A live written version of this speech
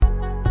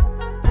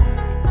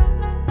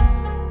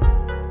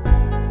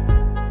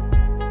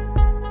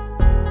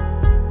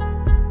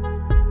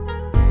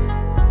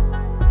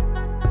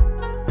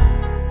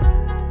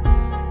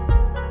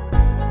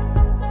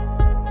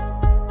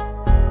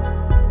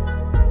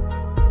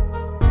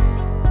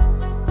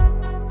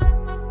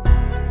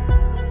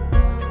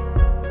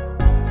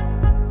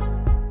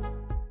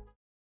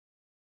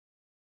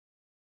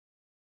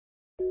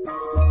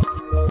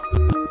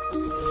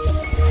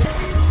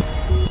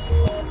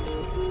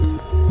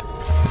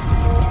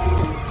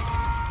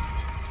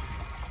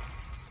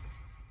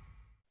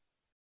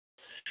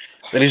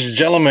Ladies and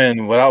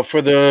gentlemen, without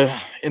further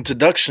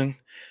introduction,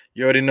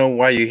 you already know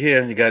why you're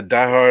here. You got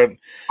Die Hard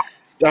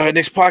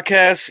Knicks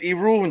podcast, E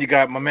Rule, and you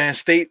got my man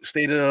State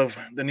of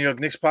the New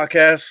York Knicks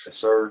podcast. Yes,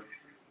 sir.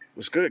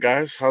 What's good,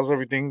 guys? How's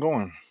everything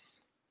going?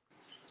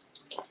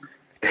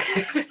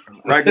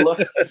 Regular.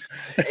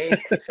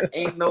 ain't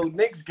ain't no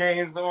Knicks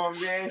games on,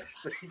 man.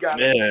 So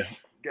Yeah,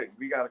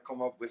 we gotta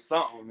come up with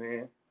something,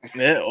 man.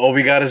 yeah. All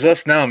we got is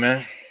us now,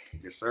 man.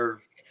 Yes, sir.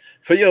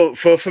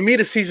 For me,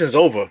 the season's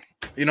over.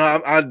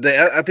 I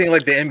think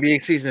like the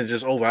NBA season is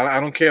just over. I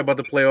don't care about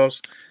the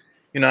playoffs.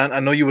 I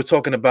know you were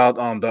talking about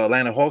the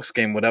Atlanta Hawks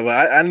game, whatever.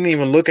 I didn't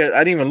even look at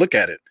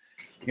it.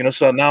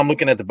 So now I'm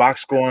looking at the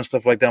box score and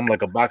stuff like that. I'm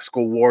like a box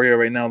score warrior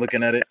right now,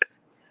 looking at it.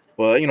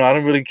 But I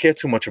don't really care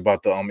too much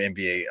about the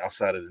NBA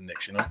outside of the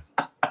Knicks.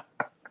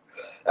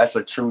 That's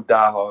a true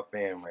diehard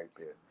fan right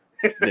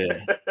there.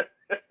 Yeah.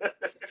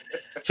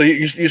 So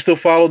you still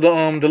follow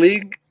the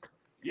league?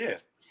 Yeah.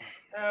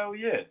 Hell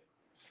yeah.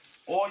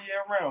 All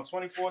year round,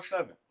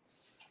 24/7.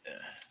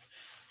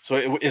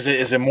 So is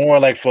it more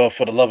like for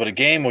the love of the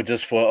game or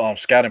just for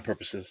scouting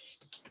purposes?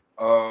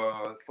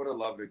 For the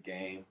love of the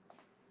game.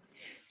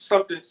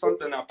 Something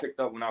I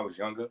picked up when I was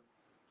younger.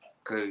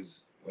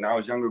 Cause when I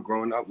was younger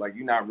growing up, like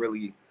you're not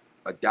really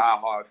a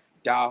diehard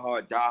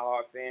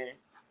fan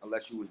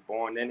unless you was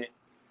born in it.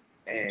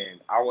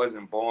 And I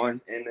wasn't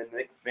born in the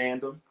Knicks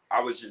fandom.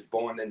 I was just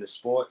born in the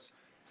sports.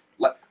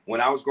 Like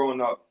when I was growing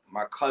up,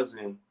 my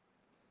cousin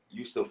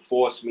used to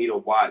force me to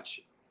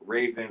watch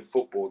Raven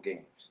football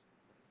games.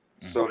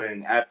 So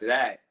then after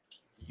that,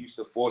 he used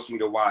to force me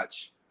to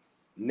watch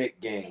Knick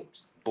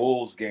games,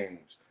 Bulls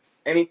games,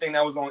 anything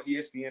that was on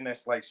ESPN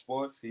that's like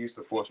sports. He used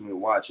to force me to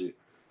watch it.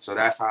 So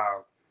that's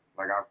how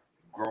like I've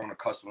grown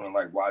accustomed to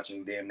like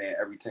watching damn near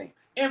every team,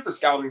 and for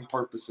scouting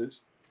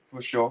purposes,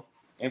 for sure,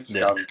 and for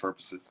scouting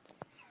purposes.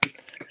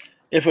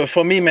 If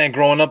for me, man,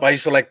 growing up, I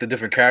used to like the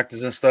different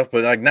characters and stuff,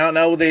 but like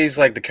nowadays,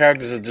 like the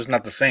characters are just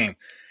not the same.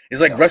 It's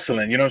like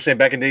wrestling, you know what I'm saying?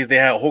 Back in the days, they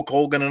had Hulk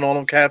Hogan and all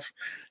them cats,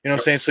 you know what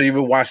I'm saying? So you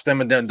would watch them,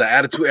 and then the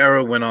Attitude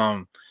Era when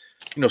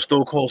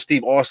Stone Cold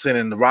Steve Austin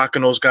and The Rock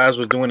and those guys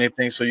was doing their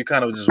thing. So you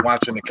kind of just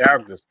watching the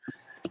characters.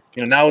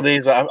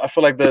 Nowadays, I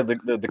feel like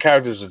the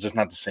characters are just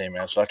not the same,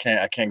 man. So I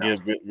can't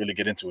really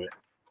get into it.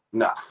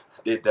 Nah,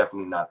 it's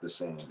definitely not the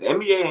same. The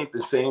NBA ain't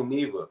the same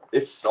neither.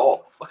 It's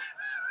soft.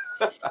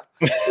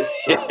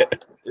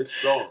 It's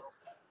soft.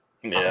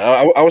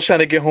 Yeah, I was trying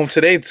to get home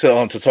today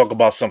to talk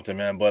about something,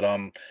 man, but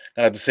I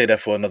have to say that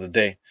for another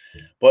day.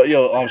 But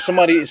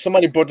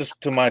somebody brought this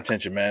to my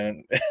attention,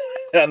 man.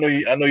 I know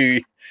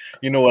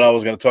you know what I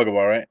was gonna talk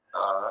about, right?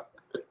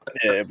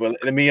 Yeah, but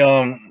let me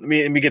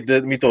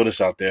throw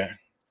this out there.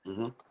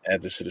 Mm-hmm.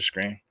 Add this to the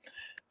screen.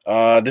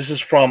 This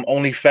is from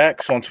Only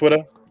Facts on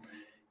Twitter.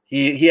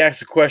 He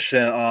asked a question.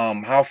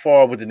 How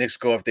far would the Knicks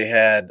go if they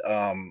had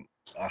a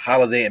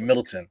Holiday and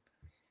Middleton?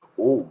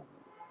 Ooh.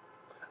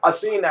 I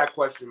seen that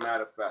question,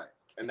 matter of fact,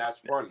 and that's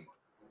funny.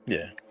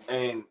 Yeah.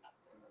 And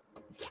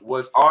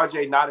was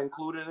RJ not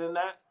included in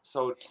that?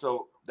 So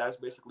that's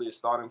basically a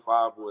starting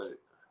five with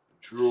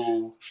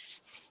Drew,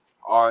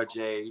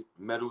 RJ,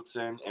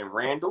 Middleton, and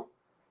Randall.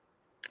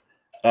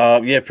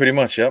 Yeah, pretty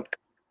much. Yep.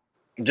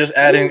 Just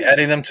adding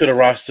them to the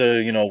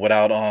roster,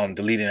 without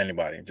deleting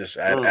anybody. Just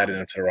adding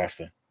them to the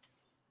roster.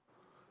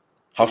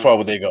 How far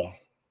would they go?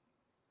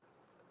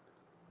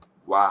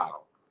 Wow.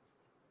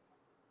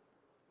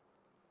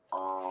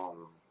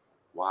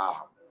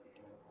 Wow.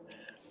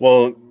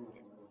 Well,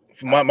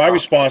 my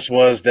response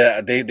was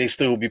that they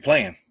still will be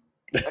playing.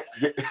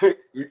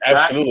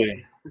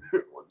 Absolutely.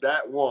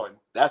 That one.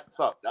 That's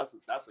tough. That's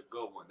a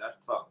good one.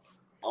 That's tough.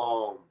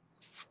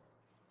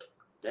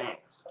 Damn.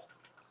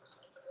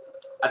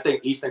 I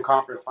think Eastern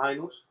Conference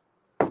Finals.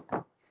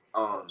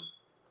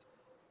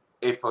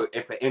 If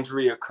an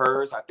injury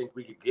occurs, I think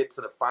we could get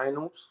to the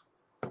finals.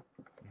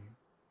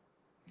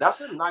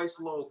 That's a nice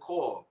little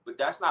call, but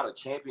that's not a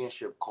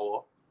championship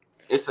call.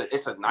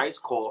 It's a nice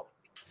call.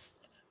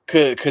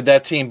 Could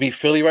that team beat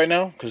Philly right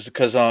now?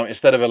 Because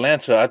instead of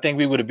Atlanta, I think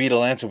we would have beat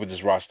Atlanta with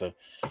this roster.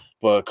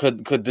 But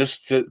could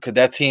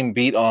that team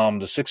beat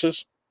the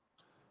Sixers?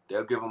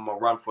 They'll give them a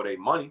run for their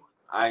money.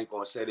 I ain't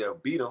gonna say they'll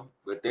beat them,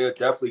 but they'll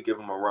definitely give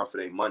them a run for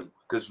their money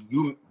because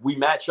we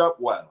match up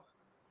well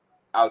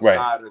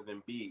outside of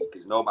Embiid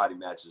because nobody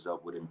matches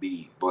up with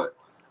Embiid, but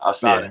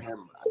outside of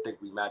him, I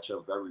think we match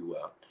up very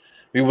well.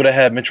 We would have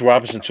had Mitchell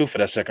Robinson too for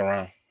that second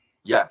round.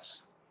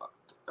 Yes.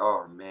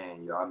 Oh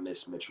man, I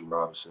miss Mitchell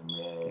Robinson,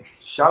 man.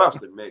 Shout outs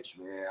to Mitch,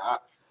 man.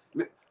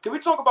 Can we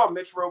talk about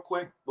Mitch real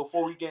quick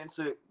before we get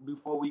into these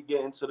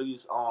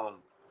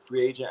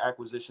free agent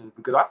acquisitions?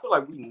 Because I feel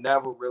like we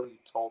never really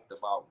talked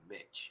about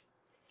Mitch.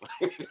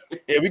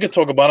 Yeah, we could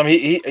talk about him.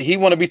 He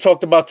want to be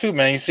talked about too,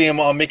 man. You see him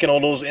making all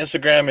those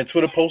Instagram and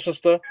Twitter posts and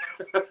stuff.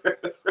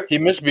 He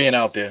missed being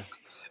out there.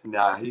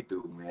 Nah, he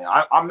do, man.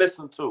 I miss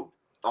him too.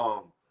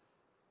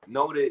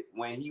 Noted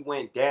when he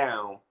went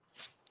down,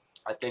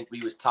 I think we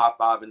was top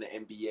 5 in the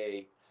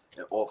NBA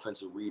in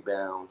offensive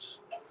rebounds.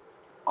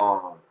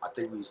 I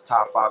think we was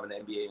top 5 in the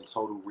NBA in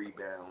total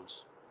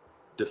rebounds,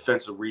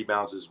 defensive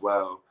rebounds as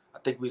well. I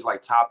think he was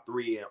like top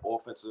 3 in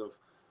offensive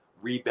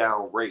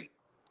rebound rate.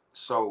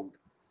 So,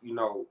 you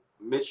know,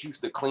 Mitch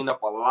used to clean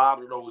up a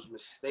lot of those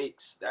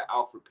mistakes that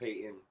Alfred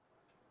Payton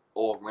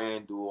or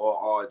Randall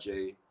or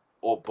RJ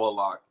or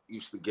Bullock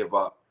used to give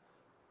up.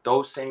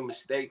 Those same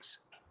mistakes,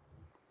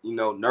 you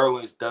know,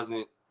 Nerlens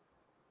doesn't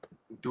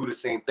do the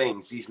same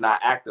things. He's not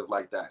active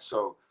like that.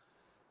 So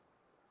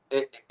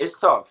it's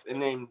tough.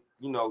 And then,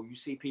 you know, you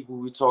see people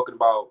we talking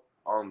about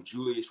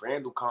Julius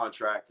Randle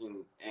contract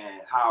and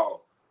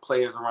how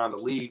players around the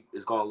league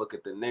is going to look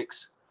at the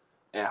Knicks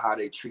and how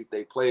they treat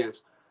their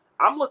players.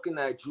 I'm looking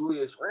at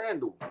Julius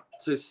Randle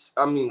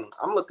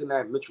I'm looking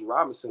at Mitchell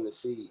Robinson to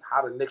see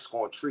how the Knicks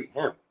going to treat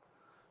him.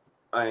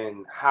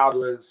 And how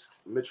does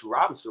Mitchell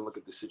Robinson look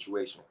at the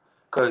situation?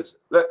 Because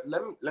let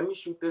me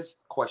shoot this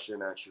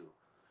question at you.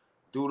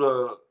 Do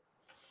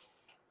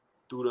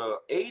the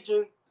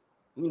agent,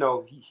 you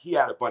know, he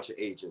had a bunch of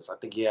agents. I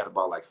think he had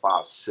about like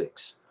 5,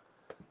 6.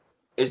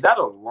 Is that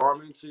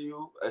alarming to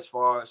you as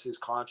far as his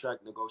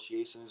contract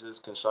negotiations is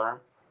concerned?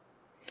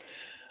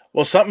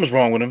 Well, something's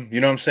wrong with him.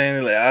 You know what I'm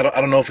saying? Like, I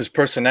don't know if it's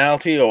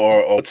personality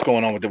or what's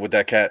going on with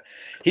that cat.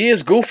 He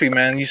is goofy,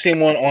 man. You see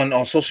him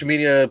on social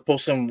media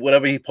posting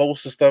whatever he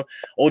posts and stuff.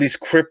 All these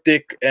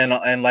cryptic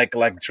and like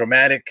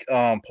dramatic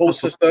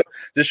posts and stuff,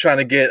 just trying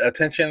to get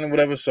attention and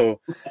whatever. So,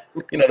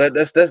 you know,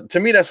 that's to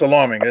me that's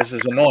alarming. This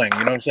is annoying. You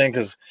know what I'm saying?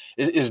 Because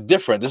it's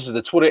different. This is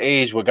the Twitter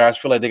age where guys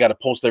feel like they got to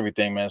post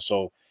everything, man.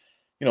 So,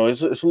 you know,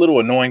 it's a little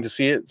annoying to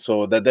see it.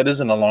 So that is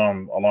an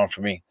alarm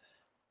for me.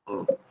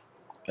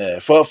 Yeah,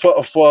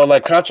 for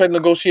like contract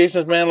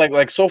negotiations, man,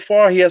 like so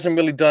far he hasn't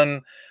really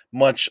done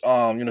much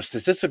you know,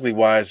 statistically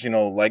wise, you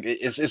know, like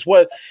it's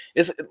what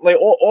it's like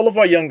all of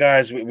our young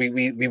guys,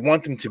 we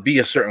want them to be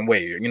a certain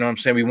way, you know what I'm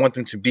saying? We want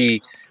them to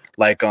be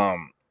like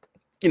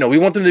you know, we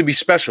want them to be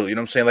special, you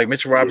know what I'm saying? Like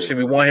Mitchell Robinson,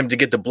 we want him to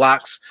get the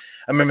blocks.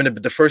 I remember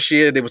the first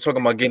year they were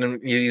talking about getting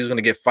him, he was going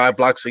to get 5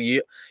 blocks a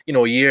year, you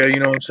know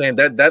what I'm saying?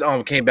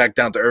 That came back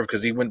down to earth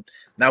because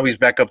now he's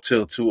back up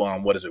to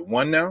what is it,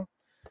 1 now?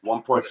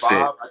 1.5.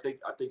 I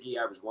think he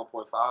averaged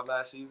 1.5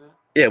 last season.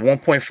 Yeah,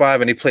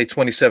 1.5, and he played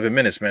 27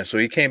 minutes, man. So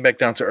he came back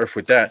down to earth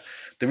with that.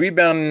 The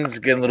rebounding is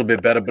getting a little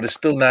bit better, but it's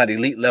still not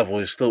elite level.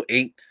 It's still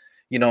 8.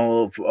 You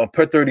know,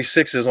 per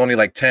 36 is only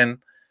like 10.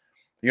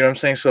 You know what I'm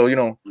saying? So, you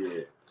know.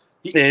 Yeah.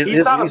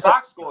 He's not a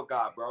box score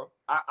guy, bro.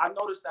 I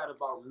noticed that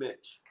about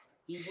Mitch.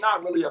 He's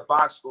not really a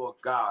box score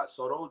guy.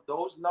 So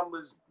those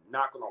numbers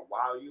not going to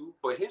wow you.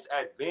 But his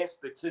advanced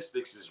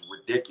statistics is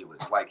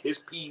ridiculous. Like his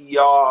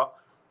PER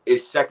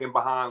is second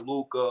behind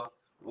Luka.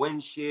 Win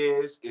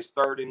shares is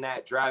third in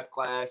that draft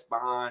class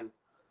behind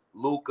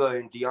Luka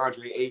and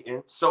DeAndre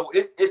Ayton. So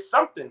it's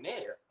something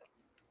there,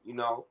 you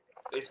know.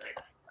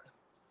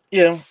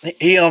 Yeah,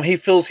 he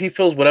fills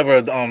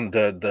whatever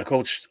the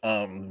coach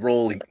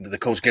role the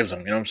coach gives him.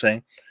 You know what I'm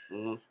saying?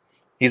 Mm-hmm.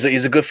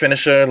 He's a good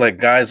finisher. Like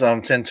guys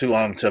tend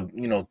to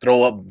you know,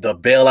 throw up the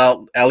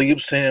bailout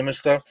alley-oops to him and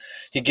stuff.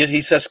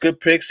 He sets good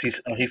picks.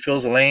 He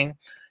fills a lane.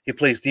 He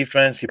plays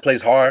defense. He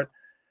plays hard.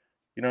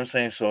 You know what I'm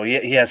saying? So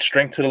he has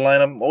strength to the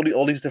lineup.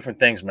 All these different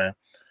things, man.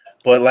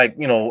 But like,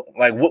 you know,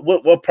 like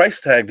what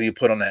price tag do you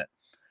put on that?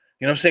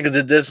 You know what I'm saying?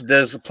 Because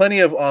there's plenty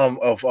of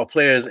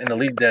players in the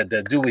league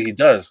that do what he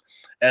does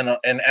and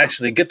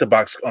actually get the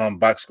box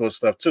score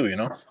stuff too. You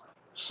know.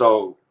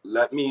 So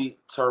let me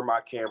turn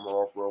my camera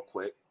off real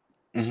quick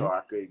so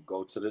I could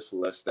go to this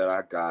list that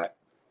I got.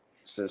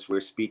 Since we're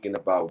speaking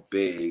about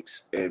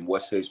bigs and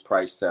what's his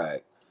price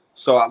tag,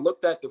 so I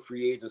looked at the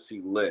free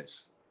agency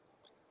list,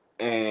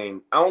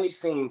 and I only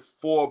seen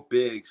 4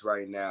 bigs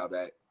right now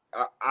that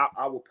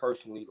I would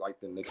personally like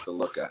the Knicks to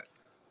look at,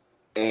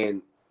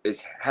 and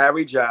it's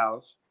Harry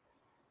Giles,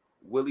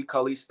 Willie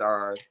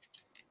Cauley-Stein,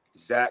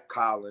 Zach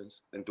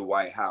Collins, and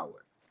Dwight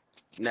Howard.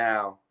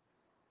 Now,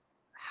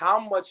 how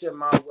much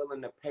am I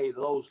willing to pay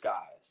those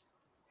guys?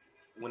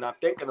 While I'm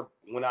thinking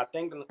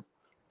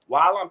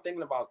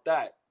about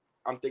that,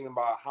 I'm thinking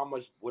about how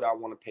much would I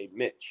want to pay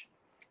Mitch.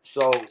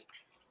 So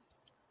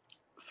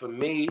for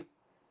me,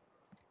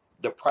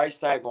 the price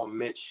tag on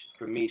Mitch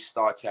for me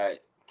starts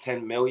at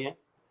 $10 million.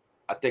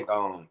 I think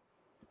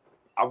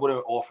I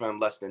wouldn't offer him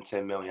less than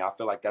 $10 million. I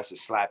feel like that's a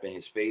slap in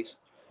his face.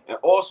 And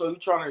also, you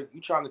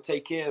trying to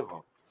take care of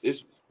him.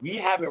 We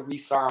haven't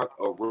re-signed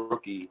a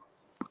rookie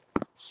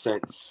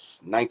since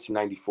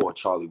 1994,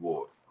 Charlie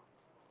Ward.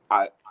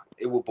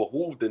 It will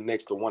behoove the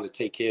Knicks to want to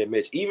take care of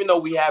Mitch, even though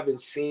we haven't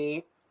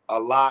seen a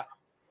lot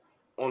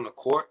on the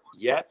court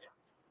yet.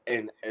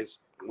 And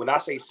when I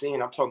say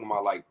seeing, I'm talking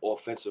about like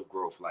offensive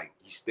growth. Like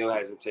he still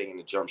hasn't taken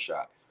a jump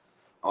shot.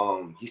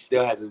 He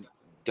still hasn't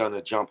done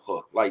a jump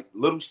hook. Like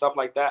little stuff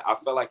like that. I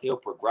feel like he'll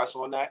progress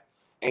on that.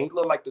 And he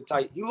looked like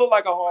he looked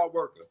like a hard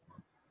worker.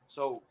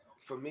 So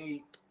for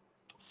me,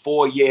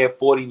 4-year,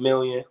 $40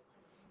 million.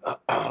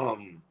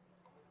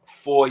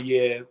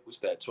 4-year, what's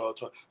that? 12,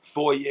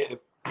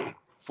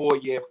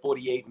 4-year,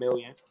 48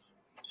 million.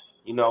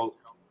 You know,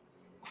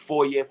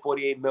 4-year,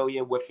 48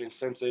 million with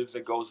incentives,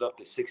 it goes up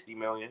to 60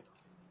 million.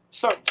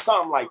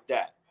 Something like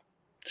that.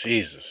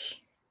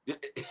 Jesus.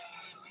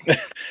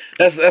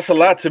 That's a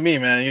lot to me,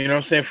 man. You know what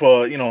I'm saying?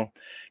 For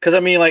because I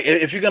mean, like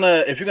if you're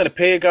gonna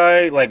pay a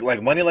guy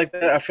like money like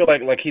that, I feel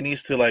like he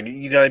needs to like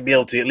you gotta be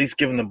able to at least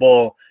give him the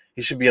ball.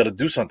 He should be able to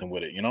do something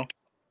with it.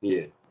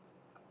 Yeah.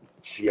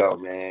 Yo,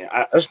 man.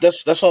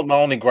 That's all my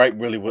only gripe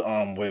really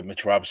with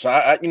Mitch Robinson.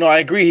 I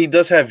agree he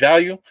does have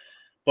value,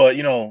 but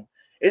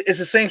it's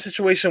the same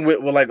situation with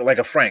like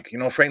a Frank.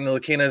 Frank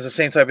Ntilikina is the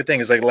same type of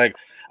thing. It's like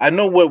I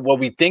know what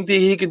we think that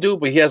he can do,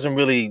 but he hasn't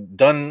really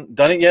done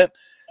it yet.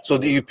 So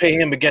do you pay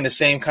him again the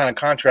same kind of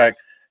contract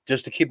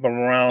just to keep him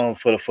around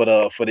for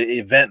the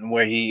event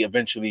where he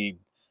eventually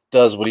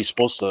does what he's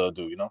supposed to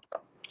do?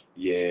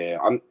 Yeah,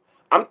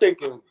 I'm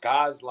thinking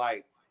guys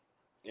like,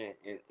 and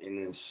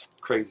it's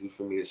crazy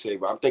for me to say,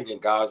 but I'm thinking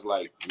guys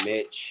like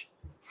Mitch,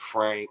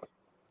 Frank,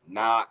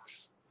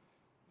 Knox.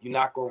 You're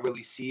not gonna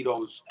really see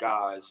those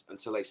guys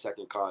until a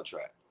second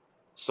contract.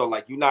 So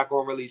like you're not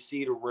gonna really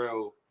see the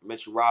real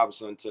Mitchell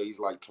Robinson until he's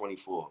like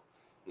 24.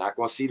 Not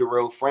gonna see the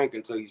real Frank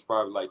until he's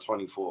probably like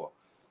 24.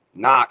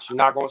 Knox, you're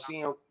not gonna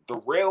see him.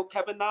 The real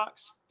Kevin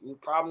Knox, you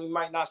probably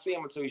might not see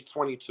him until he's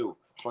 22,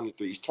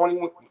 23. He's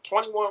 21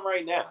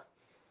 right now.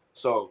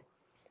 So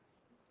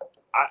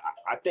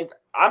I think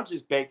I'm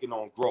just banking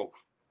on growth.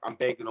 I'm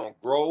banking on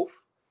growth,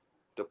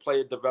 the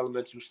player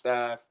developmental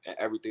staff, and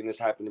everything that's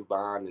happening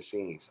behind the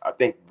scenes. I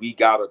think we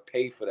gotta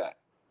pay for that.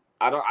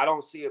 I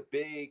don't see a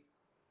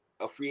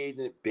free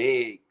agent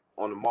big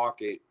on the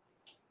market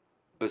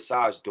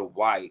besides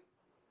Dwight.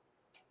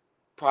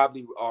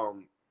 Probably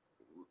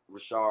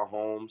Rashard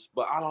Holmes,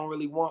 but I don't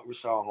really want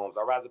Rashard Holmes.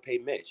 I'd rather pay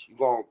Mitch. You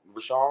going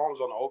Rashard Holmes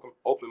on the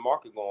open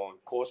market going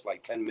cost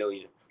like $10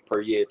 million per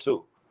year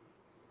too.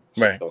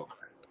 Right. So,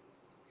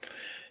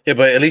 yeah,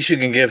 but at least you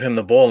can give him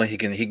the ball and he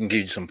can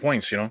give you some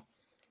points.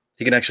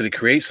 He can actually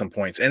create some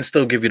points and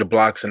still give you the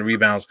blocks and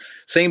rebounds.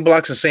 Same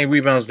blocks and same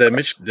rebounds that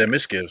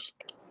Mitch gives.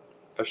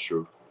 That's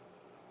true.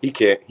 He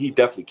can. He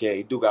definitely can.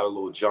 He do got a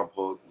little jump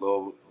hook,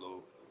 little.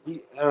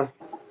 I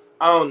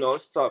don't know.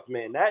 It's tough,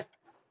 man. That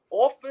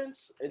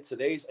offense in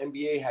today's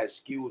NBA has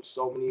skewed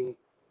so many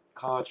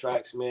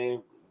contracts,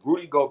 man.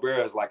 Rudy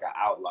Gobert is like an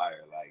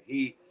outlier. Like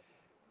he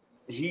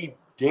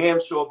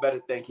damn sure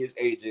better thank his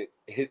agent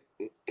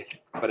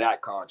for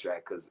that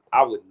contract, because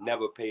I would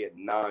never pay a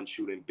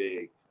non-shooting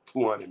big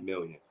 $200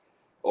 million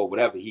or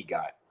whatever he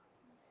got.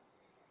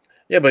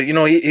 Yeah, but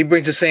he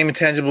brings the same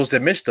intangibles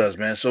that Mitch does,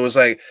 man. So it's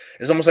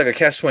almost like a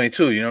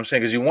catch-22. You know what I'm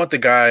saying? Because you want the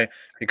guy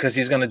because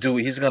he's gonna do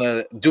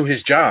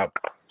his job.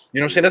 You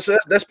know what I'm saying?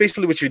 That's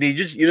basically what you need.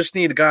 You just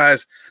need the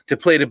guys to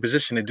play the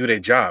position and do their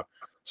job.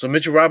 So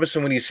Mitchell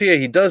Robinson, when he's here,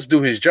 he does do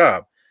his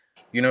job.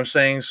 You know what I'm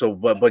saying? So,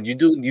 but you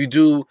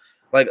do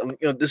like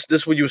this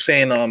is what you were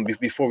saying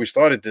before we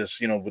started this.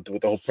 With the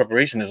whole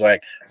preparation is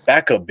like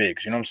backup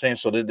bigs. You know what I'm saying?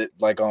 So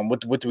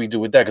what do we do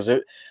with that? Because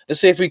let's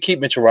say if we keep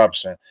Mitchell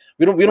Robinson,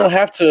 we don't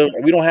have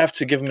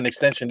to give him an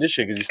extension this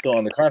year because he's still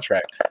on the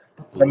contract.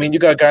 I mean, you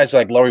got guys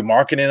like Laurie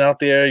Markkinen out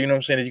there. You know what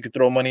I'm saying, that you could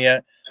throw money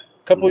at.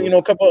 A couple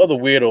other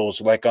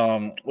weirdos like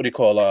what do you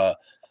call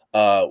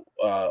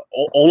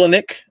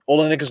Olenek?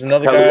 Olenek is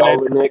another Kelly guy.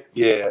 Olenek,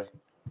 yeah.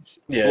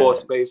 Floor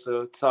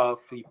spacer,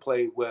 tough. He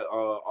played with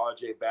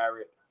RJ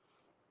Barrett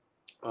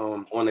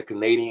on the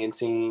Canadian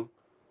team.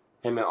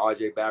 Him and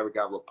RJ Barrett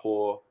got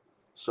rapport.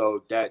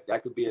 So that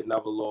could be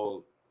another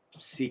little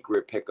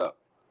secret pickup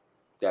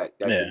that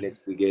the Knicks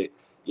could get.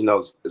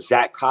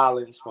 Zach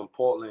Collins from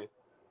Portland.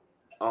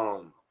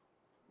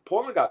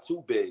 Portland got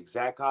two bigs,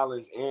 Zach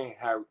Collins and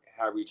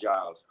Harry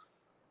Giles.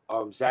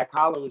 Zach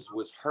Collins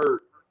was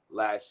hurt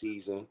last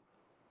season,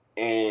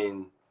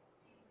 and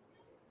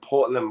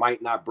Portland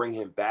might not bring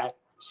him back.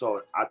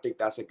 So I think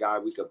that's a guy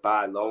we could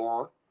buy low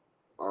on.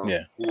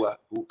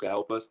 Who could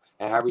help us.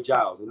 And Harry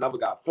Giles, another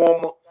guy,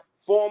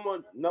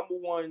 former number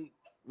one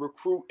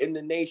recruit in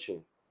the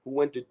nation who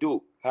went to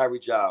Duke, Harry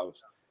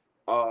Giles.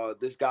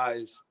 This guy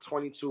is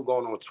 22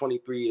 going on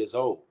 23 years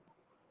old.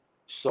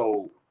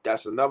 So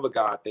that's another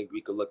guy I think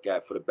we could look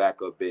at for the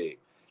backup big.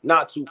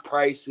 Not too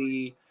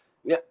pricey.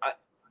 Yeah,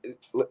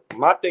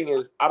 my thing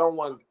is I don't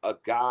want a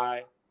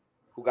guy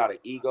who got an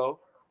ego.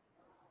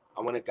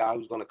 I want a guy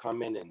who's going to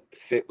come in and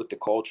fit with the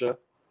culture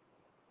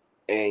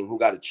and who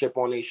got a chip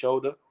on their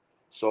shoulder.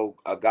 So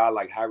a guy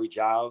like Harry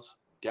Giles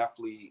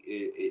definitely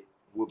it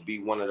would be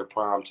one of the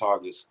prime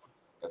targets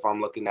if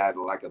I'm looking at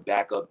like a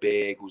backup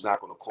big who's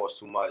not going to cost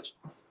too much,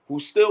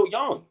 who's still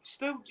young,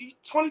 still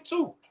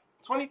 22,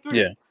 23.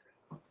 Yeah.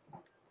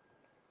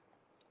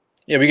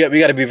 Yeah, we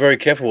got to be very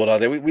careful with all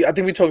that. I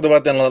think we talked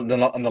about that on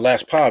the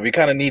last pod. We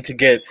kind of need to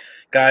get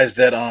guys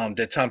that Tom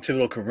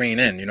Thibodeau can rein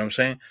in. You know what I'm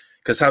saying?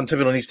 Because Tom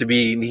Thibodeau needs to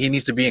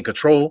be in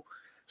control.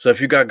 So if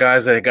you got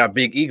guys that got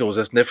big egos,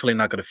 that's definitely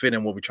not going to fit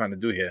in what we're trying to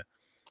do here.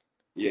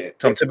 Yeah,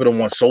 Tom Thibodeau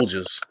wants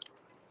soldiers.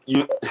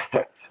 I'm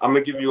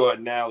gonna give you an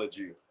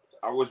analogy.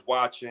 I was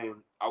watching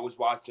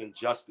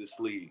Justice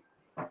League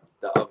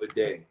the other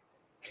day,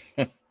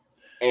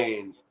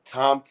 and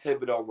Tom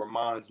Thibodeau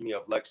reminds me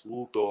of Lex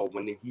Luthor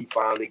when he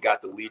finally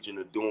got the Legion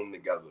of Doom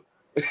together,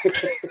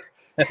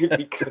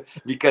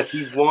 because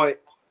he wants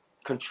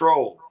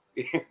control.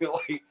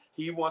 Like,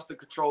 he wants to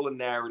control the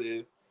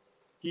narrative.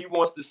 he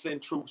wants to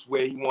send troops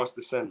where he wants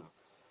to send them.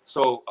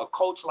 So a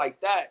coach like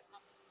that,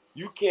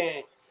 you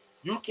can't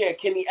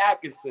Kenny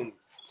Atkinson,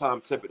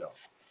 Tom Thibodeau,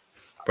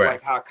 Right.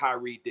 like how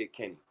Kyrie did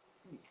Kenny.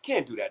 You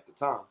can't do that at the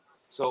time.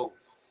 So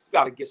you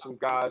got to get some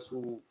guys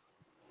who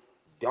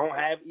don't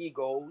have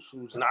egos,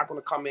 who's not going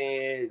to come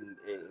in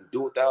and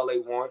do what the hell they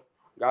want.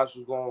 Guys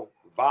who's going to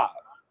vibe,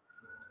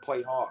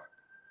 play hard.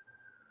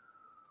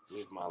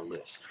 Here's my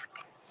list.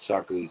 So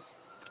I could.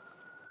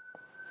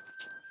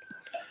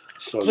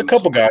 There's a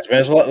couple guys, man.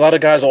 There's a lot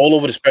of guys all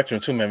over the spectrum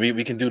too, man.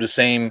 We can do the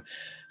same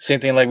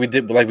thing like we've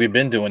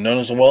been doing.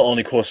 Nerlens Noel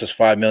only cost us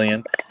 $5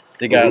 million.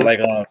 They got like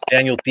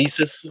Daniel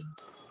Thesis.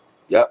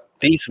 Yep.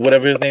 Thesis,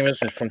 whatever his name is,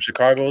 from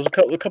Chicago. There's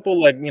a couple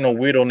like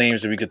weirdo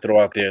names that we could throw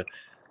out there,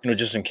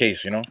 just in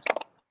case,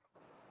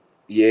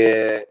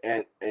 Yeah,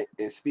 and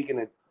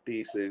speaking of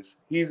Thesis,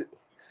 he's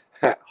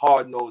a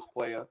hard-nosed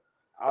player.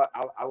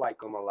 I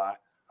like him a lot.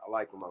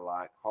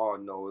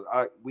 Hard nosed.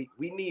 We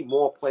need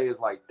more players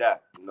like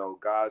that.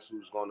 Guys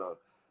who's gonna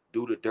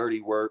do the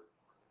dirty work.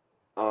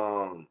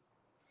 And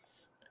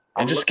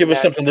just give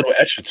us something a little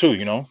extra too.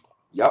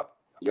 Yep.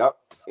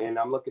 And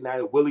I'm looking at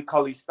it. Willie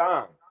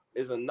Cauley-Stein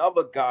is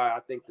another guy I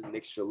think the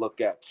Knicks should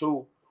look at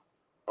too.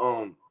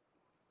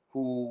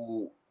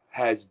 Who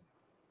has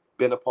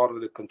been a part of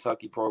the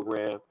Kentucky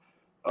program.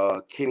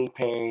 Kenny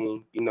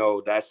Payne,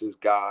 that's his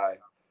guy.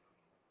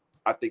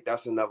 I think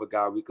that's another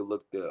guy we could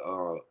look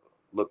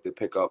to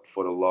pick up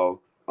for the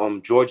low.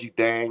 Georgie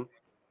Dang.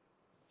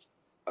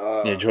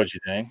 Georgie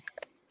Dang.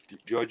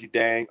 Georgie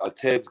Dang, a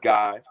Tibbs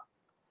guy,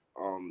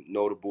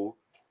 notable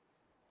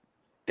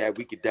that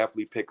we could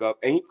definitely pick up.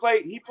 And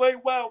he played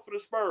well for the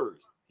Spurs.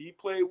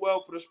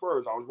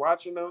 I was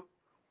watching him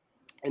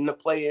in the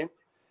play-in,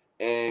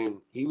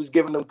 and he was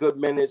giving them good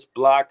minutes,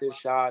 blocking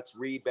shots,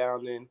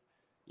 rebounding,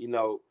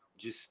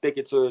 just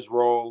sticking to his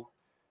role.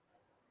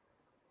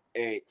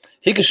 And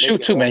he can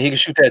shoot too, man. He can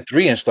shoot that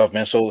three and stuff,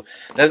 man. So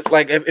that's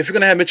like if you're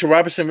gonna have Mitchell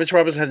Robinson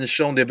hasn't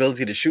shown the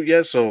ability to shoot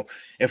yet. So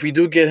if we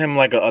do get him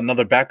like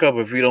another backup,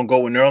 if we don't go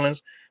with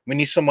Nerlens, we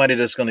need somebody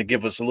that's gonna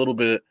give us a little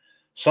bit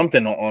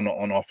something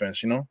on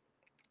offense,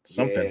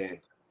 something.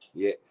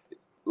 Yeah.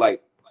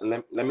 Like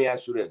let me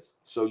ask you this: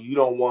 so you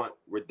don't want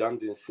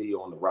redundancy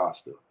on the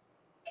roster,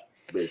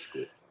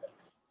 basically?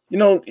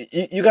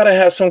 You got to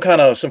have some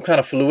kind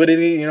of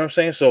fluidity. You know what I'm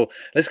saying? So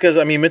because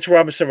Mitchell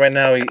Robinson right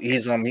now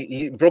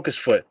he broke his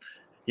foot.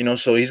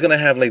 So he's gonna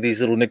have like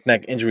these little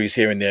knick-knack injuries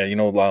here and there.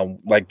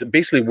 Like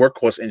basically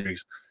workhorse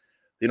injuries.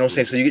 You know what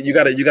I'm saying? So you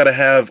gotta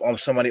have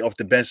somebody off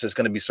the bench that's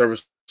gonna be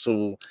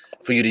serviceable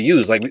for you to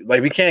use. Like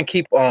we can't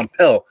keep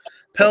Pell.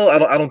 Pell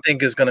I don't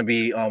think is gonna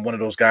be one of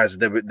those guys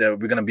that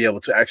we're gonna be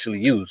able to actually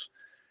use.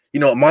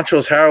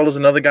 Montrezl Harrell is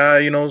another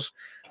guy.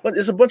 But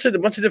there's a bunch of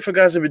different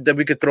guys that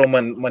we could throw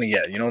money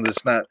at.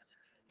 That's not,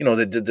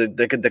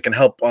 that can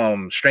help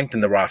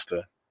strengthen the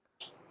roster.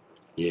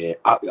 Yeah,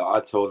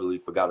 I totally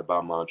forgot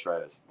about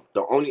Montrez.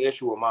 The only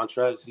issue with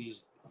Montrez,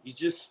 he's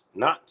just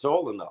not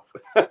tall enough.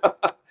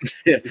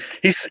 Yeah,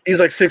 he's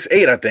like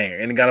 6'8", I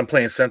think, and got him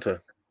playing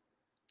center.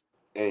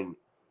 And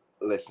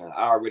listen,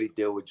 I already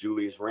deal with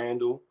Julius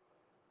Randle,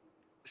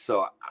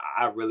 so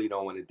I really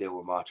don't want to deal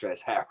with Montrezl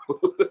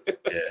Harrell.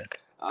 Yeah,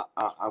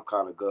 I'm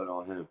kind of good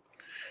on him.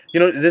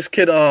 This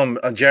kid,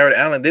 Jared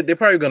Allen, they're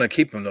probably gonna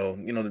keep him though.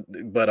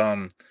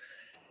 But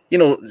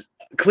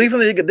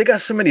Cleveland, they got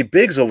so many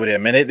bigs over there,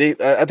 man.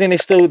 I think they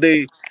still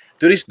do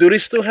they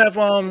still have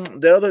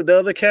the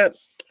other cat,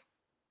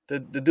 the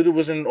dude who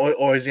was in, or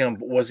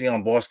was he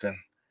on Boston?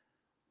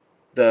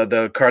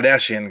 The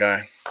Kardashian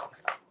guy.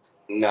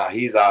 Nah,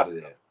 he's out of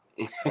there.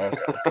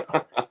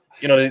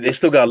 Okay. They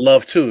still got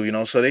Love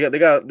too. So they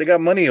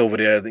got money over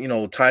there.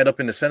 Tied up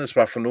in the center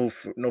spot for no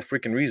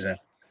freaking reason.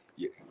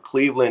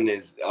 Cleveland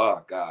is,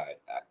 oh God,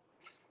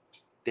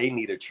 they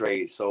need a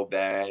trade so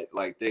bad.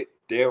 Like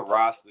their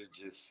roster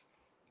just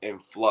in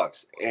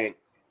flux, and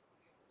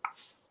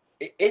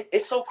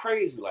it's so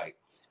crazy. Like,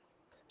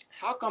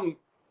 how come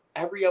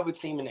every other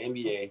team in the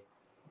NBA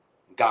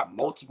got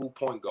multiple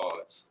point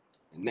guards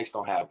and Knicks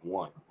don't have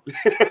one?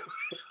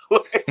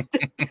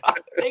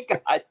 They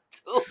got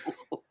two.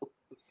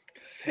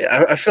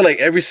 Yeah, I feel like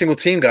every single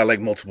team got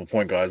like multiple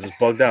point guards. It's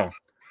bugged out.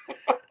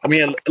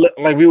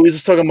 Like we were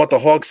just talking about the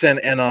Hawks and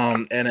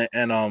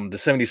the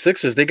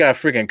 76ers. They got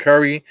freaking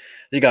Curry.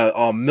 They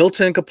got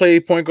Milton could play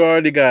point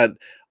guard. They got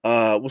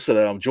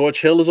George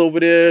Hill is over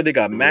there. They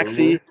got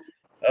Maxey.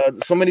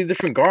 So many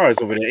different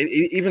guards over there.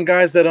 Even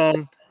guys that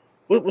that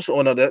was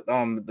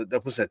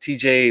that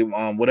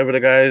TJ whatever the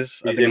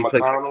guys. TJ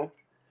McConnell.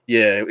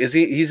 Yeah,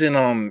 he's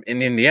in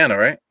Indiana,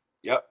 right?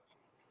 Yep.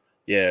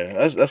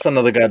 Yeah, that's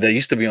another guy that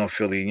used to be on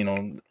Philly.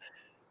 You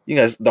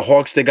guys, the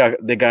Hawks. They got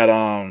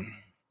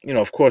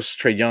of course,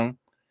 Trae Young.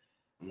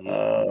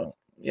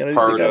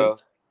 Herder,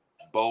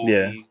 Bogey.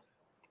 Yeah.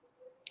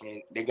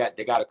 And they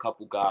got a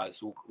couple guys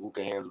who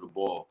can handle the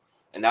ball,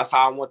 and that's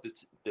how I want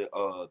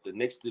the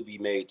Knicks to be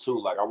made too.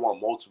 Like I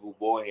want multiple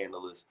ball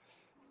handlers.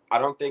 I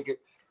don't think it.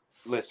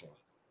 Listen,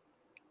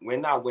 we're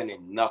not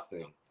winning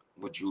nothing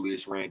with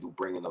Julius Randle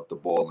bringing up the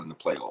ball in the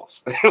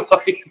playoffs.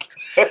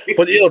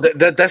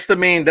 But that's the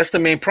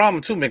main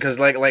problem too, man. Because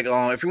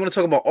if you want to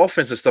talk about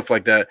offense and stuff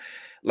like that,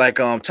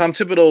 Tom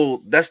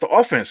Thibodeau, that's the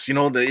offense.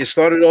 It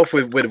started off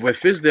with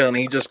Fizdale, and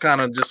he just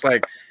kind of just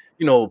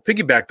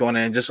piggybacked on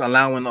it and just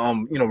allowing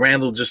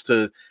Randle just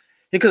to.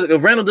 Because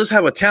Randle does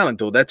have a talent,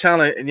 though. That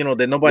talent,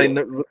 that nobody,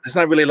 there's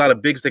not really a lot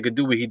of bigs that could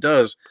do what he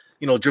does,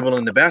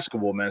 dribbling the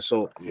basketball, man.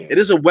 So it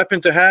is a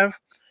weapon to have,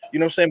 you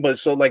know what I'm saying? But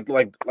so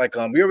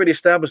we already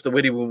established the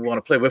way we want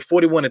to play. We're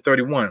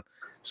 41-31.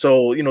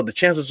 So, the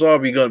chances are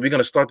we're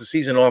gonna start the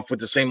season off with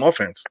the same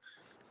offense.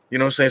 You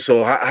know what I'm saying?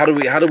 So how do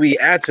we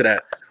add to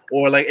that?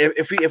 Or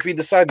if we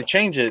decide to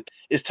change it,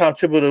 is Tom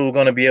Thibodeau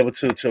gonna be able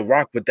to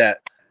rock with that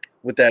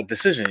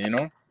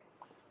decision,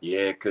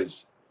 Yeah,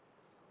 because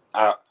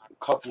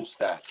couple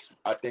stats.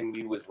 I think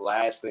we was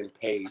last in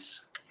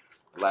pace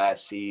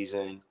last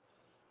season.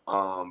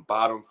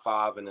 Bottom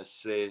 5 in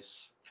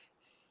assists.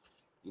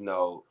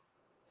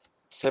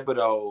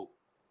 Thibodeau,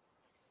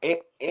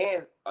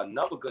 and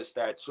another good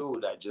stat too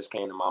that just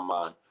came to my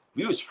mind.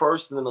 We was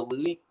first in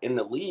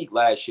the league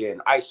last year in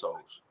ISOs.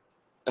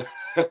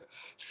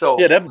 So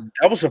yeah,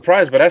 I was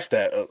surprised by that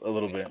stat a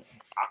little bit.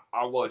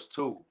 I was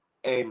too,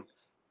 and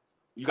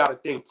you got to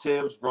think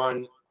Tibbs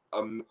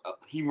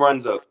he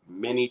runs a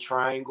mini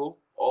triangle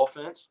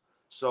offense,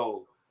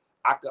 so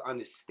I could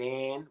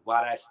understand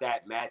why that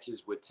stat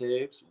matches with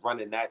Tibbs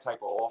running that type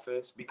of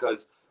offense,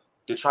 because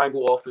the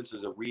triangle offense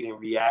is a read and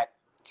react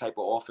type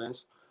of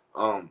offense.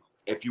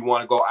 If you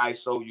want to go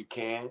ISO, you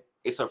can.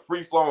 It's a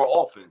free-flowing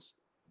offense,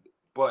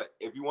 but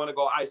if you want to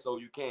go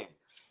ISO, you can.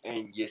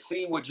 And you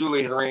see what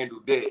Julius Randle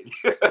did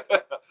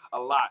a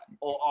lot,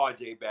 or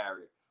RJ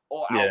Barrett,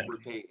 or Alfred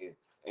Payton,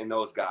 and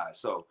those guys.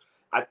 So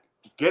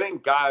getting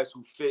guys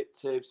who fit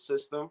Tibbs'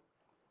 system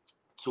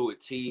to a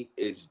T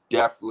is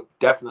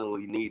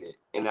definitely needed.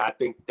 And I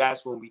think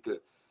that's when we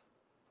could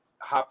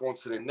hop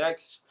onto the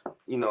next,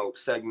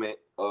 segment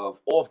of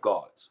off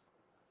guards.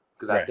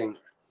 Because I think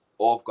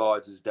off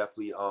guards is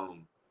definitely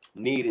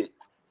needed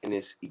in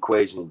this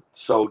equation.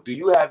 So do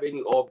you have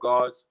any off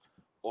guards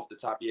off the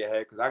top of your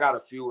head? Because I got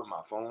a few in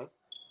my phone.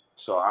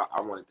 So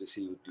I wanted to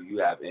see, do you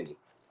have any?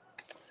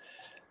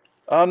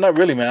 Not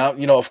really,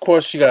 man. Of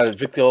course, you got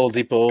Victor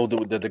Oladipo,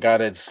 the guy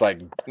that's he's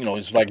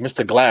like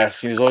Mr.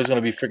 Glass. He's always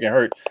going to be freaking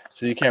hurt,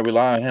 so you can't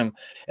rely on him.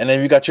 And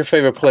then you got your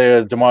favorite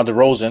player, DeMar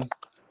DeRozan.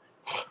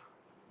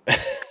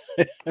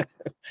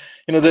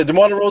 The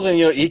DeMar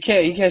DeRozan, he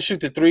can't shoot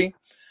the three,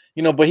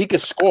 but he can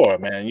score,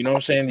 man. You know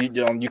what I'm saying?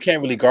 You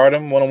can't really guard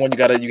him one-on-one.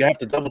 You have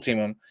to double team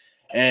him,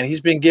 and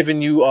he's been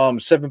giving you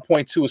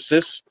 7.2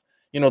 assists,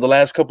 the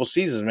last couple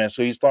seasons, man.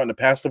 So he's starting to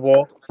pass the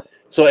ball.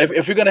 So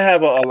if you're gonna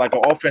have an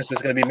offense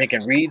that's gonna be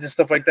making reads and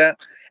stuff like that,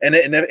 and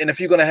if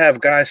you're gonna have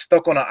guys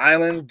stuck on an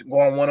island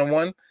going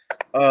one-on-one,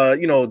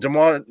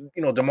 DeMar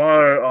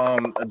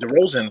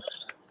DeRozan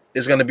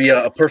is gonna be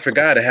a perfect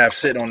guy to have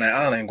sitting on that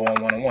island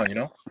going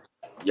one-on-one.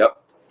 Yep.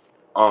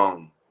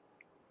 And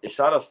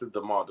shout outs to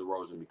DeMar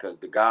DeRozan, because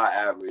the guy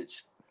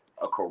averaged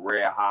a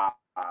career high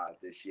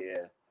this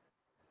year,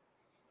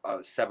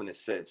 7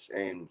 assists,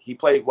 and he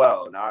played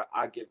well, and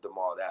I give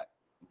DeMar that.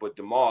 But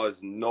DeMar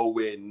is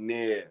nowhere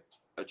near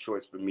a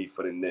choice for me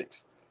for the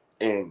Knicks,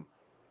 and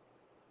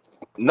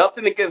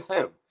nothing against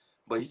him,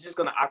 but he's just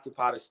going to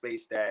occupy the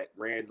space that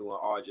Randle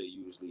and RJ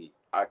usually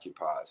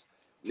occupies.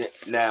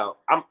 Now,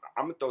 I'm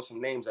going to throw some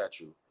names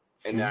at you,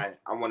 and I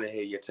want to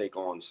hear your take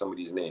on some of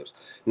these names.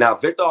 Now,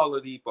 Victor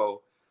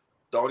Oladipo,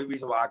 the only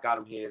reason why I got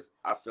him here is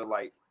I feel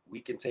like we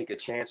can take a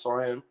chance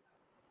on him,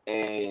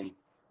 and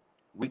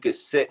we could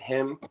sit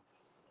him,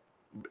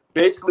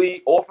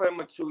 basically offer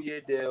him a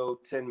 2-year deal,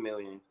 $10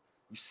 million.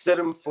 You sit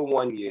him for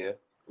 1 year,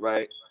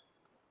 right?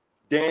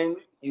 Then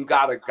you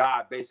got a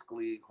guy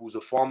basically who's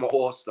a former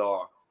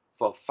All-Star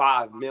for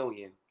 $5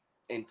 million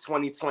in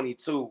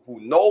 2022, who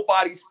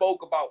nobody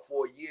spoke about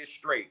for a year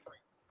straight.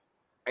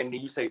 And then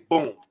you say,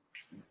 boom,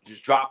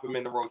 just drop him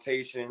in the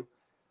rotation.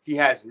 He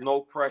has no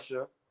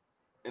pressure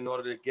in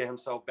order to get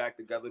himself back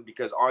together,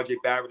 because RJ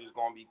Barrett is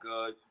going to be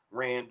good.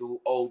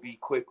 Randle, Obi,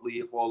 quickly,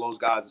 if all those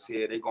guys is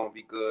here, they're going to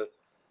be good.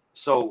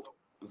 So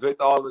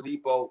Victor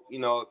Oladipo,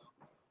 if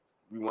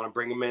we want to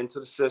bring him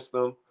into the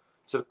system,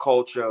 to the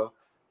culture,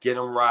 get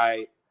him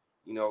right,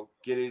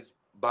 get his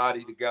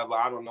body together.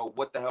 I don't know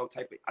what the hell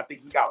type of, I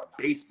think he got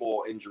a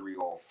baseball injury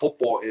or a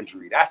football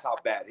injury. That's how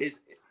bad his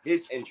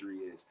injury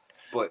is.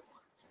 But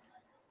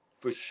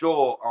for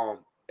sure,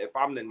 if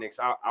I'm the Knicks,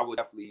 I would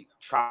definitely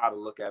try to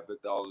look at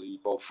Victor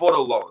Oladipo for the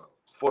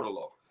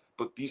low.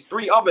 But these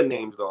 3 other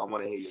names, though, I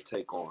want to hear your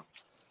take on.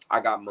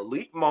 I got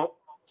Malik Monk,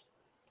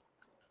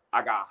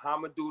 I got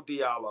Hamidou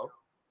Diallo,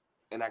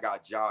 and I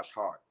got Josh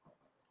Hart.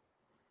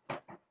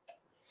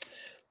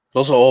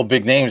 Those are all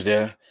big names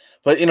there,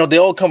 but they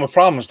all come with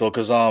problems though,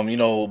 because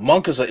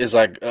Monk is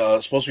like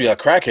supposed to be a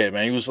crackhead,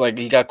 man. He was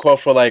he got caught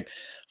for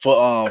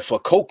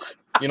coke.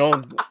 He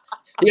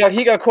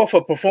got caught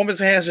for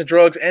performance enhancing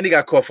drugs, and he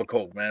got caught for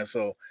coke, man.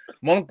 So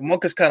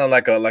Monk is kind of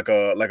like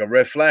a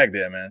red flag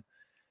there, man.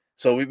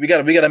 So we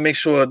gotta make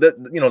sure that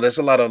there's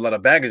a lot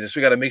of baggage. So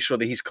we gotta make sure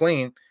that he's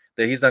clean,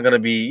 that he's not gonna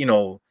be,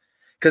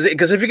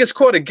 because if he gets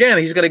caught again,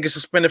 he's gonna get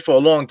suspended for a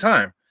long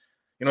time.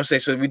 You know what I'm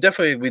saying? So we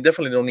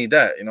definitely don't need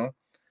that. And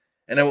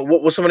then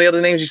what some of the other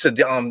names you said?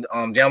 Diamond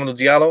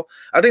Diallo.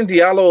 I think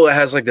Diallo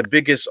has like the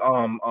biggest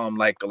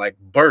like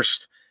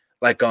burst,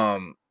 like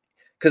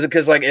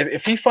because like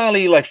if he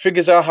finally like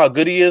figures out how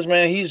good he is,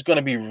 man, he's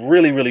gonna be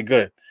really really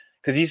good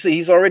because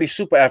he's already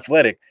super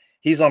athletic.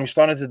 He's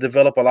starting to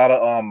develop a lot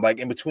of like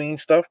in between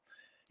stuff.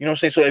 You know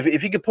what I'm saying? So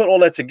if he could put all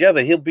that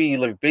together, he'll be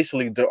like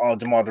basically DeMar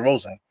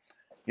DeRozan.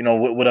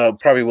 With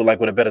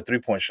a better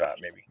 3-point shot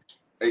maybe.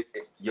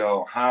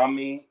 Yo,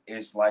 Jaime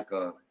is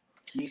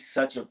he's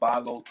such a buy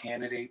low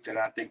candidate that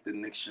I think the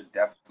Knicks should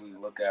definitely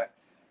look at.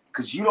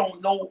 Because you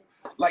don't know,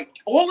 like,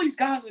 all these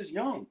guys is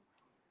young.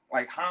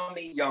 Like,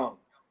 Jaime young,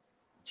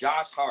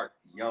 Josh Hart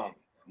young,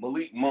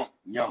 Malik Monk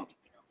young.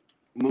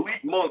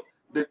 Malik Monk,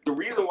 the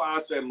reason why I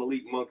said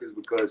Malik Monk is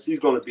because he's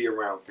going to be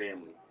around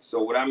family.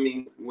 So what I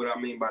mean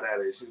by that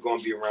is he's going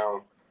to be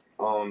around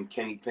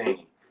Kenny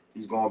Payne.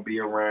 He's going to be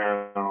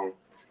around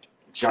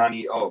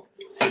Johnny O.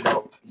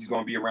 He's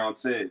going to be around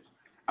Tibbs.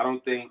 I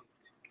don't think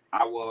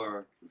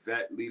our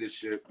vet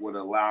leadership would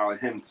allow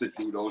him to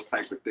do those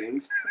type of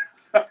things.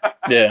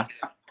 Yeah.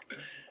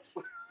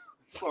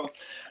 So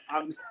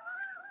I'm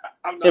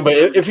yeah, but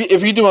if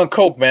you're doing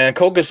coke, man,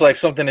 coke is like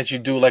something that you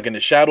do like in the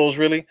shadows,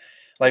 really.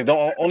 Like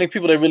the only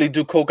people that really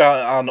do coke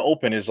out in the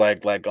open is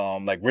like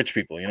rich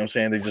people. You know what I'm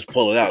saying? They just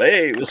pull it out.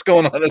 Hey, what's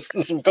going on? Let's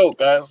do some coke,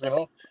 guys.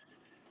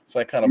 It's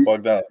like kind of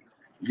bugged out.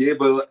 Yeah,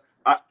 but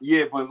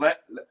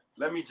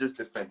let me just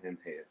defend him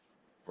here,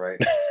 right?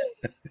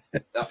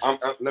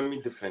 Let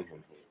me defend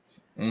him here.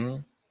 Mm-hmm.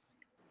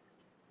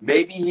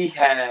 Maybe he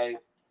had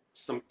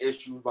some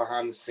issues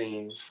behind the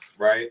scenes,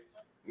 right?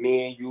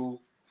 Me and you,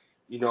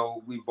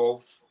 we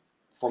both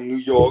from New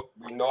York.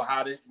 We know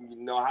how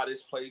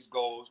this place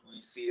goes.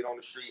 We see it on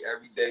the street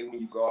every day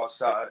when you go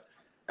outside.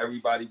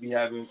 Everybody be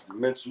having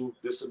mental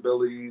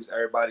disabilities.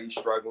 Everybody's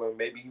struggling.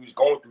 Maybe he was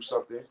going through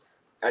something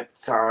at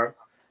the time.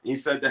 He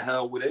said, "The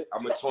hell with it.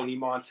 I'm a Tony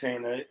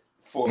Montana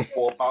for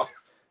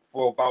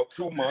about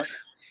 2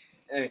 months."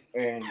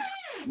 And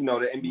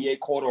the NBA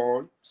caught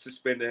on,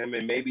 suspended him,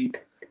 and maybe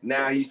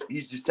now he's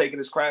just taking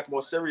his craft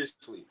more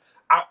seriously.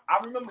 I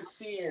remember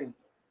seeing,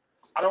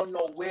 I don't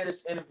know where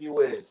this interview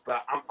is,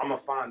 but I'm gonna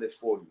find it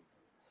for you.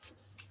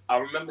 I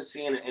remember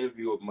seeing an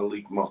interview with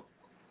Malik Monk,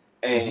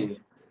 and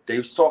they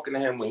was talking to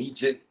him when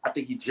I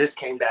think he just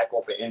came back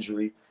off an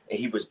injury, and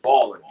he was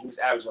balling. He was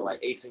averaging like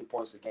 18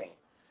 points a game.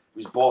 He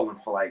was balling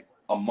for like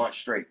a month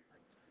straight.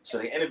 So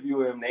they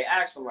interviewed him. They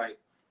asked him like,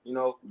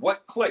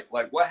 what clicked?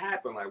 Like, what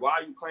happened? Like, why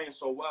are you playing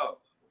so well?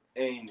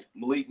 And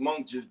Malik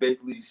Monk just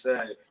basically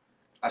said,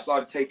 I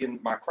started taking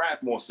my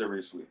craft more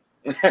seriously.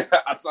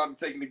 I started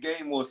taking the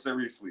game more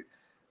seriously.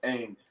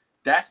 And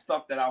that's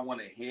stuff that I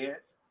want to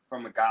hear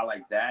from a guy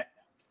like that,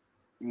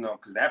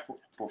 because that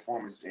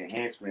performance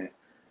enhancement,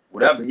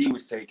 whatever he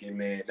was taking,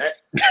 man, that.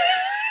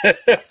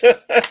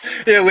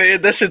 Yeah,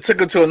 that shit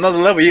took him to another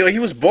level. He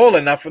was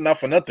balling, not for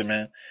nothing,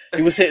 man.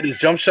 He was hitting his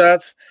jump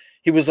shots.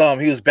 He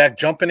was back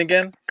jumping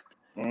again.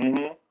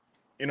 Mm-hmm.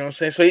 You know what I'm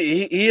saying? So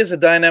he is a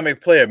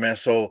dynamic player, man.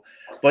 So,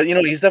 but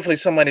he's definitely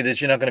somebody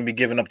that you're not going to be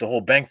giving up the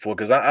whole bank for,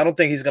 because I don't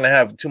think he's going to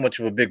have too much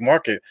of a big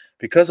market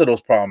because of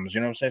those problems. You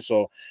know what I'm saying?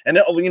 So, and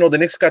then, the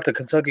Knicks got the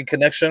Kentucky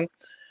connection,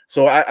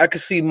 so I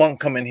could see Monk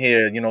coming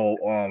here,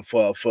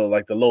 for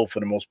like the low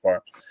for the most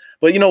part.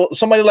 But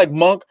somebody like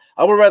Monk,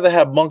 I would rather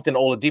have Monk than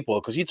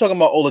Oladipo, because you're talking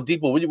about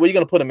Oladipo. Where you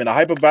gonna put him in a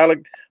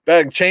hyperbaric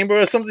chamber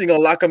or something? You're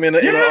gonna lock him in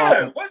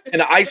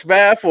an ice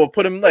bath, or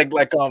put him like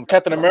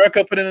Captain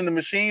America, put him in the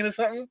machine or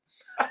something?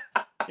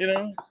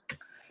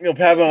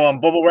 Have him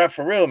bubble wrap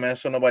for real, man,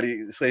 so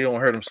he don't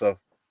hurt himself.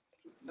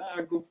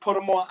 Nah, go put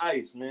him on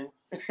ice, man.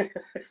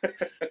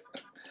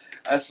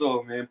 That's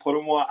all, man. Put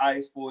him on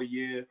ice for a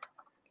year,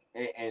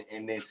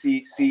 and then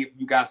see if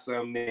you got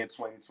something there in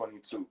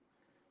 2022.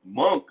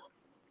 Monk.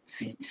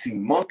 See,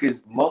 Monk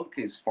is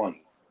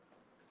funny,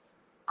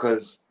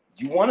 because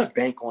you want to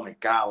bank on a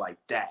guy like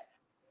that,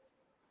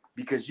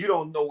 because you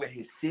don't know where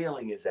his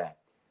ceiling is at.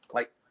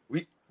 Like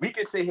we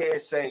can sit here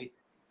and say,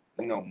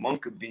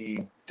 Monk could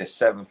be the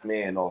 7th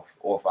man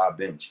off our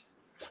bench.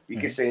 We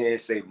can sit here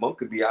and say Monk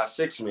could be our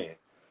 6th man,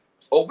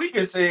 or we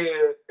can sit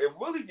here and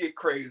really get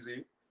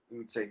crazy. Let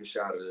me take a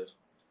shot of this,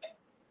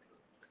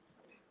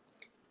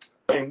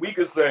 and we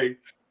could say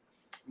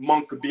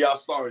Monk could be our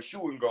starting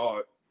shooting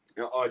guard,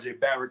 and RJ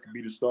Barrett could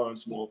be the starting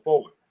small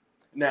forward.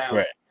 Now,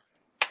 right.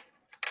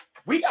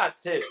 We got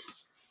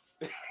Tibbs.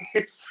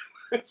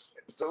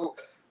 So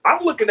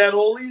I'm looking at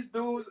all these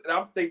dudes, and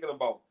I'm thinking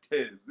about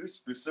Tibbs. This is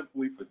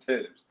specifically for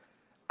Tibbs.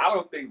 I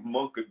don't think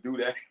Monk could do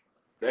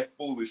that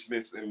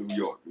foolishness in New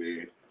York,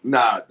 man.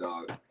 Nah,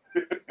 dog.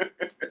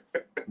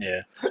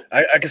 Yeah,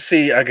 I can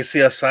see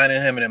us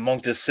signing him, and then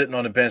Monk just sitting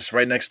on the bench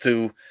right next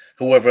to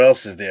whoever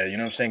else is there. You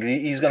know what I'm saying?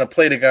 He's gonna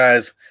play the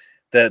guys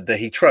that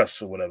he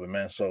trusts or whatever,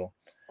 man. So.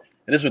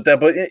 It is with that,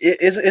 but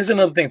it's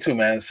another thing too,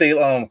 man. Say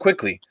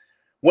quickly,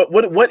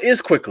 what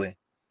is quickly?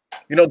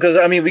 Because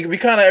I mean, we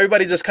kind of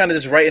everybody just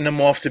writing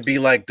them off to be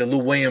like the Lou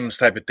Williams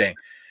type of thing.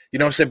 You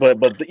know what I'm saying?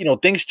 But you know,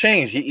 things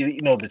change.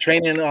 You know, the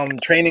training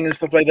and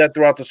stuff like that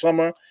throughout the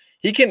summer.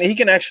 He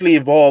can actually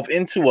evolve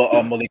into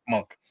a Malik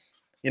Monk.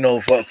 You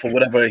know, for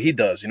whatever he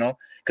does. You know,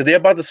 because they're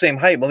about the same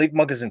height. Malik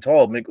Monk isn't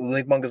tall.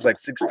 Malik Monk is like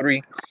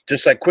 6'3",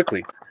 just like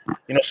Quickly.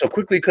 You know, so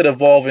Quickly could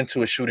evolve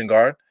into a shooting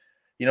guard.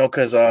 You know,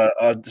 because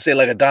say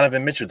like a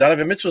Donovan Mitchell.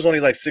 Donovan Mitchell's only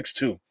like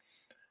 6'2".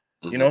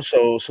 You know,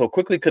 so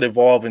Quickly could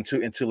evolve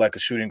into like a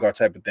shooting guard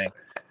type of thing.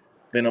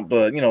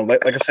 But you know,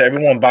 like I said,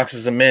 everyone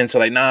boxes him in. So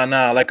like, nah,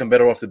 I like him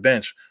better off the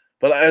bench.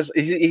 But as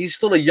he's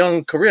still a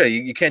young career,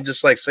 you can't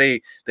just like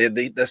say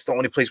that that's the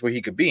only place where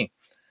he could be.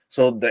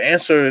 So the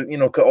answer, you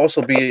know, could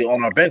also be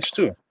on our bench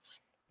too.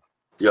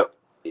 Yep,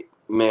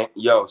 man.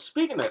 Yo,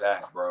 speaking of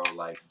that, bro,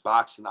 like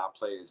boxing our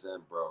players in,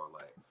 bro.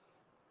 Like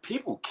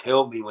people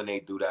kill me when they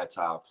do that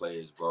to our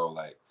players, bro.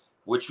 Like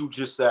what you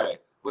just said,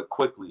 but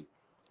Quickly.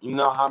 You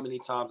know how many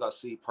times I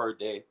see per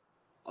day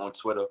on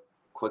Twitter,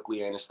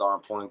 Quickly ain't a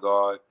starting point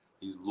guard.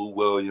 He's Lou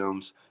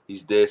Williams.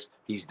 He's this.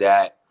 He's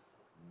that.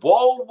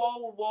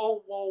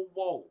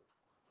 Whoa.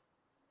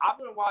 I've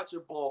been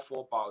watching ball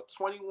for about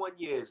 21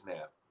 years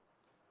now.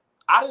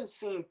 I done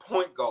seen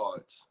point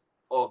guards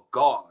or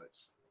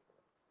guards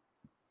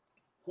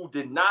who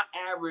did not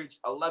average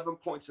 11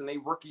 points in their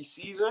rookie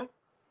season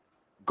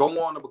go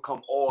on to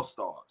become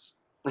all-stars.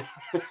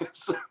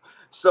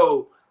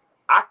 so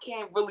I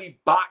can't really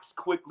box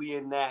Quickly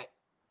in that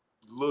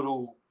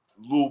little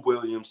Lou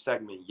Williams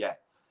segment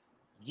yet.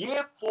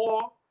 Year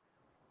 4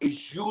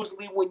 is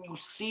usually when you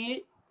see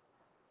it.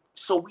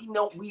 So we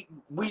know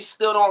we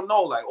still don't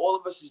know. Like all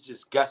of us is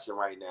just guessing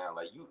right now.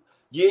 Like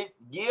year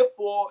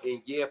 4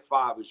 and year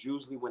 5 is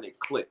usually when it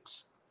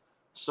clicks.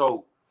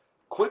 So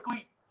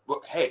Quickly,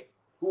 but hey,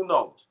 who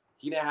knows?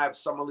 He didn't have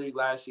summer league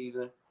last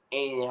season and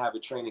he didn't have a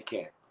training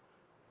camp.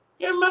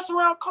 He didn't mess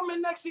around, come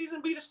in next season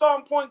and be the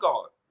starting point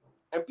guard.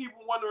 And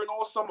people wondering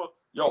all summer,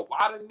 yo,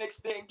 why the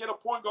Knicks didn't get a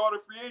point guard in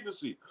free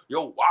agency?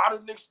 Yo, why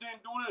the Knicks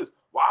didn't do this?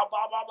 Why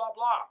blah blah blah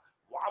blah?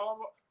 Why blah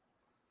blah?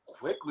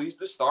 Quickly's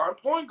the starting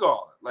point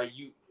guard. Like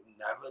you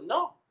never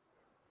know.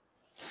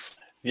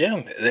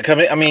 Yeah,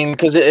 I mean,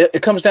 because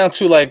it comes down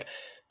to like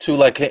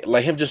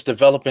him just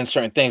developing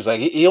certain things. Like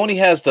he only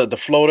has the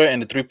floater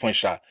and the 3-point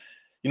shot.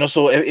 You know,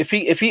 so if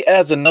he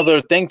adds another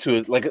thing to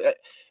it, like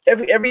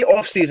every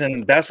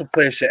offseason, basketball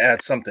player should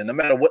add something, no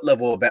matter what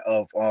level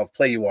of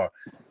play you are.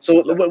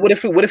 So what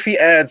if he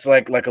adds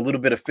like a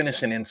little bit of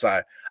finishing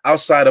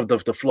outside of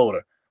the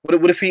floater?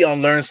 What if he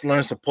learns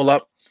to pull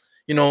up,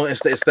 you know,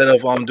 instead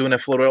of doing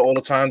that floater all the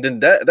time? Then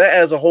that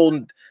adds a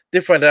whole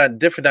different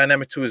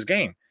dynamic to his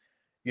game.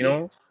 You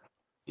know?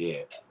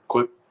 Yeah.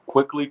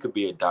 Quickly could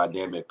be a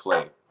dynamic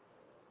player.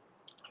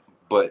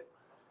 But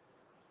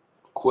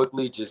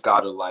Quickly just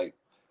gotta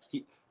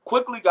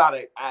Quickly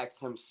gotta ask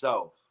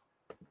himself.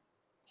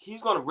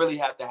 He's gonna really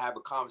have to have a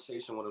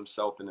conversation with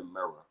himself in the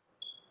mirror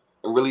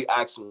and really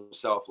ask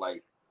himself,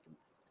 like,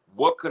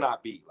 what can I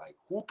be? Like,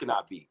 who can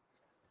I be?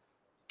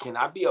 Can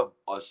I be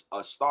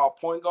a star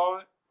point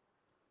guard?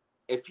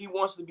 If he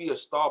wants to be a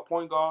star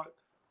point guard,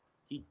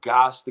 he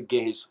got to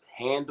get his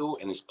handle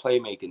and his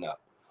playmaking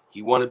up.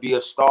 You want to be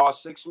a star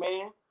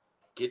 6-man?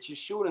 Get your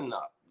shooting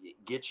up.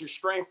 Get your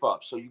strength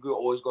up so you can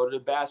always go to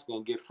the basket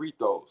and get free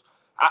throws.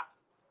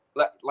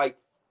 Like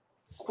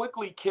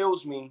Quickly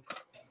kills me,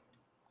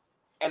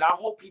 and I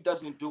hope he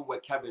doesn't do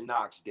what Kevin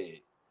Knox did.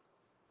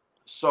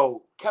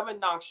 So Kevin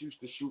Knox used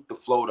to shoot the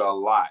floater a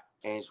lot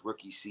in his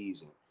rookie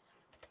season,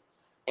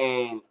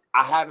 and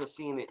I haven't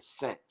seen it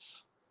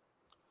since.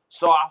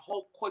 So I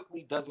hope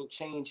Quickly doesn't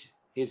change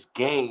his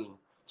game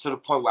to the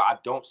point where I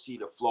don't see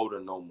the floater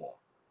no more.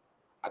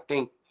 I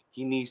think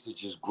he needs to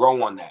just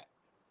grow on that.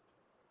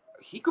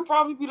 He could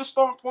probably be the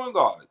starting point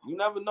guard. You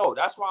never know.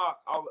 That's why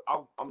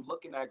I'm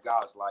looking at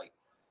guys like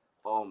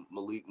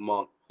Malik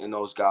Monk and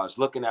those guys,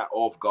 looking at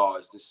off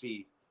guards to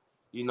see,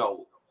 you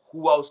know,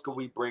 who else could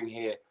we bring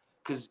here?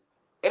 Because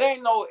it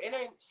ain't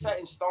set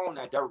in stone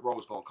that Derrick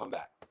Rose gonna come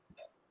back,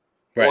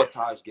 right? Or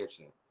Taj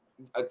Gibson.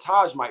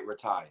 Taj might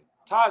retire.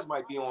 Taj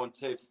might be on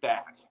Tibbs'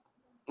 staff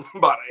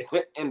by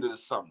the end of the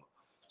summer.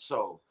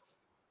 So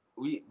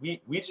we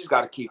just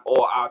got to keep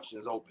all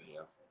options open,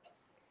 yeah.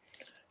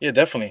 Yeah,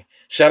 definitely.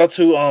 Shout out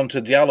to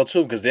Diallo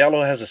too, because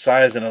Diallo has a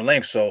size and a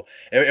length. So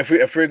if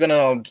we're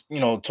gonna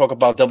talk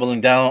about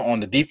doubling down on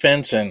the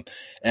defense and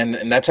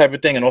that type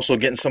of thing, and also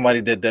getting somebody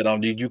that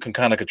you can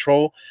kind of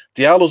control,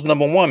 Diallo's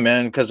number one,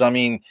 man. Because I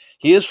mean,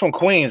 he is from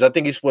Queens. I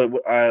think he's what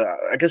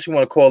I guess you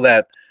want to call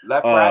that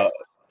left rack.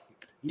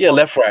 Yeah,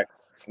 left rack.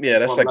 Yeah,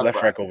 that's like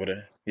left rack over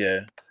there.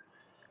 Yeah.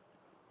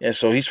 Yeah,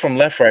 so he's from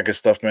Left Rack and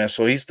stuff, man.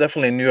 So he's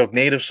definitely a New York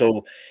native.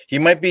 So he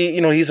might be,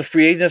 he's a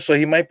free agent, so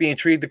he might be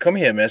intrigued to come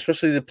here, man.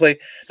 Especially to play.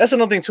 That's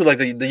another thing too. Like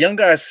the young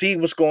guys see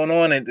what's going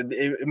on, and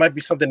it might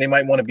be something they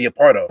might want to be a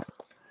part of.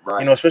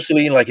 Right.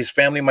 Especially like his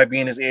family might be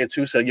in his ear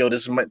too. So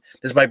this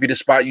might be the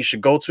spot you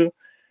should go to.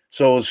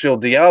 So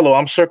Diallo,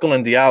 I'm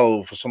circling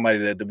Diallo for somebody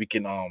that we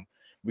can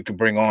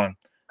bring on.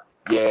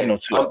 Yeah.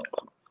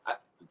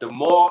 The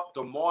more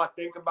I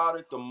think about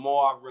it, the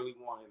more I really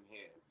want him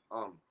here.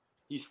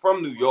 He's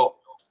from New York.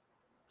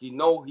 He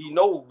know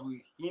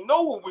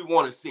what we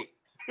want to see.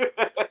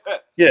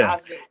 Yeah.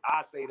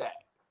 I say that.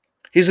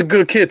 He's a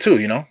good kid too,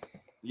 you know?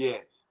 Yeah.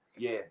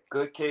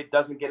 Good kid,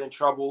 doesn't get in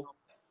trouble.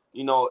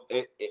 You know,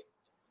 it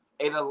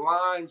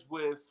aligns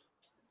with,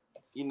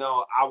 you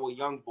know, our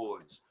young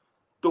boys.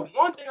 The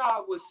one thing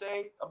I would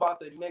say about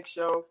the Knicks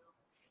show,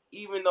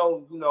 even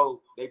though, you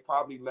know, they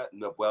probably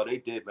they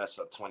did mess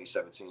up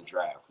 2017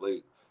 draft.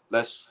 We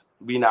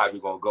not even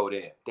gonna go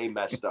there. They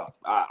messed up.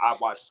 I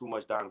watched too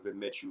much Donovan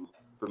Mitchell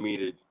for me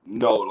to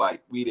know,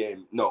 like, we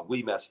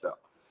messed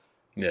up.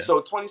 Yeah. So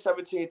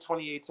 2017,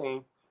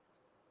 2018,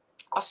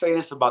 I'll say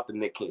this about the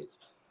Knicks kids.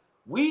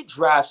 We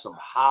draft some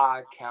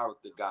high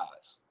character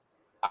guys.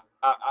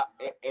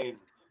 And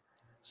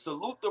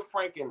salute to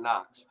Frank and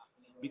Knox,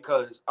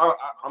 because I'm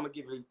gonna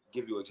give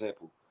you an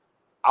example.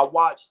 I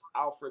watched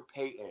Alfred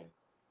Payton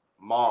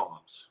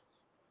moms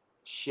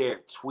share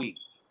a tweet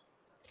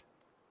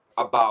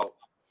about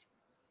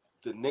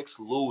the Knicks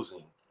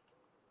losing.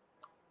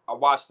 I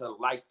watched her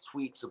like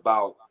tweets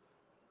about,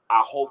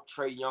 I hope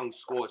Trae Young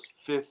scores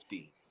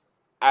 50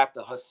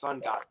 after her son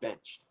got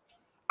benched.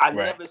 I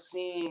never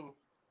seen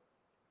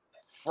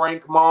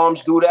Frank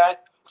moms do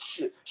that.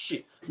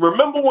 Shit.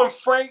 Remember when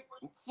Frank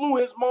flew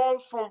his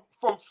moms from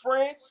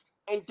France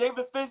and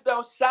David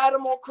Fisdale sat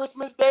him on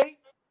Christmas Day?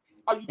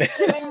 Are you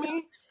kidding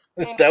me?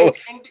 That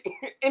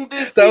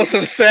was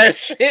some sad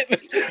shit.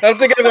 I'm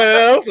thinking about it.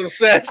 That was some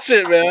sad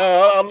shit, man.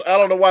 I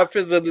don't know why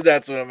Fisdale did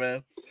that to him,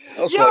 man.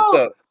 That was fucked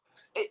up.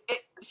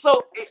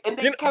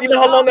 You know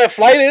how long that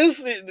flight is?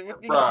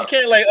 You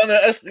can't like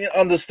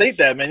understate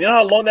that, man. You know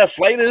how long that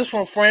flight is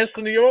from France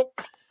to New York?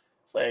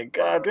 It's like,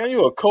 God damn,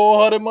 you a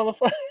cold-hearted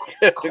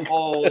motherfucker.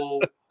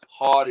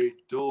 Cold-hearted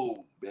dude,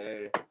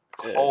 man.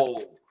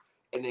 Cold.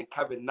 And then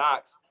Kevin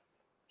Knox,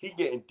 he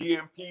getting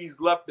DMPs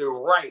left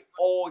and right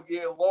all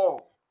year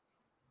long.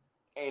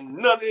 And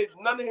none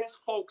of his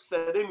folks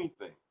said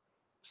anything.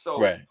 So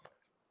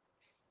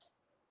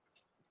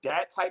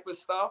that type of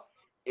stuff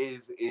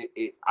is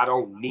it. I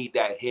don't need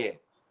that here.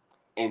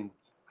 And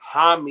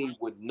Hami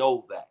would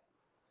know that.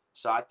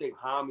 So I think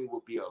Hami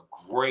would be a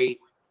great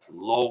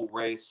low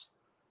risk,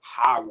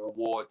 high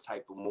reward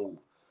type of move.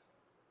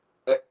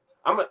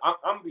 I'm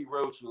gonna be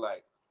real with you,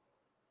 like,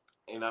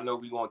 and I know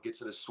we're gonna get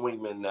to the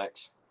swingman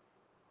next.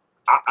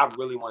 I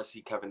really want to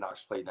see Kevin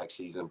Knox play next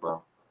season,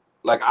 bro.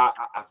 Like, I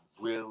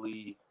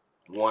really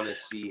want to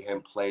see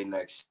him play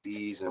next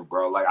season,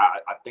 bro. Like,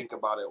 I think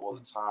about it all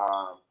the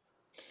time.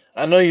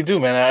 I know you do,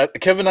 man.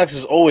 Kevin Knox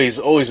is always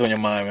on your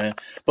mind, man.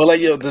 But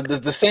like, yo,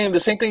 the same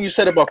thing you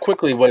said about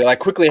Quickly, but like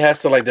Quickly has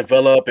to like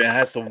develop and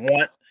has to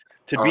want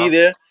to be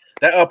there.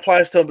 That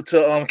applies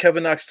to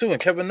Kevin Knox too.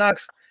 And Kevin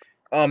Knox,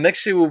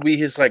 next year will be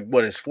his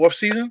his fourth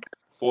season.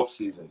 Fourth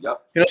season,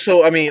 yep. You know,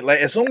 so I mean, like,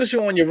 as long as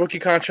you're on your rookie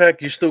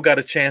contract, you still got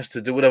a chance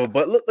to do whatever.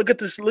 But look at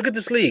this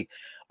league.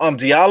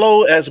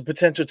 Diallo has a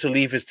potential to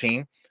leave his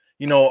team.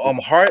 You know,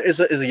 Hart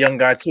is a young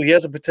guy too. He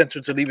has a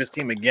potential to leave his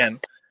team again.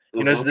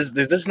 You know, this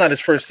is not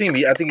his first team.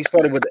 I think he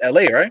started with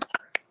LA, right?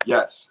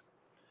 Yes.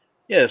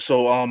 Yeah,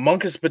 so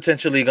Monk is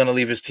potentially going to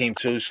leave his team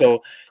too.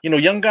 So, you know,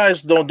 young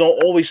guys don't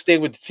always stay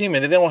with the team,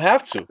 and they don't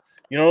have to.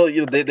 You know,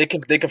 they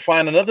can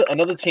find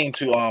another team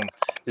to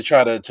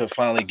try to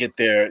finally get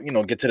there. You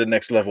know, get to the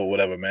next level, or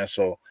whatever, man.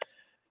 So,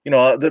 you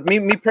know,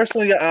 me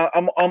personally,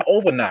 I'm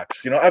over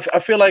Knox. You know, I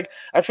feel like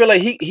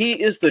he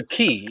is the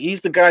key. He's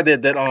the guy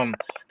that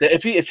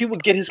if he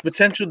would get his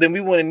potential, then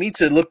we wouldn't need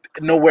to look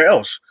nowhere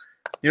else.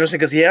 You know what I'm saying?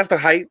 Because he has the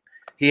height,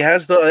 he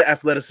has the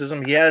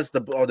athleticism, he has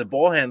the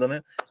ball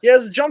handling, he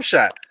has the jump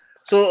shot.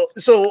 So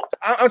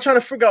I'm trying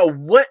to figure out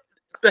what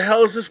the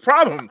hell is his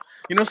problem.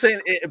 You know what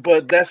I'm saying?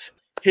 But that's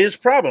his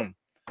problem.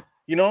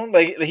 You know,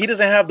 like, he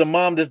doesn't have the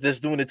mom that's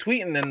doing the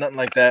tweeting and nothing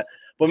like that.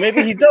 But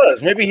maybe he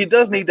does. Maybe he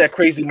does need that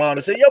crazy mom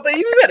to say, "Yo, baby,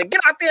 you better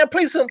get out there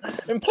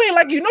and play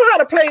like you know how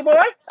to play,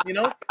 boy." You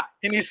know,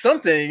 he needs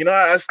something. You know,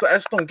 I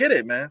just don't get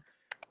it, man.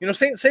 You know,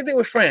 same thing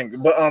with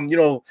Frank. But you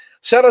know,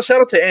 shout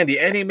out to Andy.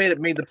 Andy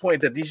made the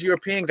point that these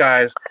European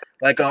guys,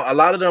 like a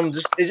lot of them,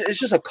 it's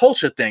just a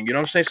culture thing. You know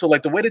what I'm saying? So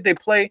like the way that they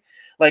play,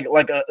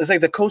 it's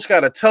like the coach got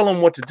to tell them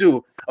what to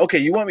do. Okay,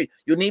 you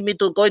need me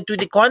to go to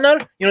the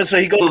corner? You know, so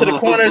he goes to the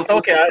corners.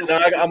 Okay,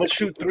 I'm gonna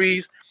shoot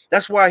threes.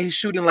 That's why he's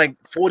shooting like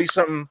 40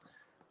 something,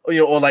 you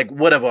know, or like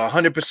whatever,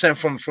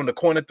 100% from the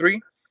corner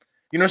three.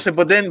 You know what I'm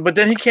saying? But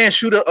then he can't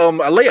shoot a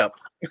layup.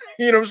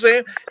 You know what I'm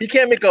saying? He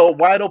can't make a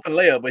wide open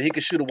layup, but he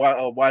can shoot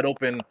a wide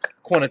open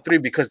corner three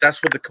because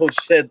that's what the coach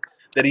said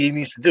that he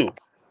needs to do.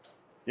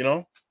 You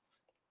know?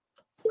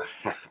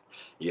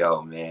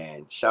 Yo,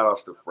 man, shout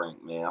outs to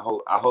Frank, man.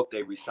 I hope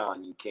they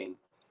resign you, King.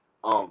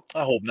 I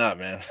hope not,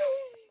 man.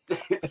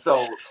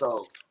 so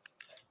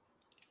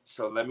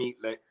let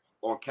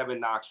on Kevin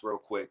Knox real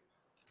quick.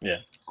 Yeah.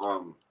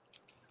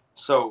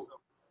 So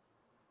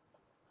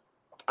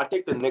I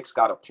think the Knicks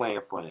got a plan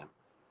for him.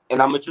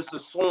 And I'm going to just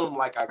assume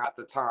like I got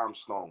the time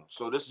stone.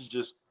 So this is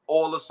just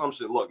all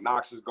assumption. Look,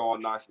 Knox is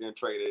gone. Knox getting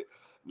traded.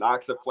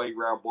 Knox a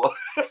playground boy.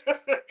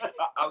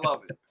 I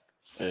love it.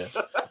 Yeah.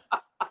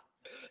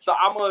 So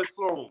I'm going to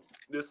assume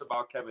this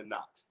about Kevin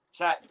Knox.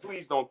 Chat,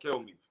 please don't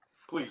kill me.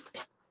 Please.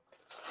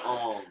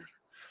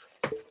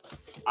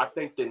 I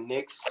think the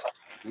Knicks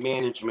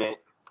management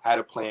had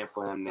a plan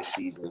for him this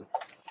season.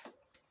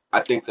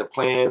 I think the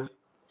plan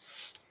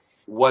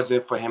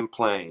wasn't for him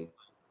playing.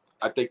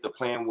 I think the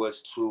plan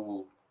was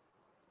to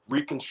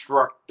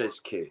reconstruct this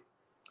kid.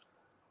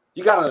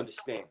 You gotta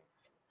understand.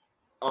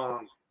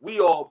 We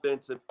all been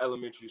to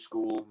elementary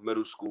school,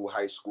 middle school,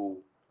 high school.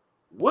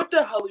 What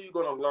the hell are you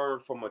gonna learn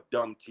from a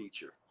dumb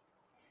teacher?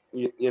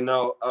 You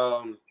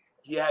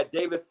had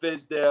David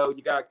Fizdale,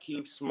 you got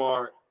Keith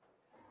Smart.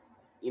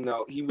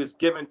 He was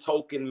given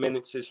token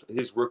minutes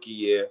his rookie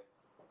year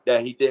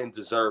that he didn't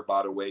deserve,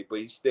 by the way, but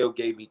he still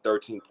gave me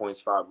 13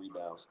 points, 5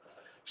 rebounds.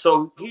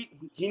 So he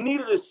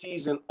needed a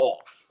season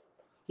off.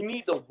 He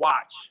needed to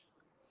watch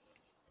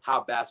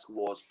how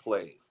basketball is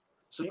played.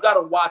 So you got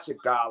to watch a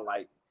guy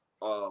like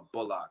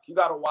Bullock. You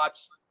got to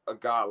watch a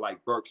guy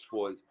like Burks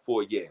for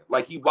a year.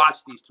 Like, he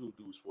watched these two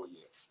dudes for a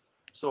year.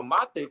 So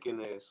my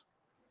thinking is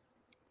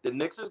the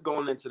Knicks is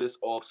going into this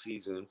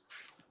offseason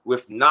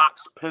with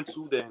Knox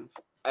penciled in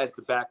as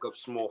the backup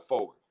small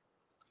forward.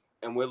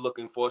 And we're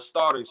looking for a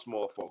starting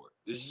small forward.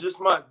 This is just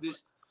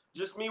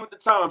me with the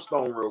time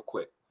stone real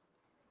quick.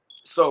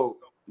 So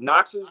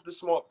Knox is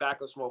the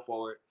backup small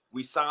forward.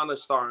 We signed a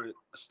starting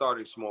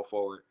small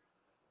forward,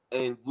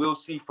 and we'll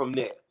see from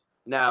there.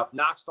 Now, if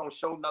Knox don't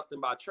show nothing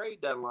by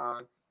trade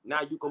deadline,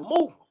 now you can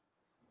move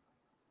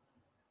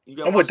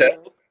him. I'm with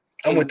that.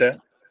 I'm with that.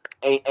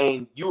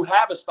 And you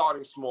have a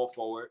starting small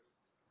forward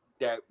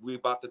that we're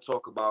about to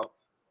talk about,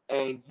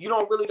 and you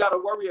don't really got to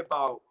worry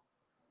about,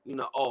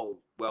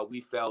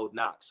 we failed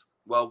Knox.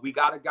 Well, we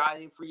got a guy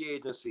in free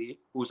agency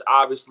who's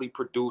obviously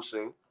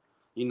producing.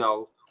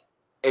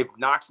 If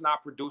Knox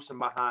not producing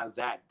behind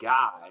that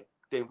guy,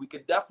 then we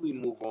could definitely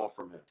move on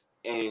from him,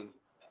 and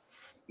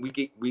we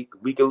can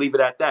leave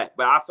it at that.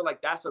 But I feel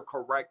like that's a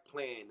correct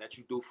plan that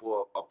you do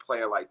for a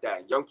player like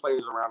that. Young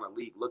players around the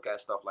league look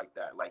at stuff like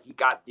that. Like, he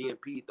got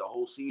DNP'd the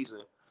whole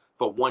season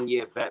for 1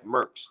 year vet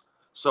Merks.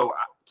 So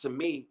to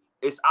me,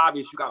 it's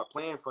obvious you got a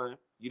plan for him.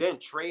 You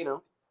didn't trade him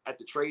at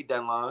the trade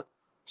deadline,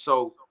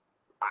 so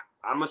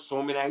I'm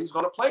assuming that he's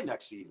going to play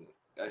next season.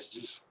 That's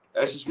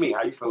just me.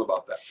 How you feel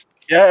about that?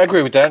 Yeah, I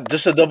agree with that.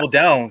 Just to double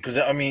down, because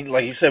I mean,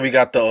 like you said, we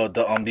got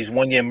the these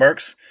 1 year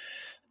Mercs.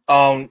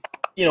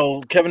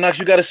 Kevin Knox,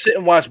 you got to sit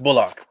and watch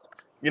Bullock.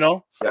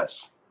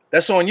 Yes,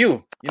 that's on you. You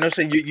know what I'm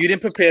saying? You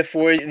didn't prepare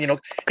for it.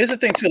 Here's the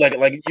thing too.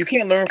 Like you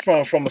can't learn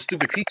from a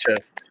stupid teacher.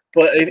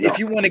 But if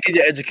you want to get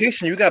your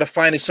education, you got to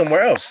find it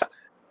somewhere else.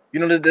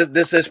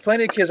 There's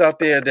plenty of kids out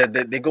there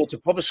that they go to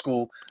public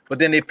school, but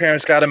then their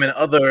parents got them in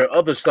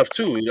other stuff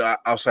too,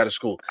 outside of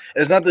school.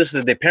 It's not this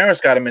that their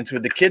parents got them into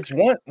it. The kids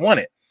want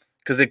it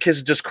because the kids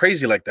are just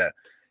crazy like that.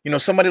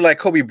 Somebody like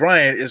Kobe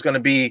Bryant is going to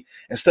be,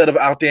 instead of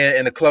out there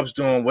in the clubs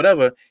doing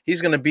whatever,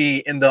 he's going to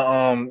be in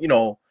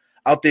the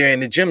out there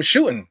in the gym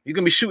shooting. He's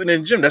going to be shooting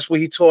in the gym. That's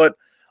what he taught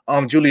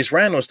Julius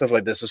Randle and stuff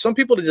like that. So some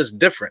people are just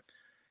different.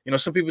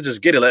 Some people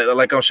just get it.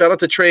 Like shout out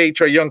to Trey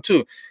Young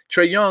too.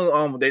 Trey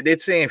Young, they're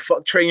saying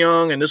fuck Trey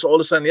Young and this, all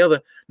this and the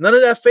other. None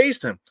of that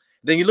fazed him.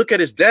 Then you look at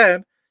his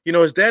dad.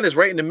 His dad is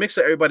right in the mix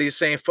of everybody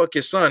saying fuck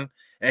your son,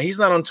 and he's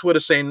not on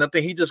Twitter saying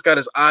nothing. He just got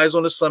his eyes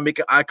on his son,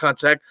 making eye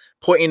contact,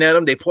 pointing at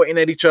him. They pointing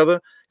at each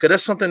other because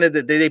that's something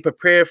that they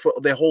prepare for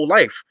their whole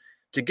life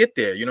to get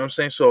there. You know what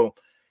I'm saying? So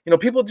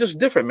people just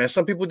different, man.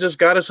 Some people just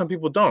got it, some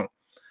people don't.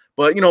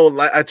 But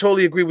like, I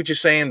totally agree with you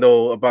saying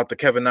though about the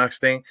Kevin Knox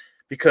thing.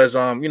 Because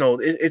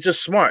it's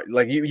just smart.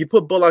 Like you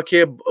put Bullock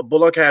here.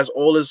 Bullock has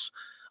all his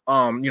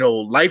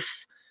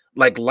life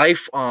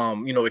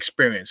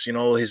experience.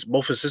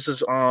 Both his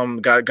sisters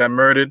got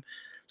murdered.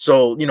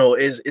 So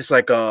it's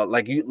like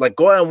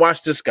go out and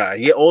watch this guy.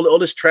 He all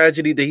this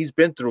tragedy that he's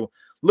been through.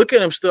 Look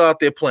at him still out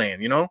there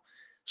playing.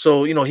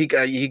 So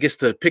he gets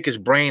to pick his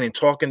brain and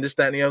talk and this,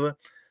 that, and the other.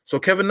 So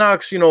Kevin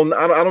Knox, I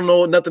don't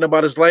know nothing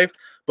about his life,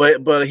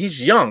 but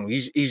he's young.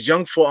 He's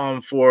young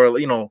for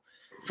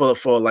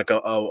like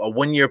a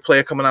 1 year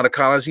player coming out of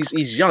college.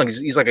 He's young.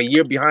 He's like a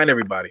year behind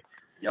everybody. Yep.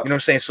 You know what I'm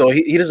saying? So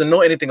he doesn't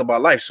know anything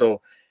about life. So,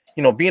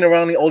 being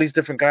around all these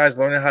different guys,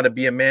 learning how to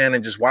be a man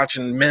and just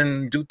watching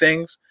men do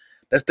things,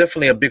 that's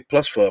definitely a big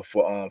plus for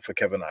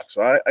Kevin Knox.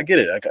 So I get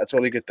it. I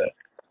totally get that.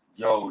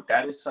 Yo,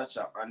 that is such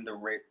an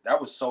underrated.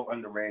 That was so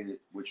underrated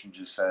what you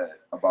just said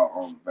about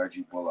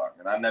Reggie Bullock,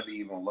 and I never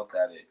even looked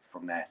at it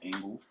from that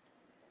angle.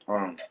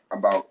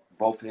 About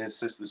both of his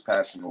sisters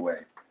passing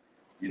away.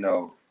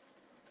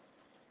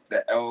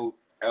 The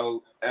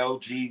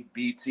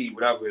LGBT,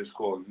 whatever it's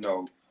called,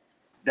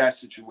 that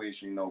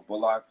situation,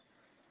 Bullock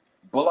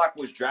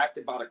was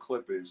drafted by the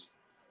Clippers,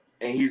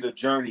 and he's a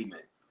journeyman.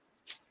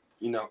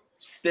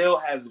 Still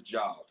has a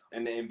job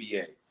in the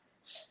NBA.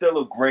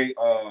 Still a great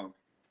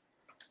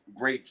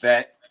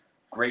vet,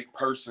 great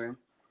person.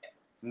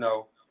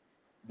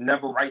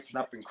 Never writes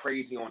nothing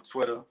crazy on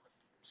Twitter.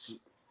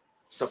 He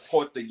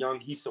supports the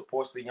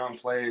young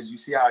players. You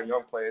see how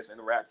young players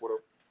interact with him.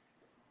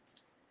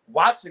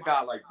 Watch a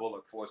guy like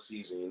Bullock for a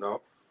season,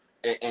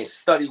 and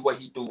study what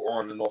he do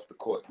on and off the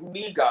court. You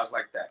need guys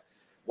like that.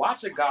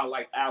 Watch a guy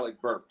like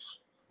Alec Burks,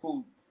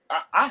 who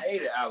I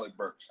hated Alec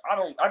Burks. I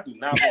do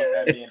not want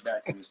that man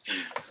back in the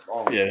team.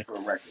 Yeah. For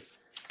the record.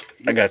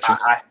 I got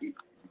you.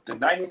 The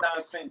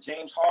 99-cent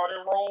James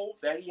Harden role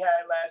that he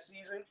had last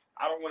season,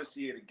 I don't want to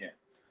see it again.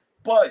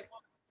 But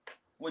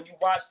when you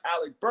watch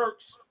Alec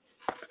Burks,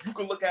 you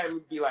can look at him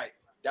and be like,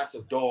 that's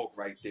a dog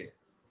right there.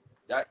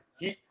 That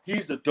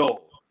he's a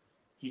dog.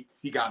 He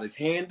got his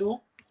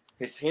handle.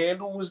 His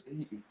handle was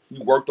he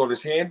worked on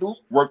his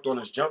handle, worked on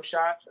his jump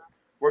shot,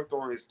 worked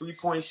on his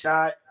 3-point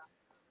shot,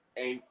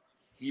 and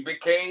he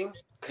became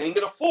king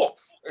of the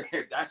fourth.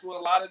 That's what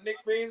a lot of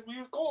Knicks fans we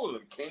was calling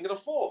him, king of the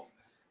fourth.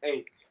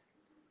 And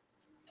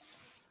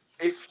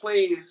it's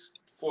plays,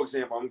 for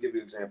example, I'm gonna give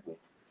you an example.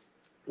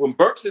 When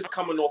Burks is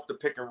coming off the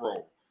pick and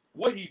roll,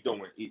 what he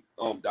doing?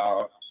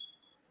 Dog.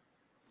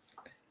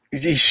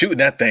 He's shooting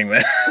that thing,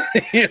 man.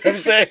 You know what I'm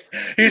saying?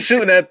 He's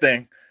shooting that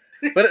thing.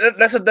 But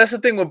that's the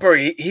thing with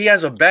Burke. He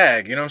has a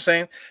bag. You know what I'm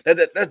saying?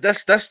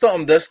 That's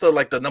the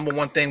like the number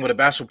one thing with a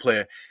basketball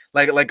player.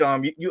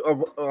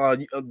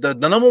 The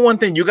number one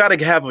thing you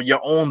gotta have your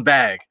own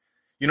bag.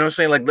 You know what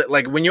I'm saying?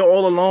 Like when you're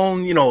all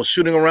alone, you know,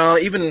 shooting around,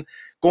 even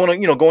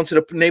going to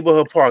the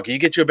neighborhood park. You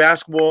get your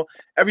basketball.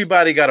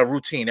 Everybody got a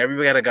routine.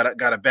 Everybody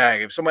got a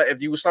bag.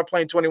 If you start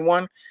playing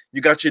 21,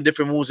 you got your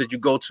different moves that you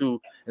go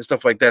to and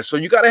stuff like that. So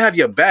you got to have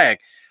your bag.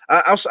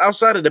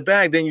 Outside of the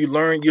bag, then you're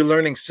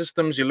learning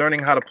systems. You're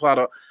learning how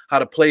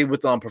to play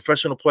with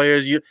professional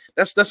players.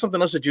 That's something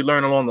else that you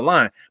learn along the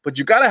line. But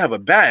you got to have a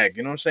bag.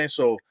 You know what I'm saying?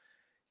 So,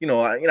 I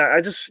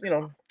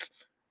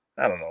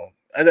don't know.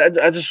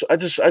 I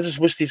just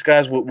wish these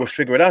guys would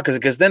figure it out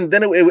because then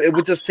it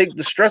would just take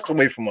the stress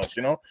away from us,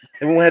 and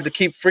we won't have to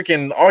keep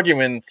freaking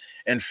arguing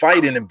and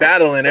fighting and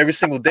battling every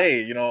single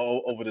day,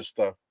 over this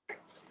stuff.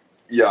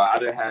 Yeah, I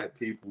done had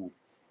people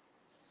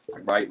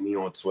write me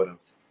on Twitter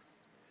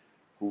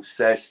who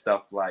says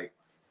stuff like,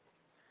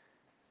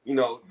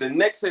 the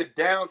Knicks are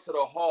down to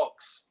the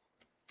Hawks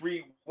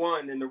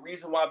 3-1, and the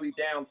reason why we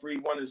down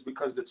 3-1 is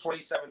because the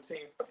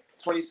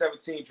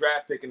 2017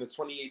 draft pick and the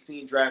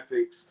 2018 draft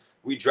picks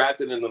we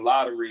drafted in the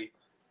lottery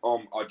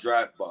are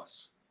draft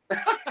busts.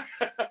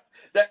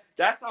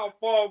 That's how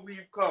far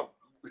we've come.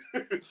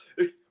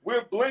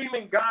 We're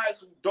blaming guys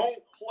who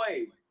don't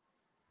play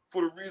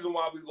for the reason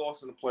why we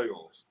lost in the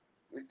playoffs.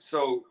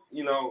 So,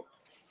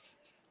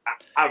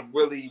 I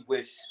really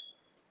wish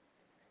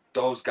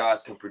those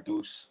guys can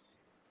produce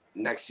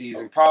next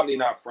season. Probably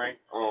not Frank.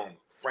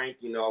 Frank,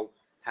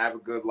 have a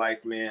good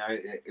life, man.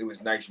 It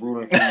was nice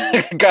rooting for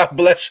you. God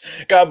bless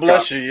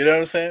you. You know what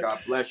I'm saying? God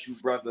bless you,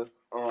 brother.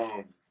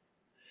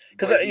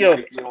 Because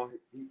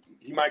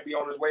he might be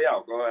on his way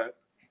out. Go ahead.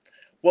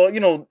 Well,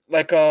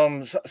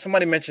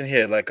 somebody mentioned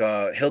here,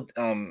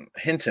 Hinton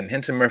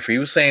Murphy. He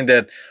was saying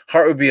that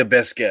Hart would be a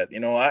best get.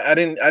 I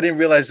didn't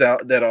realize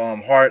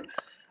that Hart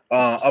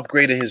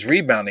upgraded his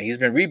rebounding. He's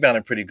been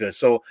rebounding pretty good.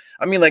 So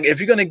I mean, if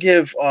you're gonna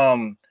give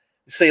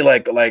say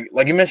like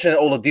you mentioned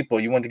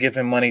Oladipo, you want to give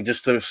him money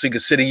just so he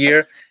could sit a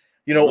year,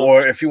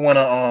 or if you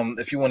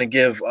wanna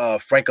give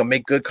Frank a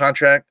make good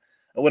contract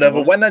or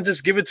whatever, why not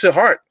just give it to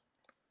Hart?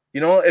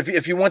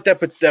 If you want that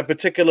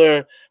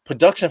particular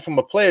production from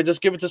a player,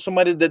 just give it to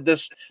somebody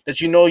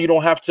that you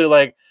don't have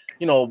to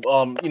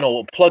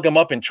plug him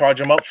up and charge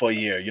him up for a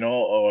year,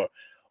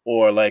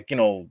 or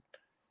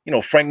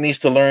Frank needs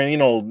to learn, I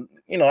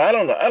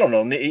don't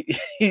know.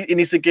 He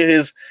needs to get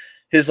his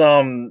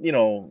I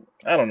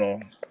don't know,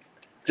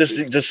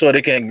 just so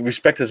they can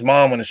respect his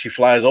mom when she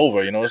flies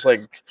over. It's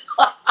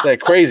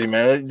like crazy,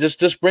 man.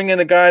 Just bring in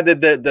a guy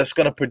that's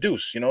gonna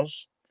produce.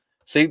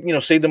 Save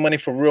the money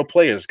for real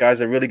players, guys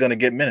that are really gonna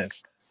get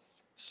minutes.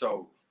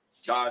 So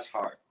Josh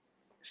Hart,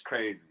 it's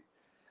crazy.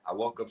 I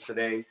woke up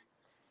today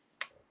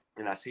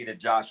and I see the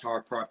Josh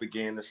Hart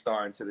propaganda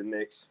starting to the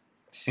Knicks.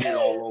 See it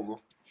all over.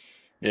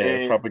 Yeah,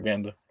 and,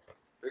 propaganda.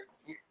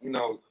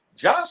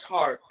 Josh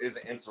Hart is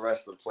an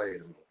interesting player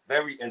to me.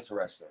 Very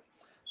interesting.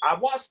 I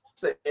watched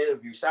the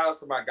interview. Shout out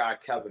to my guy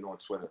Kevin on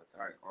Twitter.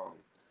 All right,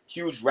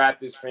 huge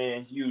Raptors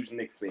fan, huge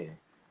Knicks fan.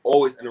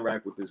 Always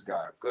interact with this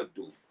guy. Good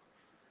dude.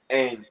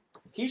 And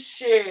he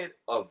shared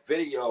a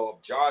video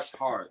of Josh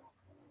Hart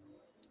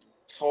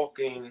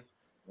talking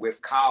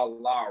with Kyle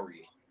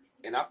Lowry,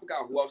 and I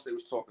forgot who else they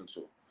was talking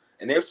to.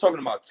 And they was talking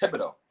about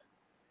Thibodeau.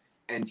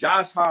 And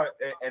Josh Hart,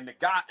 and the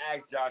guy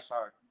asked Josh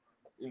Hart,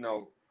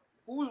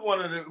 who's one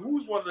of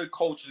the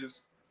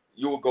coaches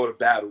you will go to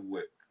battle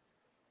with?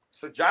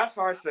 So Josh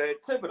Hart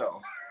said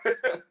Thibodeau.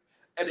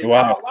 And then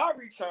Kyle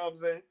Lowry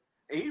chimes in,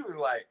 and he was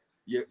like,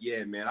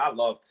 yeah, man, I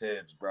love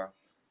Tibbs, bro.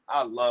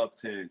 I love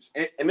Tibbs.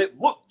 And it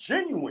looked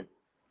genuine.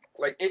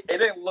 Like, it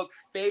didn't look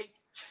fake.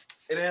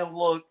 It didn't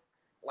look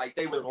like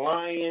they was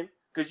lying.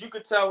 Because you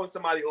could tell when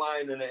somebody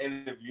lying in an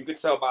interview. You could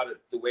tell by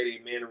the way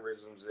their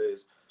mannerisms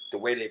is, the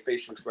way their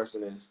facial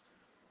expression is.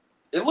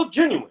 It looked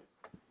genuine.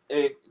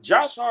 And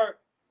Josh Hart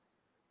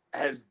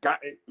has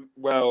gotten,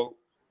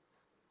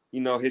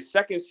 his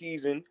second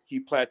season, he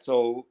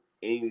plateaued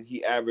and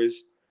he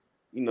averaged,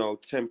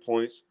 10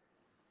 points.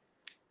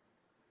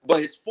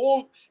 But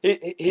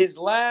his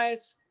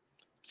last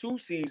two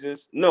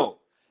seasons,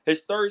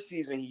 His third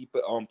season, he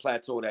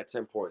plateaued at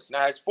 10 points.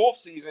 Now, his fourth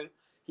season,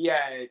 he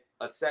had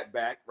a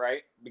setback,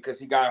 right? Because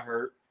he got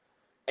hurt.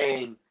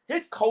 And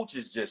his coach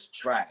is just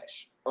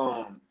trash.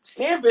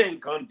 Stan Van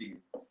Gundy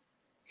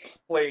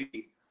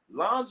played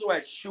Lonzo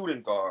at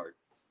shooting guard,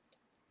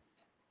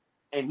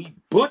 and he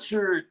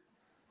butchered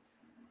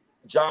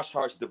Josh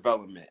Hart's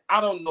development.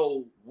 I don't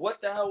know what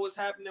the hell was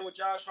happening with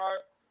Josh Hart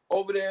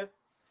over there.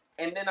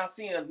 And then I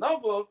seen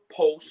another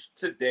post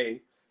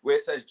today where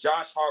it says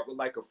Josh Hart would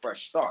like a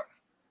fresh start.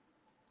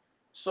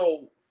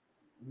 So,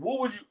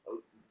 what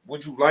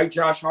would you like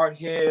Josh Hart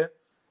here?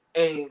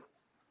 And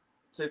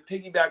to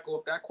piggyback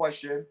off that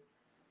question,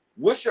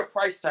 what's your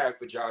price tag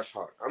for Josh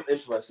Hart? I'm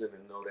interested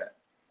in know that.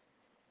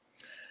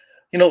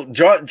 You know,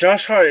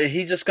 Josh Hart,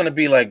 he's just gonna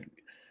be like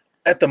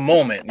at the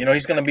moment. You know,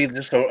 he's gonna be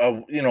just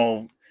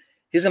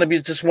he's gonna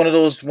be just one of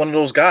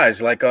those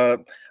guys. Like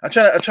I'm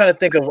trying to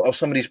think of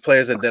some of these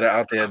players that are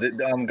out there.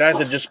 Guys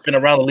that just been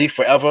around the league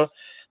forever.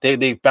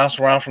 They bounce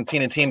around from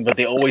team to team, but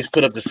they always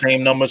put up the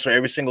same numbers for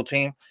every single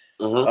team.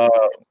 Mm-hmm.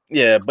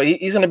 Yeah, but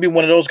he's gonna be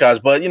one of those guys.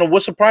 But you know,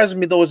 what surprises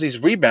me though is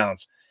these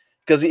rebounds,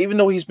 because even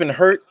though he's been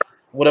hurt,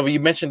 whatever you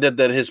mentioned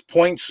that his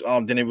points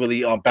didn't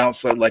really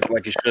bounce like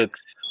it should.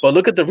 But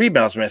look at the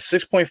rebounds, man.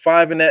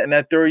 6.5 in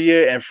that third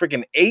year, and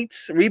freaking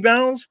 8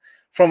 rebounds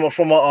from a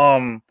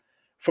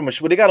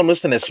what they got him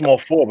listed as small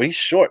forward, but he's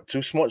short for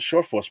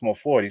a small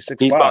forward. He's 6'5".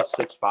 He's about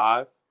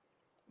 6'5".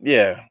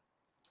 Yeah.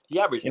 He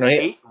averaged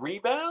 8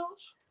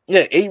 rebounds?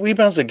 Yeah, 8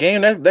 rebounds a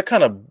game.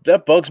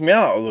 That bugs me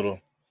out a little.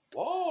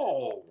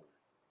 Whoa.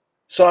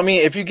 So I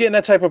mean, if you're getting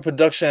that type of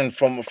production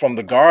from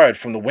the guard,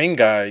 from the wing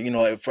guy, you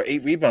know, for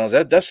 8 rebounds,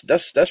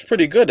 that's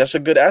pretty good. That's a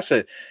good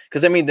asset,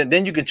 because I mean,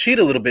 then you can cheat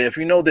a little bit if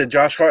you know that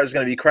Josh Hart is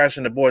going to be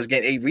crashing the boards,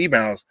 getting 8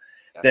 rebounds.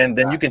 Then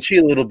you can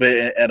cheat a little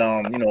bit at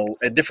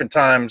at different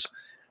times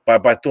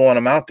by throwing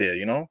them out there,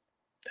 you know,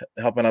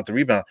 helping out the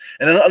rebound.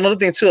 And another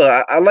thing too,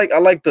 I like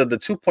the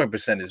 2-point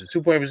percentage, the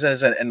 2-point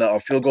percentage and the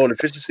field goal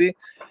efficiency.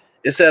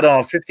 It's at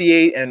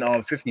 58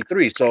 and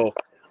 53. So.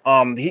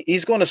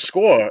 He's going to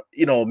score,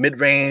 you know, mid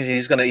range.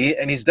 He's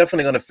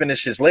definitely going to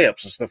finish his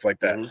layups and stuff like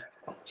that.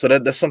 Mm-hmm. So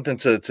that's something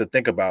to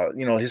think about.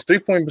 You know, his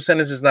 3-point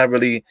percentage is not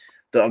really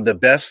the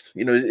best.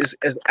 You know, it's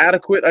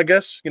adequate, I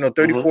guess. You know,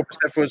 34%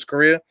 for his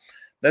career.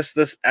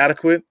 That's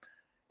adequate.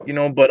 You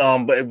know, but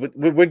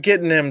we're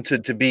getting him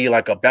to be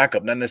like a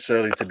backup, not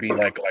necessarily to be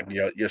like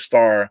your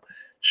star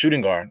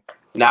shooting guard.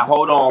 Now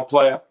hold on,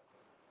 player.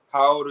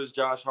 How old is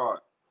Josh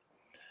Hart?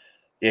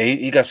 Yeah,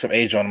 he got some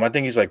age on him. I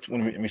think he's like, let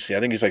me see.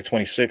 I think he's like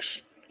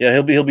 26. Yeah,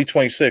 he'll be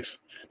 26.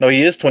 No,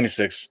 he is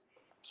 26.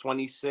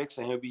 26,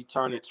 and he'll be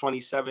turning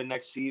 27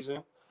 next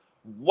season.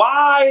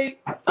 Why?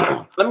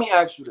 Let me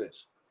ask you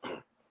this.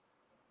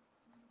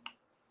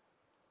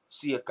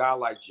 See, a guy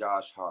like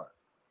Josh Hart,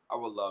 I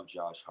would love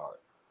Josh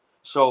Hart.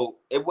 So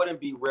it wouldn't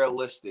be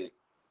realistic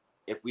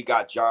if we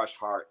got Josh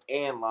Hart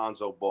and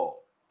Lonzo Ball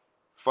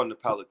from the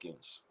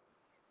Pelicans,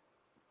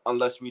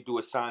 unless we do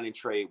a sign and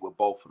trade with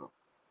both of them.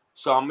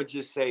 So I'm going to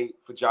just say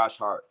for Josh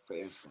Hart, for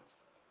instance,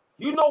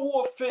 you know who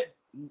would fit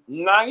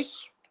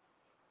nice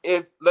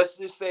if, let's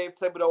just say, if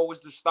Thibodeau was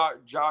to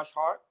start Josh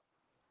Hart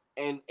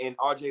and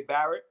RJ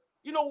Barrett,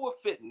 you know who would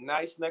fit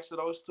nice next to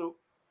those two?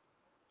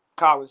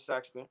 Colin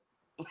Sexton.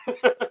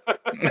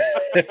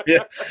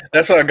 Yeah,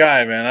 that's our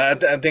guy, man.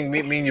 I think me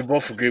and you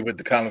both agree with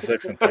the Colin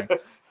Sexton thing.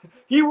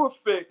 He would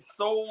fit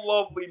so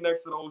lovely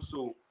next to those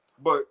two.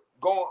 But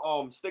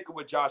sticking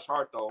with Josh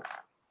Hart, though,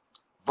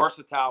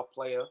 versatile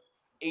player.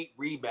 8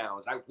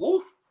 rebounds. Like,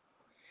 woof.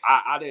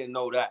 I didn't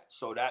know that.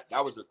 So that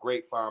was a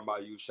great find by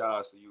you. Shout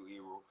out to you,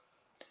 Hero.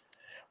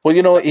 Well,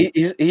 you know,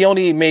 he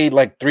only made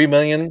like 3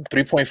 million,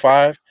 3.5.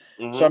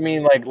 Mm-hmm. So I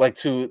mean,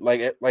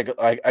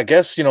 I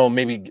guess, you know,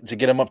 maybe to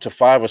get him up to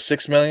 5 or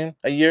 6 million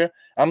a year.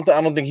 I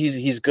don't think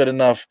he's good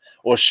enough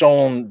or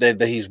shown that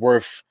he's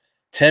worth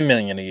 10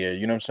 million a year.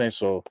 You know what I'm saying?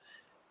 So,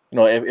 you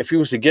know, if he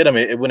was to get him,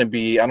 it wouldn't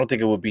be. I don't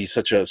think it would be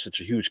such a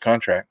huge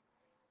contract.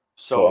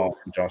 So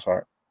for Josh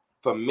Hart,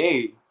 for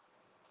me,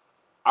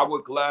 I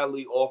would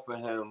gladly offer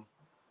him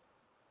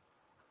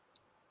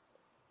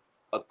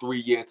a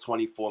 3-year,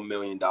 $24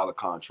 million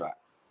contract.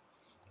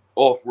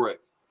 Off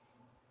rip.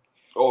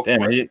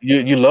 Damn, man,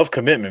 you love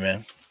commitment,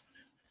 man.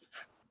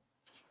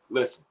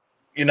 Listen.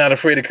 You're not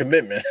afraid of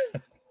commitment.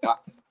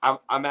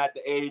 I'm at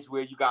the age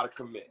where you got to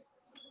commit.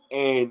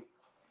 And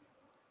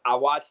I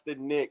watch the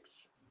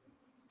Knicks.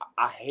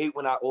 I hate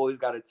when I always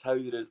got to tell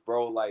you this,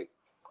 bro. Like,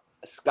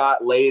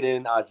 Scott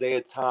Layden,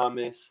 Isaiah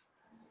Thomas,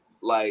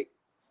 like,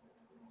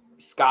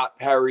 Scott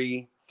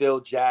Perry,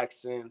 Phil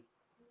Jackson.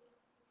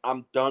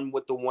 I'm done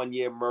with the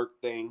 1-year Merc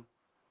thing.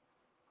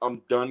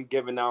 I'm done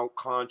giving out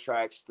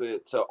contracts to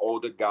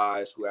older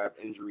guys who have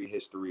injury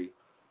history.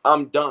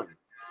 I'm done.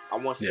 I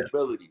want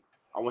stability.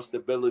 Yeah. I want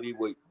stability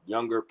with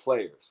younger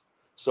players.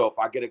 So if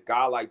I get a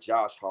guy like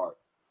Josh Hart,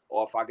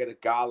 or if I get a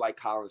guy like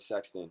Colin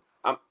Sexton,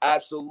 I'm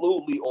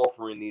absolutely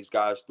offering these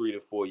guys 3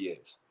 to 4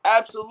 years.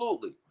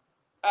 Absolutely.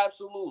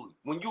 Absolutely.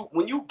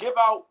 When you give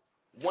out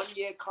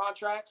 1-year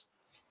contracts,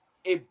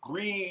 it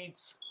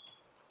breeds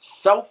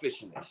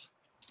selfishness.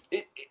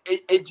 It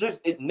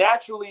it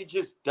naturally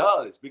just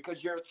does,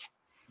 because you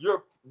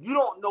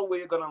don't know where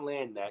you're gonna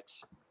land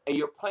next, and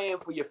you're playing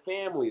for your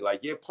family. Like,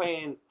 you're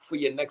playing for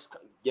your next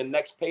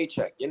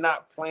paycheck. You're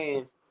not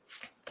playing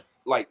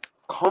like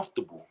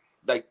comfortable.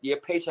 Like, your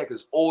paycheck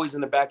is always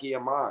in the back of your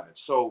mind.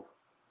 So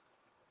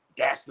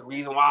that's the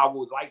reason why I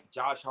would like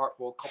Josh Hart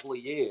for a couple of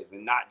years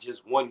and not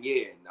just 1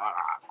 year. And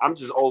I'm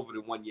just over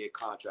the 1 year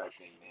contract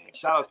thing, man.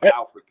 Shout out to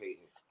Alfred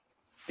Payton.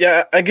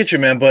 Yeah, I get you,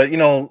 man. But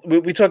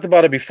we talked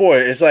about it before.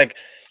 It's like,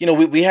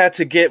 we had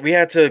to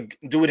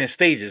do it in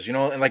stages,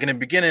 and like in the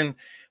beginning,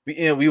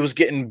 we was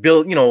getting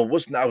Bill,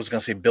 I was gonna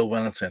say Bill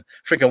Wellington,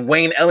 freaking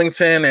Wayne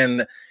Ellington,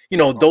 and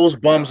those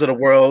bums of the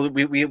world.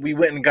 We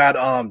went and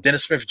got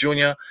Dennis Smith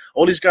Jr.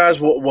 All these guys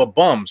were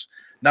bums.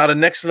 Now the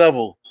next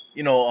level,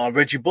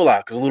 Reggie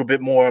Bullock is a little bit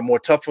more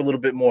tougher, a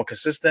little bit more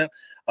consistent.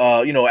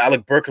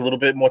 Alec Burke a little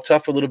bit more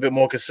tough, a little bit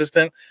more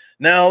consistent.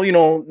 Now,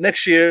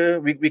 next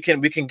year we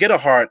can get a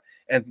Hart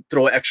and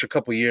throw an extra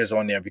couple years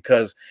on there,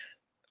 because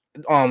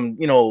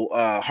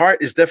Hart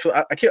is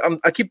definitely.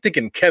 I keep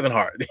thinking Kevin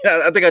Hart.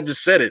 I think I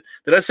just said it.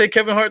 Did I say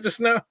Kevin Hart just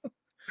now?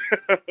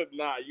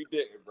 Nah, you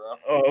didn't, bro.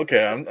 Oh,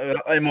 okay.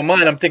 In my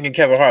mind, I'm thinking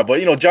Kevin Hart,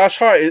 but Josh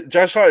Hart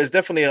is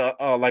definitely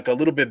like a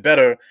little bit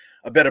better,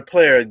 a better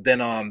player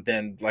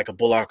than like a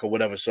Bullock or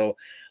whatever. So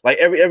like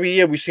every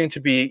year we seem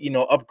to be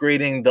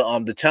upgrading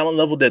the talent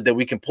level that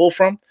we can pull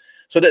from.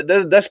 So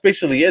that's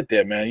basically it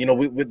there, man.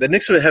 We the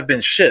Knicks have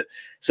been shit.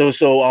 So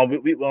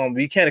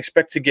we can't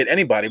expect to get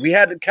anybody. We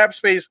had cap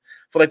space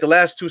for like the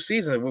last 2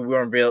 seasons. We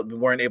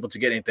weren't able to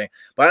get anything.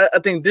 But I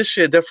think this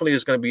year definitely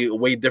is going to be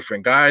way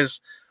different,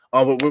 guys.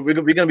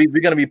 We're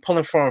gonna be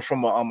pulling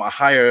from a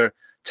higher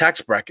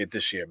tax bracket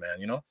this year, man.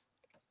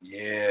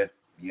 Yeah,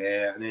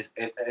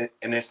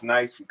 and it's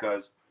nice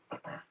because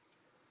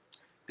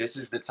this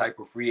is the type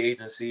of free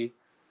agency,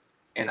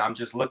 and I'm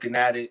just looking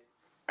at it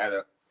at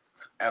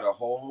a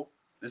whole.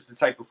 This is the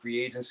type of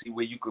free agency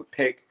where you could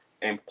pick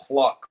and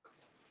pluck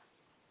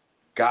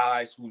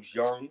guys who's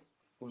young,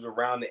 who's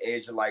around the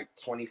age of like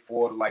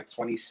 24 to like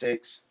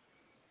 26,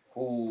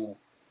 who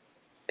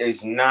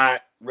is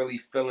not really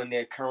feeling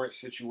their current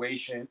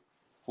situation,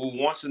 who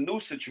wants a new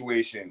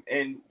situation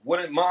and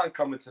wouldn't mind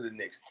coming to the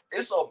Knicks.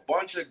 It's a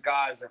bunch of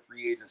guys in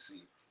free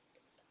agency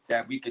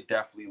that we could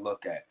definitely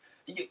look at.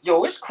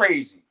 Yo, it's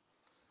crazy.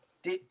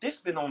 This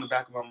been on the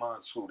back of my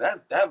mind too.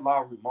 That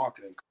Lowry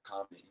marketing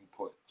comment you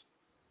put.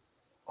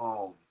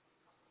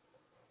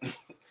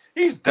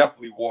 He's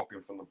definitely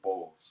walking from the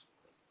Bulls.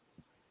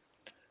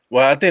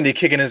 Well, I think they're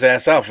kicking his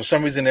ass out. For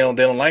some reason, they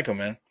don't like him,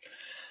 man.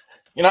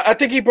 I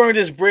think he burned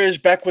his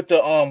bridge back with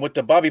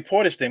the Bobby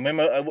Portis thing.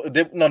 Remember?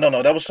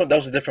 No, that was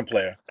a different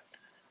player.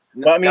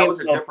 But I mean, that was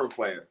a different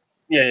player.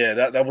 Yeah,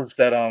 that was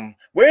that.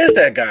 Where is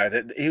that guy?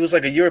 He was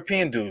like a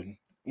European dude.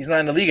 He's not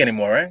in the league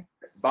anymore, right?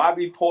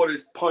 Bobby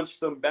Portis punched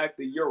them back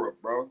to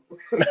Europe, bro.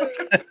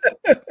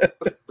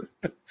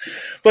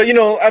 But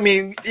I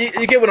mean,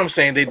 you get what I'm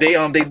saying. They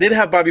did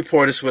have Bobby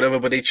Portis, whatever,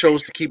 but they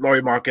chose to keep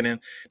Lauri Markkanen.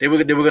 They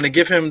were going to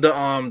give him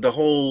the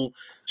whole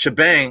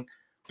shebang,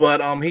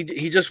 but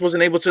he just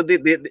wasn't able to.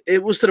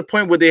 It was to the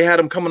point where they had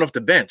him coming off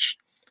the bench.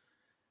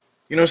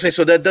 You know what I'm saying?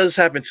 So that does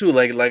happen too.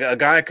 Like a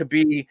guy could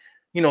be,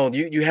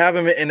 you have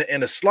him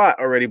in a slot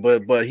already,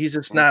 but he's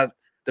just not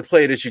the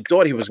player that you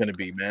thought he was going to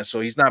be, man. So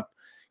he's not,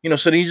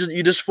 so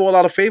you just fall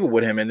out of favor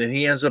with him, and then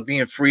he ends up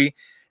being free,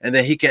 and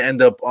then he can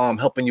end up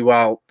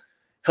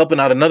helping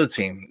out another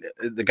team.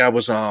 The guy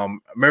was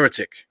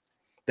Meritic.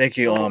 Thank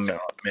you,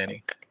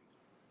 Manny.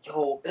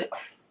 Yo,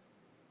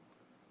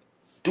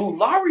 do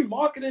Lauri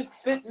Markkanen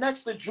fit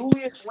next to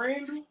Julius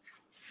Randle?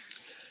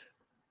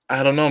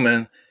 I don't know,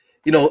 man.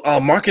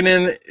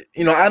 Markkanen.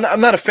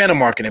 I'm not a fan of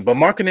Markkanen, but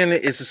Markkanen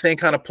is the same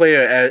kind of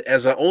player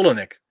as an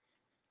Olenek.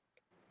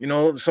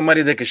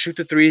 Somebody that could shoot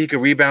the three, he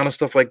could rebound and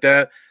stuff like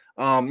that.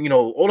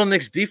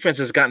 Olenek's defense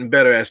has gotten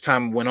better as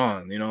time went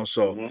on.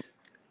 So. Mm-hmm.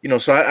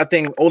 So I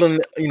think Lauri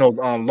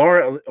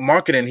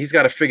Markkanen, he's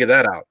got to figure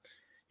that out,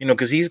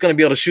 because he's going to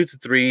be able to shoot the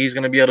three. He's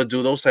going to be able to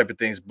do those type of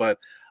things. But,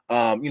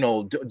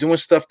 doing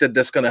stuff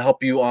that's going to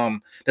help you,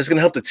 that's going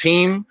to help the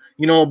team,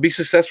 be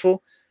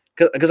successful.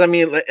 Because I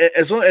mean,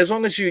 as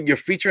long as you're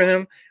featuring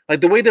him,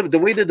 like the way that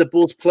the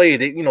Bulls play,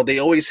 they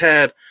always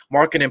had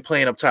Markkanen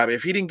playing up top.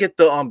 If he didn't get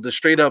the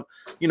straight up,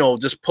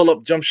 just pull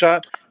up jump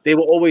shot, they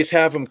will always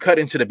have him cut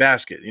into the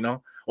basket,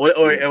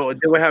 Or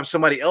they will have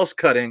somebody else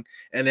cutting,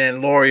 and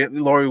then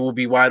Lauri will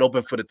be wide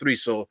open for the three.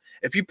 So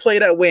if you play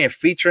that way and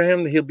feature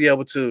him, he'll be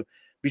able to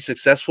be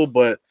successful.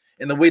 But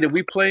in the way that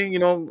we play,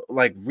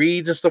 like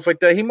reads and stuff like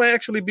that, he might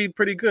actually be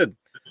pretty good,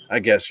 I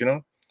guess,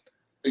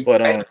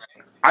 But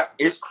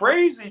it's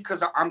crazy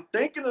because I'm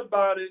thinking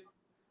about it.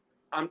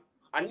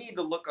 I need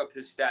to look up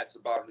his stats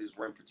about his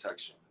rim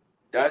protection.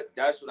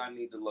 That's what I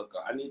need to look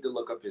up. I need to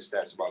look up his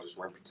stats about his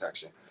rim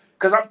protection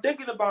because I'm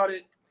thinking about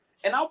it.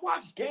 And I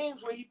watched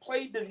games where he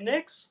played the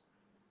Knicks,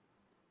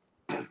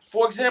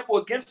 for example,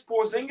 against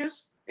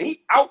Porzingis, and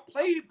he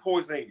outplayed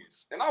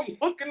Porzingis. And I'm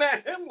looking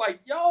at him like,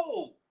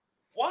 yo,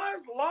 why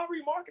is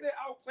Lauri Markkanen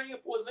outplaying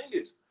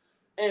Porzingis?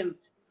 And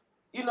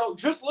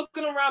just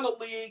looking around the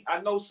league,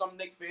 I know some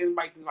Knicks fans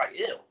might be like,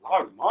 ew,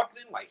 Lauri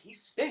Markkanen, like, he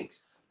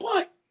stinks.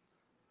 But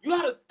you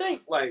got to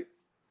think, like,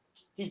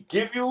 he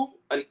give you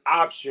an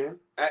option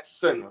at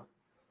center,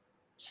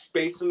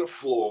 space in the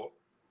floor.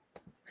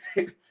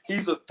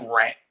 He's a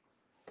threat,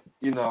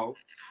 I'm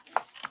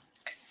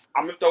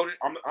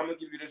gonna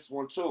give you this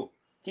one too.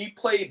 He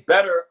played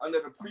better under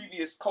the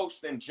previous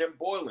coach than Jim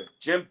Boylan.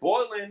 Jim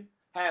Boylan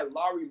had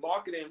Lauri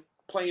Markkanen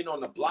playing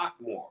on the block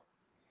more.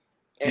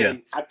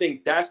 And I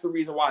think that's the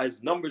reason why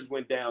his numbers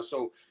went down.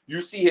 So you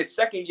see his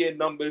second year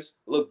numbers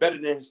look better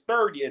than his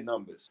third year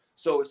numbers.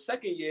 So his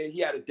second year,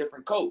 he had a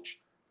different coach.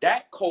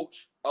 That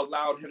coach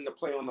allowed him to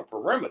play on the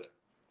perimeter,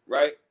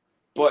 right?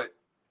 But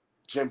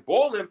Jim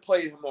Boylan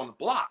played him on the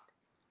block.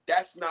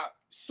 That's not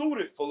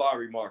suited for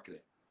Lauri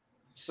Markkanen.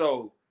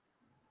 So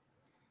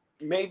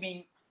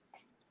maybe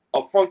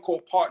a front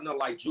court partner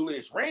like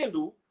Julius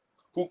Randle,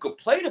 who could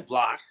play the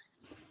block,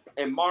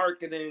 and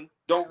Markkanen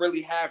don't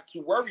really have to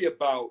worry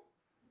about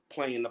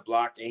playing the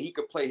block, and he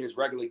could play his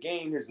regular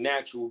game, his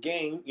natural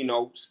game,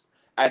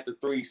 at the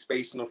three,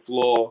 space on the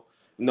floor,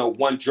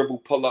 one dribble,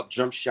 pull up,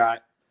 jump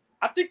shot.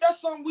 I think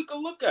that's something we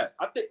could look at.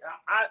 I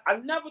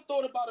never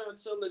thought about it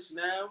until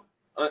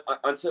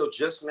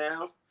just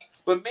now,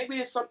 but maybe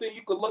it's something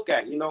you could look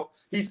at.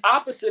 He's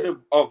opposite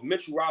of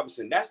Mitchell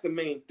Robinson. That's the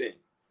main thing,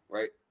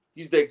 right?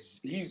 He's the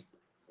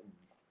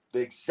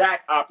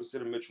exact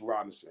opposite of Mitchell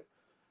Robinson.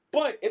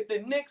 But if the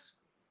Knicks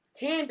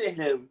handed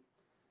him,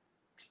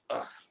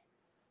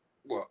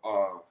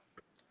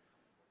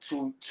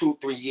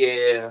 2-3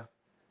 year,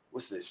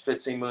 what's this,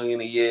 $15 million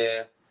a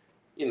year,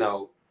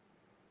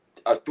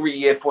 a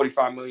 3-year,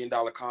 $45 million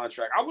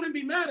contract, I wouldn't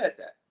be mad at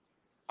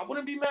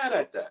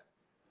that.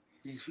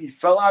 He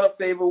fell out of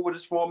favor with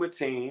his former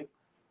team.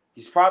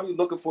 He's probably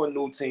looking for a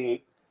new team.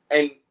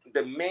 And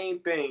the main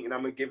thing, and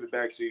I'm going to give it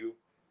back to you,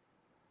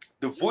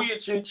 the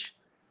Vujacic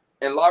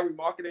and Lauri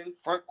Markkanen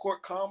front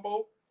court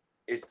combo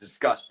is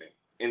disgusting,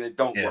 and it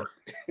don't work.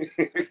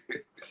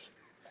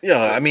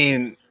 Yeah, I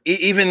mean,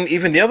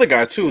 even the other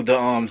guy too,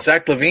 the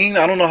Zach LaVine.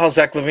 I don't know how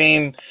Zach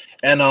LaVine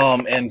and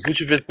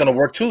Vucevic gonna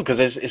work too, because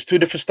it's two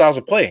different styles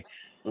of play.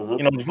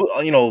 Mm-hmm.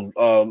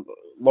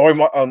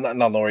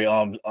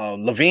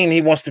 LaVine.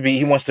 He wants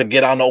to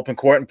get on the open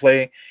court and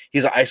play.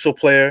 He's an ISO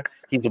player.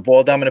 He's a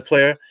ball dominant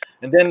player.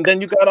 And then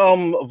you got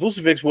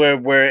Vucevic,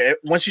 where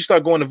once you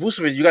start going to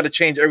Vucevic, you got to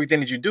change everything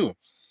that you do.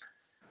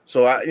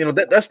 So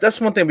that's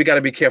one thing we got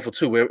to be careful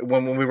too.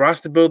 When we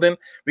roster building,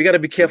 we got to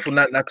be careful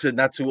not to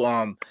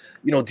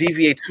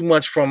deviate too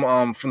much from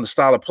the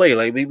style of play.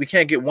 Like we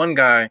can't get one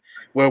guy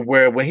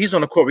where when he's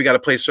on the court we got to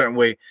play a certain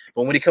way,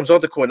 but when he comes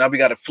off the court now we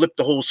got to flip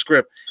the whole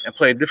script and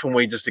play a different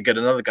way just to get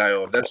another guy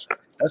off. That's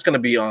gonna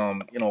be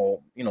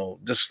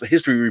just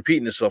history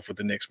repeating itself with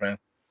the Knicks, man.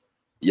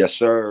 Yes,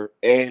 sir.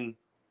 And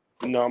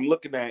I'm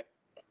looking at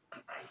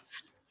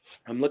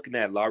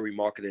Lauri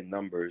Markkanen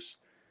numbers,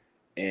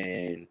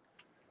 and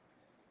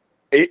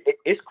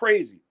it's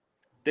crazy.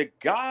 The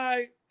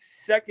guy,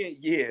 second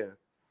year,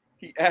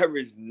 he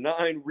averaged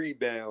 9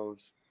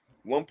 rebounds,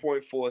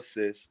 1.4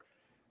 assists,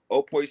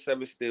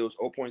 0.7 steals,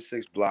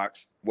 0.6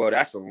 blocks. Well,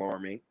 that's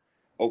alarming.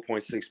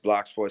 0.6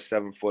 blocks for a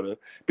 7-footer.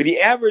 But he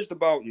averaged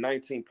about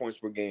 19 points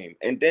per game.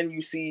 And then you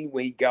see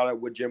when he got up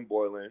with Jim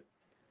Boylan,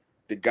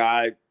 the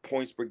guy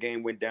points per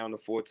game went down to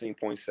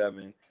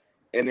 14.7,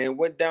 and then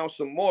went down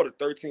some more to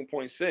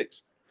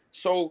 13.6.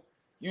 So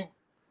you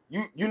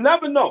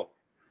never know.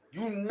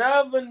 You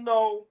never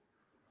know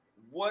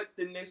what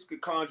the Knicks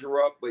could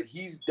conjure up, but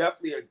he's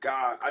definitely a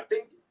guy I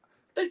think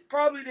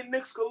probably the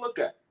Knicks could look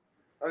at.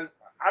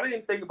 I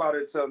didn't think about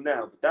it until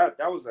now, but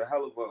that was a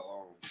hell of a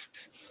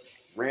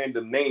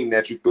random name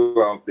that you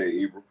threw out there,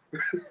 Ebro.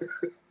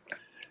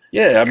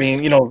 Yeah, I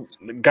mean,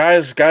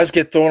 guys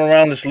get thrown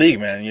around this league,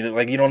 man. You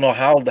don't know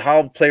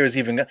how players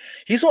even got.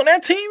 He's on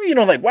that team,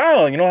 like,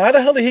 wow, how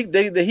the hell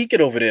did he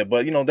get over there?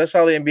 But that's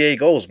how the NBA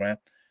goes, man.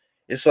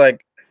 It's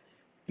like,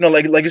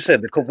 like you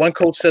said, one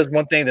coach says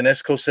one thing, the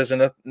next coach says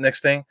the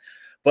next thing.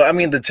 But I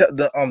mean,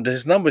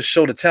 his numbers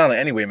show the talent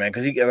anyway, man.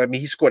 Because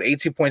he scored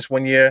 18 points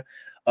one year,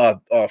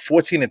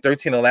 14 and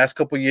 13 the last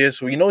couple of years.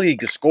 So he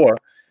could score.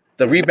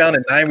 The rebound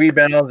at 9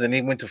 rebounds, and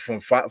he went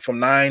from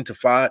 9 to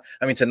 5.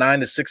 I mean, to 9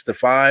 to 6 to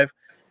 5.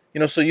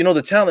 So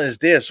the talent is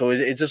there. So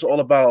it's just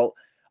all about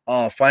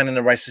finding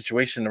the right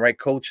situation, the right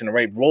coach, and the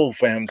right role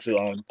for him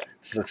to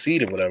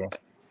succeed or whatever.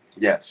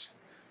 Yes,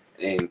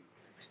 and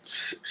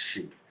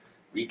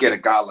you get a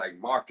guy like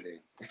Markkanen.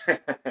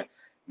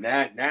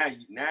 now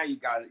you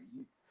got.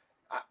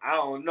 I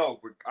don't know,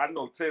 but I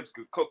know Tibbs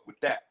could cook with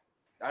that.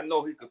 I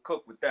know he could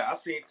cook with that. I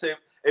seen Tibbs.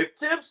 If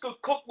Tibbs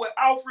could cook with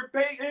Alfred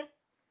Payton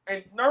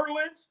and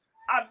Nerlens,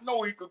 I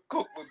know he could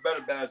cook with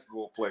better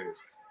basketball players.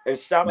 And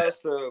shout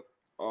outs to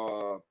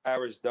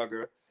Paris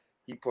Duggar.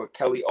 He put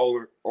Kelly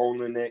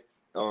Olynyk,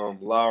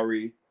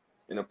 Lowry,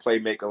 and a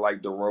playmaker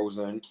like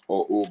DeRozan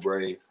or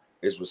Oubre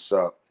is what's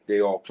up.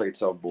 They all play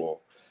tough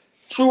ball.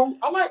 True,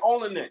 I like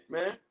Olynyk,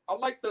 man. I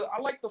like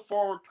the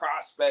foreign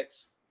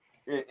prospects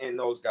in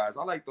those guys.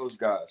 I like those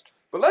guys.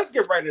 But let's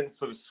get right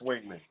into the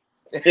swing, man.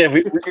 Yeah,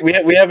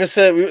 we haven't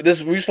said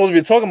this. We're supposed to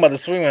be talking about the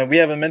swingman. We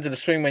haven't mentioned the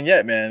swingman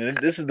yet, man.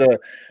 This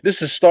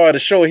is star of the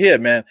show here,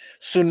 man.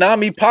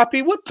 Tsunami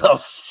Poppy, what the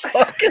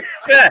fuck is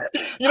that?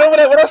 You know when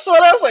I saw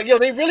that, I was like, yo,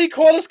 they really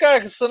call this guy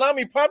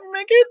Tsunami Poppy,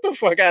 man? Get the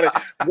fuck out of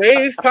here.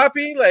 Wave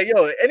Poppy, like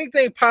yo,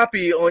 anything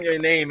Poppy on your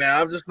name,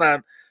 man. I'm just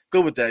not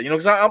good with that, you know,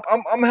 because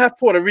I'm half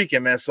Puerto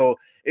Rican, man. So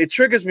it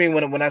triggers me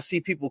when I see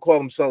people call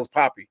themselves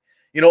Poppy,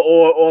 you know,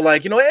 or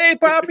like, you know, hey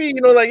Poppy, you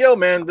know, like yo,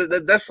 man,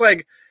 that's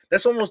like.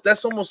 That's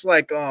almost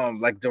like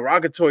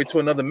derogatory to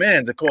another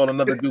man to call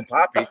another dude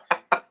Poppy. You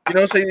know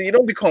what I'm saying? You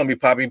don't be calling me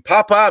Poppy.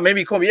 Papa,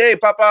 maybe call me, hey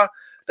Papa.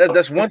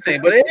 That's one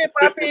thing. But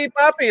hey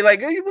Poppy,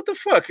 like hey, what the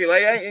fuck?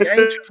 Like I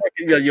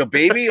ain't your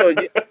baby or you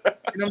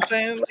know what I'm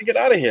saying? Like, get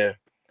out of here.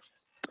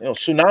 You know,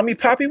 Tsunami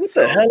Poppy, what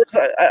the hell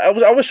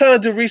is I was trying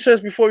to do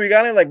research before we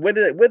got in. Like where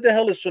the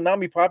hell does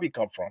Tsunami Poppy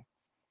come from?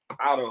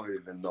 I don't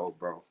even know,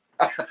 bro.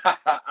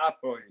 I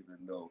don't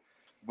even know.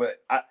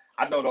 But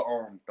I know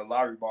the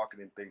Larry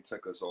marketing thing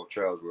took us off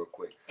trails real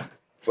quick.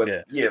 But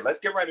yeah, let's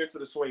get right into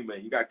the swing,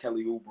 man. You got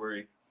Kelly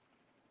Oubre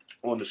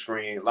on the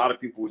screen. A lot of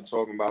people were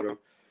talking about him.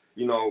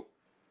 You know,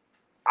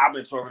 I've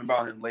been talking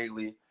about him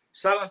lately.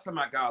 Shout out to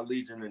my guy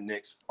Legion and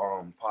Nick's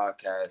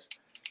podcast,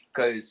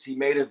 because he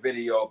made a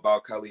video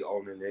about Kelly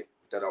Olynyk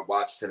that I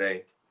watched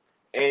today.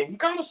 And he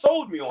kind of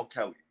sold me on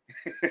Kelly.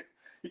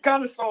 He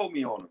kind of sold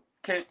me on him.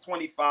 Kid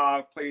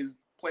 25, plays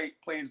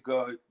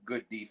good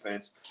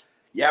defense.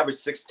 He averaged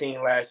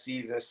 16 last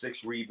season,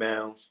 6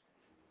 rebounds.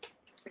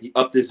 He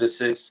upped his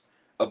assists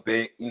a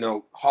bit, you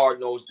know,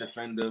 hard-nosed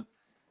defender.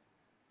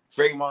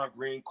 Draymond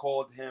Green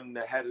called him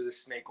the head of the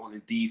snake on the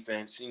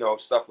defense, you know,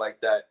 stuff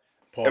like that.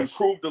 Pause.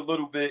 Improved a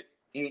little bit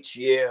each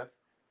year.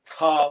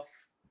 Tough.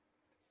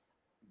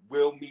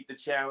 Will meet the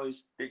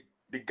challenge.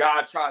 The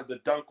guy tries to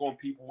dunk on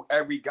people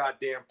every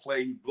goddamn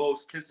play. He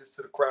blows kisses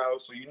to the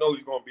crowd, so you know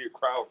he's going to be a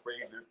crowd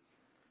favorite.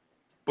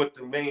 But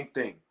the main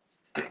thing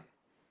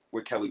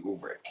with Kelly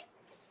Oubre,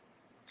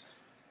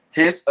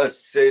 his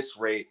assist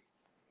rate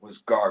was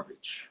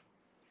garbage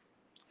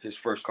his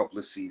first couple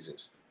of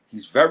seasons.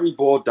 He's very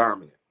ball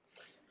dominant.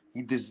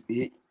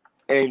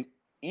 And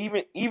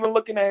even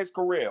looking at his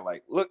career,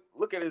 like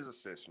look at his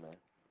assists, man.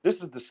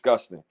 This is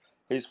disgusting.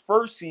 His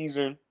first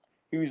season,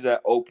 he was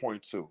at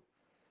 0.2.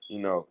 You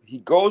know, he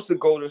goes to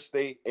Golden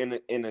State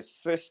in a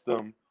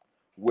system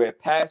where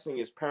passing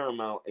is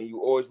paramount and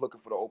you always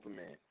looking for the open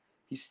man.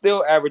 He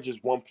still averages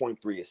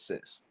 1.3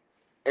 assists.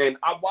 And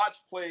I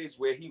watched plays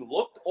where he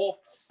looked off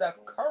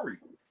Steph Curry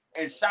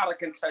and shot a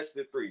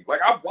contested 3. Like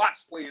I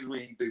watched plays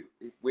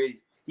where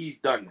he's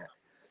done that.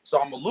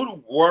 So I'm a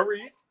little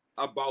worried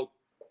about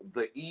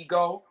the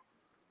ego,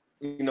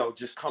 you know,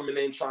 just coming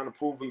in trying to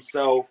prove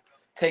himself,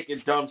 taking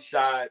dumb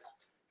shots,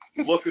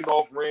 looking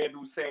off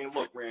Randall, saying,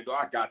 "Look, Randall,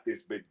 I got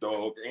this, big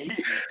dog."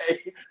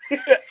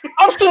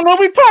 I'm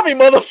Tsunami Poppy,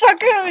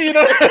 motherfucker. You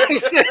know what I'm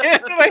saying?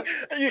 Like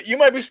you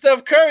might be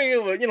Steph Curry,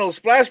 you know,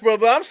 Splash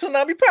Brother. I'm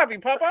Tsunami Poppy,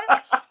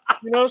 Papa.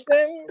 You know what I'm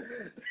saying?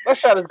 That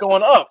shot is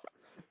going up,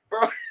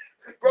 bro.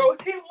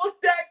 He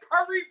looked at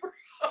Curry, bro.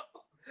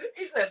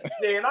 He said,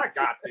 "Man, I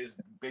got this,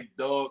 big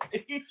dog."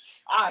 He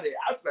shot it.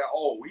 I said,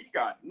 "Oh, he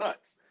got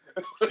nuts."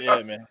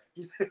 Yeah, man.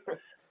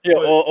 Yeah,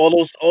 all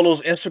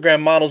those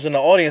Instagram models in the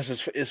audience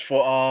is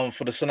for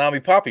the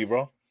Tsunami Poppy,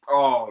 bro.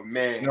 Oh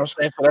man, you know what I'm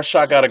saying? So that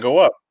shot got to go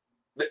up.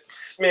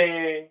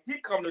 Man, he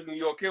come to New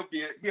York, he'll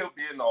be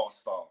an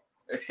all-star.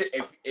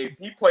 If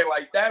he play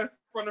like that in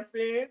front of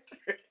fans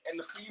and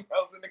the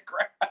females in the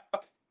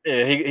crowd.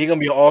 Yeah, he gonna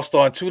be an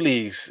all-star in 2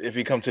 leagues if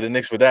he come to the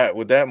Knicks with that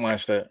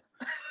mindset.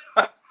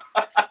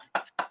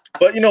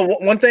 But you know,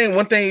 one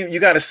thing you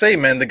got to say,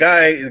 man, the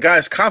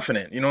guy's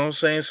confident. You know what I'm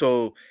saying?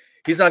 So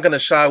he's not gonna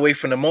shy away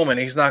from the moment.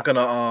 He's not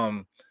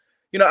gonna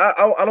you know,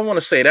 I don't want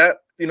to say that,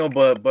 you know,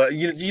 but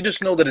you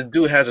just know that the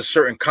dude has a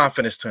certain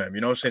confidence to him.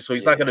 You know what I'm saying? So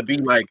he's not gonna be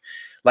like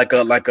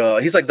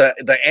he's like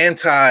the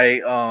anti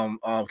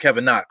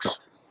Kevin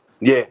Knox.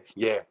 Yeah.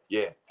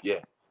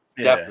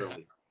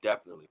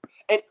 Definitely.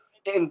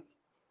 And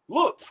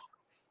look,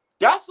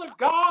 that's a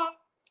guy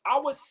I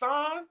would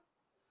sign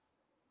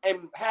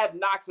and have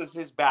Knox as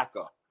his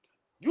backup.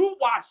 You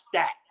watch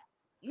that.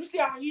 You see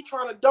how he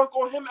trying to dunk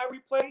on him every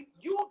play?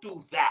 You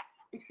do that.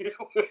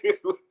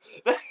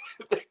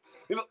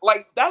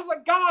 Like that's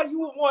a guy you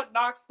would want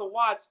Knox to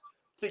watch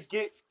to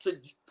get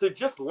to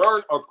just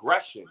learn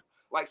aggression.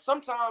 Like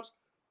sometimes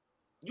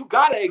you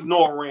gotta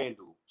ignore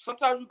Randall.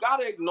 Sometimes you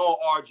gotta ignore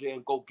RJ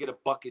and go get a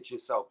bucket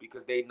yourself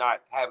because they're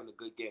not having a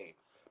good game.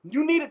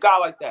 You need a guy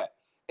like that.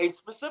 And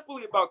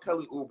specifically about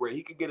Kelly Oubre,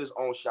 he could get his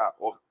own shot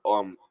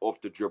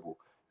off the dribble.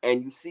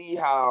 And you see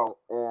how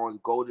on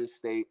Golden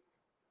State,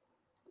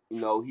 you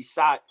know, he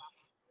shot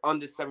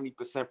under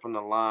 70% from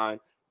the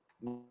line.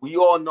 We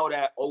all know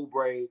that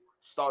Oubre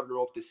started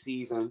off the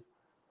season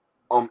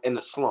in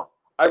the slump.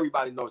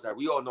 Everybody knows that.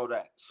 We all know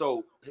that.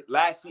 So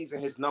last season,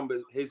 his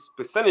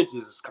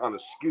percentages is kind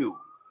of skewed.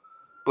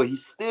 But he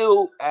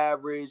still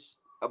averaged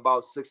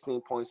about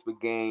 16 points per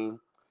game.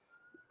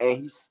 And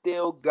he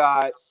still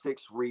got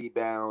 6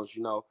 rebounds,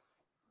 you know.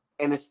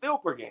 And it's still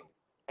per game.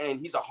 and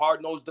he's a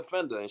hard-nosed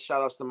defender. And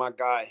shout outs to my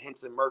guy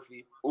Henson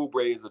Murphy.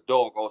 Oubre is a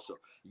dog also.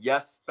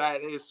 Yes,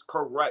 that is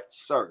correct,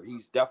 sir.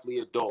 He's definitely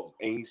a dog,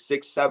 and he's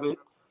 6'7",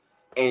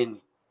 and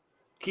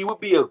he would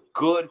be a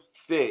good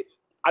fit.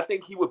 I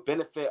think he would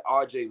benefit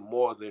RJ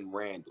more than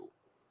Randall.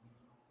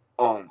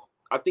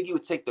 I think he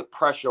would take the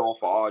pressure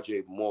off of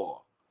RJ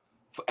more.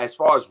 As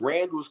far as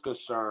Randall's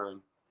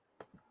concerned,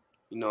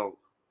 you know,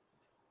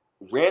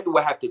 Randall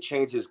would have to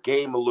change his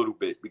game a little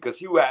bit because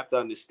he would have to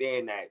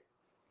understand that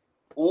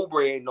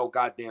Oubre ain't no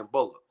goddamn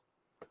Bullock.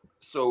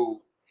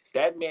 So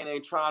that man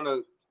ain't trying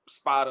to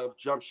spot up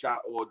jump shot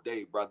all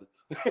day, brother.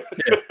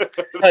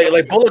 Yeah.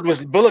 Like Bullock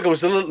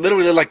was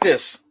literally like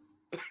this.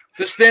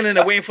 Just standing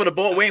there waiting for the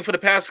ball, waiting for the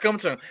pass to come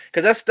to him.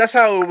 Because that's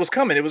how it was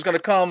coming. It was gonna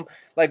come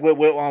like with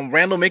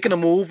Randall making a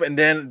move and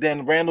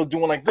then Randall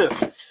doing like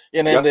this.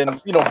 And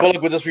then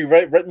Bullock would just be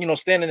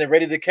standing there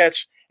ready to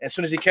catch. As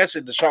soon as he catches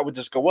it, the shot would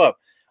just go up.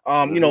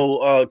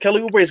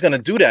 Kelly Oubre is gonna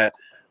do that.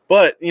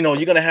 But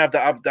you're gonna have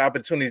the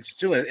opportunity to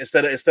do it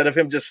instead of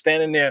him just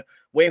standing there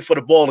waiting for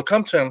the ball to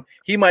come to him.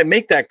 He might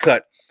make that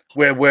cut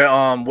where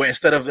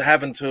instead of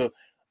having to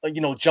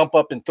jump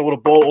up and throw the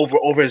ball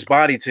over his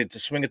body to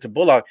swing it to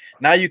Bullock,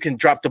 now you can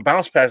drop the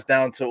bounce pass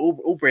down to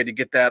Oubre to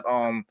get that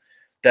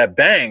that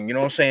bang. You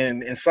know what I'm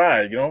saying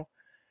inside.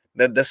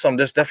 That's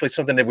definitely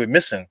something that we're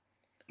missing.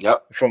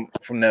 Yep. From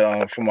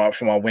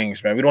our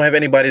wings, man. We don't have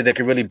anybody that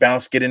can really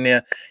bounce, get in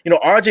there.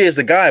 RJ is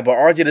the guy, but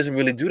RJ doesn't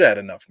really do that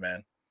enough,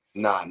 man.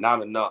 Nah,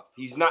 not enough.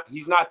 He's not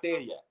there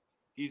yet.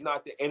 He's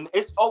not there. And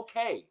it's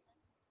okay.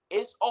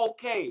 It's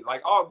okay.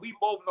 Like, we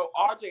both know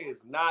RJ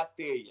is not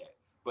there yet,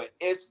 but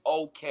it's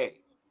okay.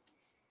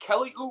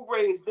 Kelly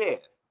Oubre is there.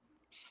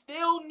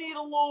 Still need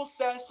a little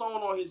sass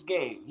on his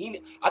game.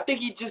 I think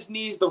he just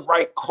needs the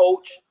right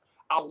coach.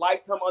 I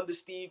liked him under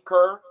Steve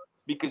Kerr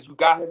because you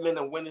got him in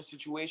a winning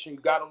situation. You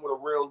got him with a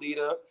real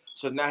leader.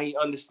 So now he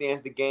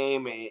understands the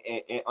game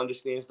and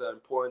understands the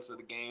importance of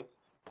the game.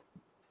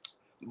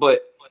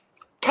 But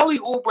Kelly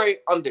Oubre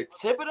under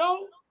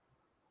Thibodeau,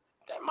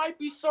 that might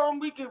be something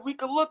we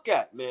could look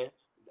at, man.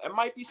 That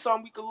might be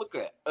something we could look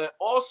at. And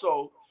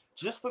also,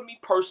 just for me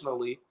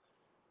personally,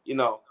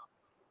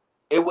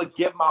 it would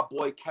give my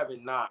boy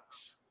Kevin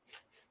Knox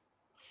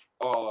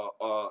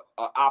an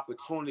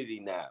opportunity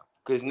now.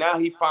 Because now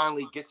he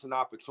finally gets an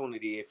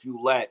opportunity. If you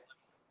let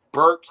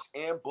Burks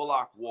and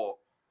Bullock walk,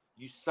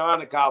 you sign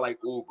a guy like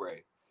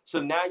Oubre.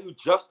 So now you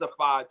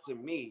justify to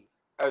me,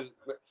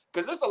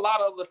 because there's a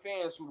lot of other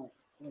fans who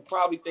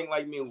probably think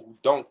like me and who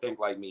don't think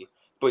like me,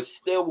 but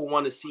still will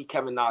want to see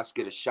Kevin Knox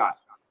get a shot.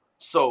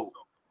 So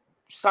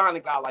sign a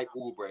guy like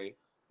Oubre.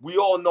 We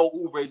all know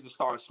Oubre is the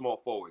starting small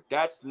forward.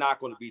 That's not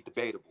going to be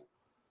debatable.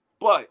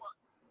 But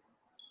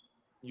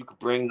you could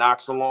bring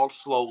Knox along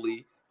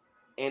slowly,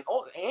 and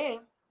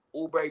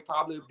Oubre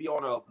probably would be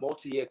on a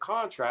multi-year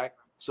contract,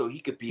 so he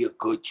could be a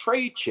good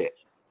trade chip.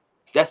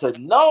 That's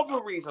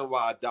another reason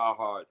why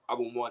I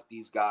would want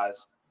these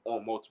guys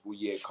on multiple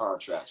year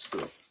contracts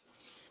too.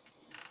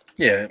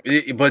 Yeah,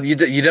 but you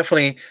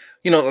definitely,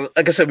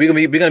 like I said, we're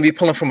gonna be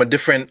pulling from a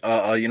different,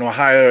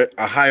 higher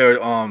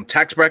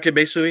tax bracket,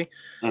 basically.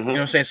 Mm-hmm. You know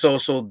what I'm saying?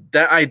 So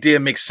that idea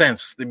makes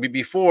sense.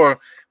 Before,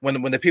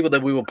 when the people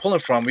that we were pulling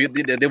from,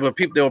 there were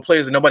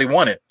players that nobody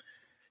wanted.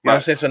 You know what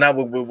I'm saying? So now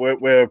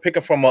we're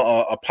picking from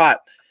a pot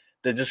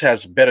that just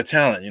has better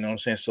talent. You know what I'm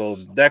saying? So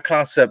that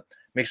concept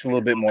makes a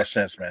little bit more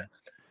sense, man.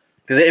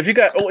 Because if you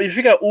got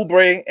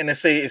Oubre and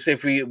say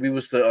if we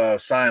was to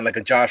sign like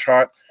a Josh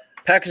Hart.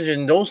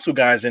 Packaging those two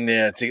guys in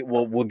there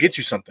will get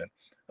you something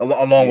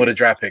along with a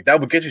draft pick. That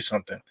would get you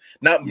something.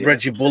 Not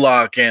Reggie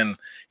Bullock and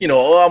I'm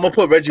gonna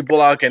put Reggie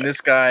Bullock and this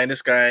guy in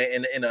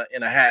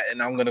a hat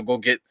and I'm gonna go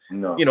get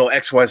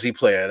XYZ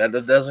player.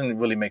 That doesn't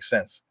really make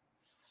sense.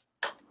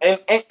 And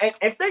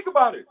think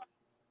about it.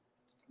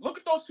 Look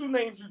at those two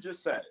names you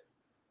just said.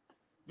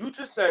 You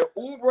just said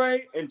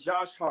Oubre and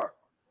Josh Hart.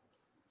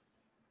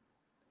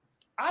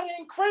 I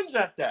didn't cringe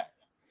at that.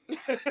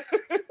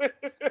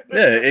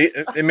 Yeah,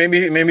 it made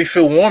me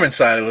feel warm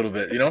inside a little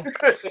bit,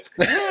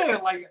 Yeah,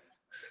 like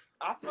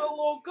I feel a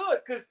little good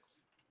because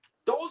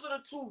those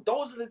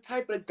are the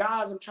type of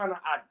guys I'm trying to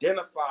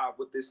identify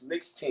with this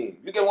Knicks team.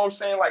 You get what I'm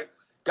saying? Like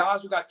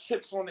guys who got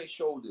chips on their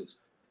shoulders,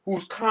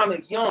 who's kind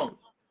of young.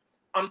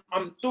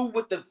 I'm through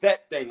with the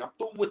vet thing. I'm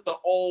through with the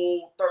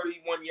old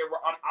 31-year.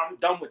 I'm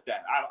done with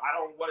that. I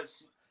don't want to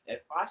see.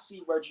 If I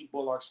see Reggie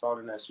Bullock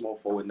starting that small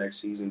forward next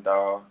season,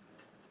 dog.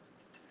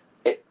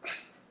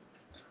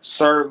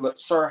 Sir,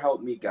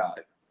 help me,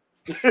 God.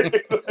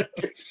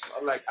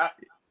 Like, I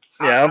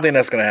don't think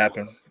that's gonna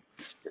happen.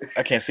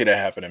 I can't see that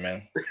happening,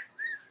 man.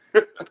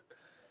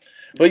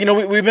 But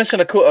we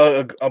mentioned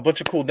a bunch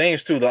of cool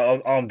names too. The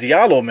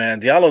Diallo, man,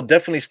 Diallo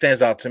definitely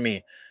stands out to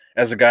me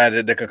as a guy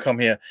that could come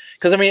here.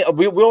 Because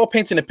we're all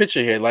painting a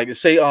picture here. Like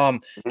say,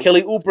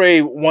 Kelly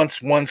Oubre wants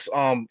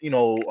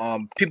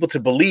people to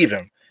believe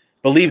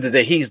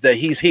that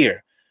he's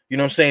here. You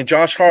know what I'm saying?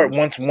 Josh Hart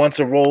wants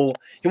a role.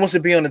 He wants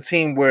to be on a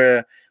team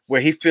where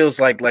he feels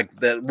like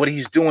that what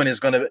he's doing is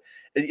gonna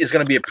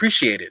be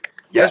appreciated.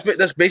 Yes.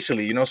 That's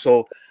basically,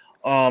 So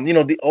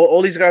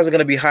all these guys are going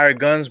to be hired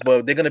guns,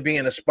 but they're going to be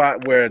in a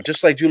spot where,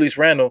 just like Julius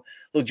Randle,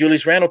 look,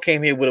 Julius Randle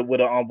came here with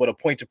a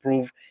point to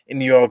prove in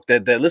New York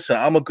that listen,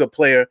 I'm a good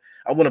player.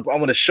 I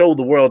want to show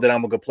the world that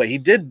I'm a good player. He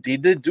did do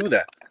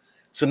that.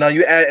 So now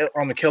you add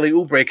Kelly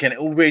Oubre. Can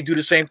Oubre do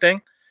the same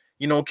thing?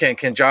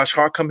 Can Josh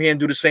Hart come here and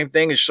do the same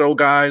thing and show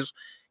guys,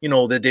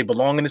 that they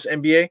belong in this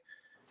NBA?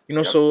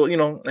 Yep. So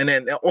and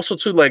then also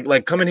too,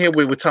 like coming here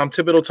with Tom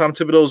Thibodeau. Tom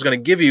Thibodeau is going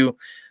to give you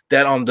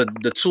that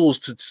the tools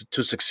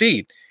to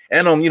succeed.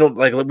 And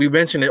like we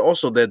mentioned it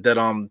also that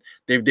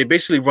they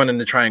basically run in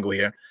the triangle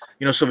here.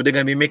 So they're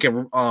going to be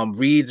making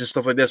reads and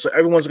stuff like that. So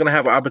everyone's going to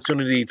have an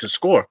opportunity to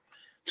score,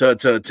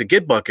 to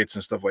get buckets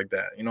and stuff like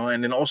that.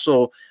 And then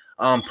also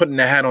putting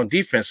their hat on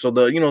defense. So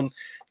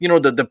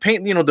the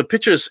paint, the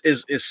picture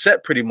is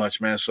set pretty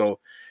much, man. So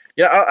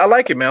yeah, I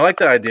like it, man. I like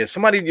the idea.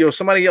 Somebody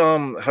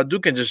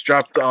Hadouken just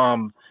dropped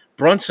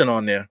Brunson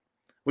on there.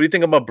 What do you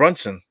think about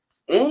Brunson?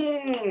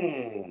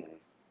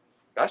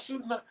 That's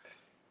a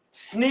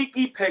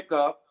sneaky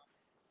pickup.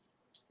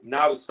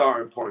 Now the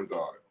starting point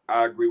guard.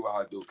 I agree with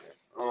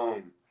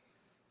Hadouken.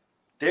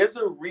 There's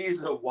a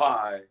reason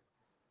why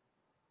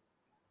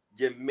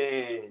your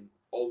man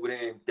over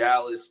there in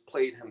Dallas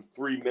played him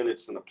 3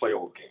 minutes in a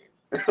playoff game.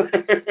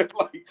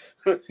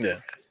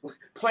 Yeah,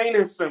 plain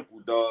and simple,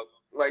 dog.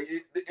 Like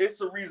it's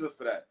a reason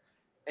for that.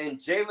 And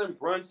Jalen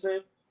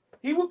Brunson,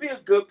 he would be a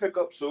good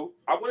pickup too.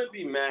 I wouldn't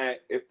be mad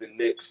if the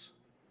Knicks,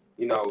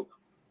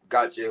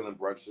 got Jalen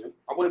Brunson.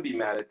 I wouldn't be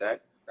mad at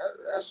that.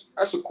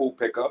 That's a cool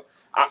pickup.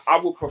 I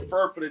would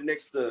prefer for the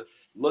Knicks to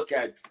look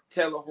at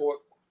Taylor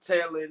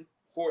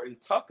Horton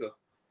Tucker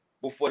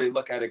before they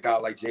look at a guy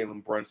like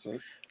Jalen Brunson.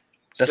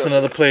 That's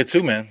another player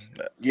too, man.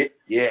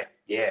 Yeah.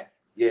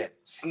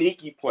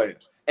 Sneaky player.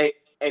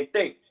 And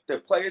think the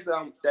players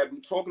that we're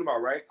talking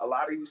about, right? A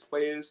lot of these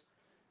players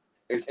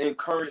is in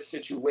current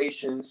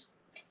situations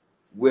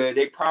where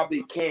they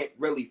probably can't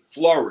really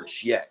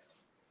flourish yet.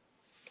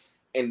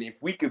 And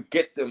if we could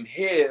get them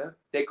here,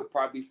 they could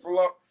probably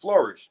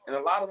flourish. And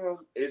a lot of them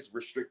is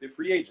restricted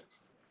free agents.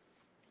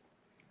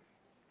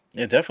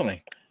 Yeah,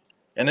 definitely.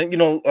 And then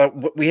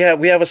we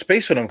have a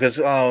space for them because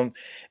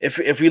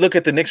if we look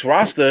at the Knicks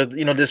roster,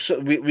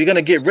 we're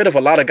gonna get rid of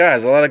a lot of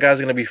guys. A lot of guys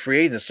are gonna be free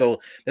agents, so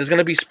there's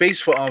gonna be space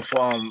for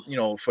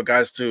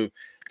guys to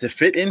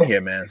fit in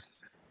here, man.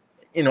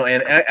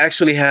 And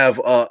actually have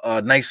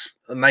a nice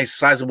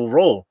sizable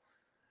role.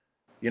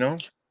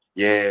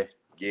 Yeah.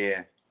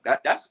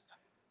 That's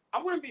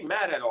I wouldn't be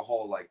mad at a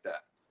haul like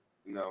that.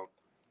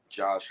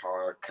 Josh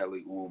Hart,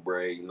 Kelly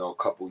Oubre, a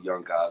couple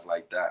young guys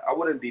like that. I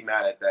wouldn't be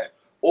mad at that.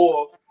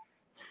 Or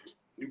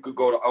you could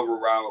go the other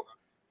route.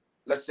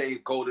 Let's say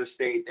Golden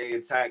State, they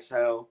in tax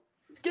hell.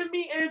 Give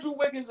me Andrew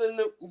Wiggins in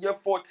your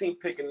 14th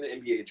pick in the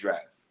NBA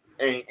draft.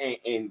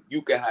 And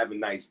you can have a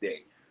nice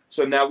day.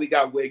 So now we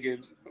got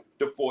Wiggins,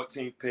 the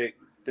 14th pick,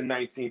 the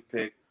 19th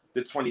pick,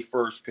 the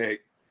 21st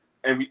pick,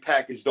 and we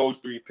package those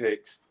 3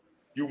 picks.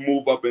 You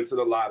move up into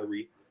the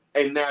lottery,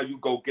 and now you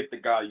go get the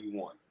guy you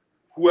want.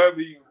 Whoever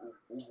you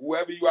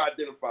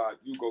identify,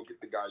 you go get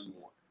the guy you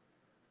want.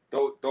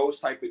 Those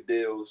type of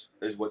deals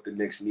is what the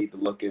Knicks need to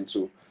look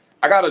into.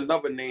 I got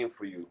another name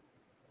for you.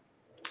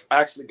 I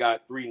actually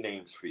got 3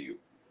 names for you.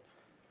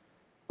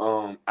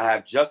 I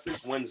have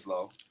Justice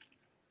Winslow.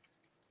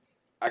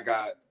 I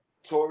got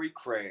Torrey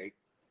Craig.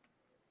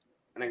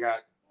 And I got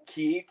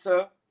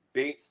Keita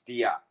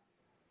Bates-Diop.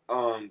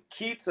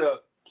 Keita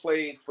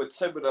played for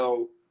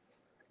Thibodeau.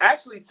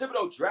 Actually,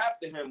 Thibodeau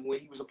drafted him when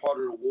he was a part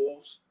of the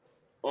Wolves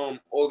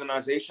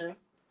organization.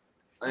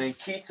 And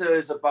Keita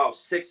is about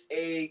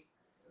 6'8",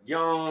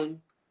 young.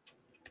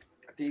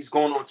 I think he's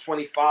going on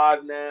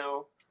 25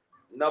 now.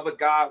 Another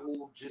guy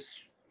who just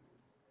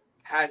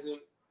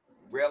hasn't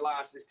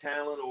realized his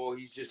talent, or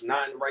he's just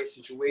not in the right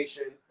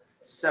situation.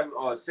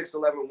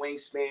 6'11"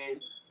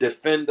 wingspan,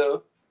 defender.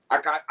 I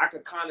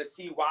could kind of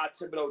see why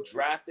Thibodeau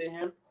drafted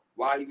him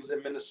while he was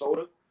in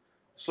Minnesota.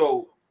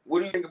 So what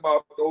do you think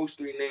about those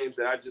 3 names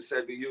that I just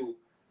said to you,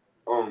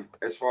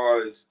 as far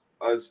as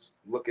us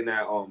looking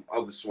at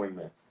other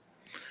swingmen?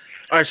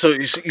 All right, so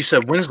you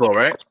said Winslow,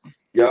 right?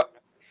 Yep.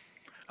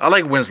 I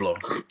like Winslow.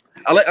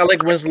 I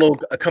like Winslow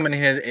coming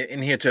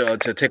in here to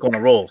take on a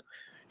role.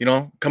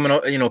 Coming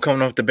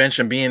off the bench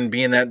and being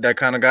that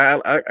kind of guy.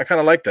 I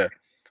kind of like that.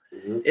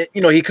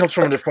 Mm-hmm. He comes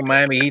from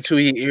Miami Heat too.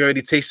 He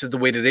already tasted the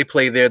way that they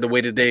play there, the way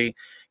that they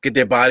get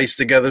their bodies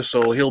together.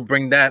 So he'll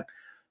bring that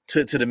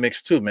to the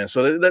mix too, man.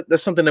 So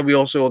that's something that we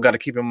also got to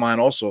keep in mind.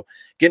 Also,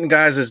 getting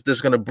guys is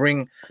just going to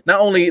bring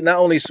not only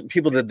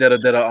people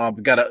that are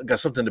got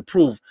something to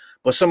prove,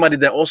 but somebody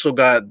that also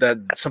got that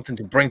something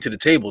to bring to the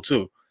table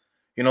too.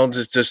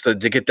 Just to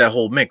get that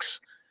whole mix.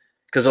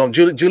 Because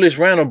Julius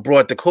Randle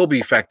brought the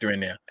Kobe factor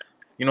in there.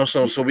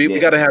 So we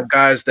got to have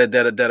guys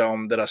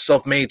that are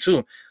self-made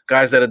too.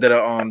 Guys that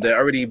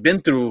already been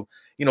through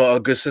a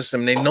good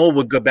system. They know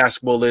what good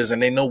basketball is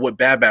and they know what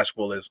bad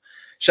basketball is.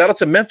 Shout out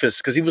to Memphis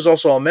because he was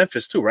also on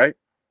Memphis too, right?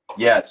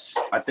 Yes,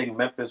 I think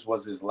Memphis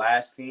was his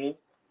last team.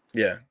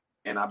 Yeah,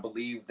 and I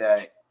believe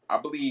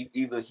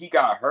either he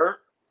got hurt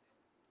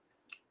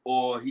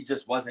or he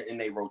just wasn't in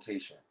their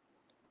rotation.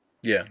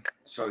 Yeah.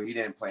 So he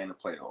didn't play in the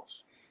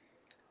playoffs.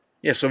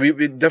 Yeah, so we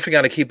definitely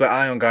got to keep an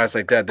eye on guys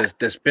like that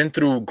that's been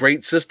through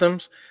great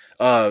systems,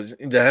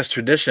 that has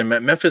tradition.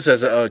 Memphis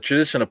has a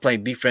tradition of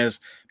playing defense,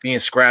 being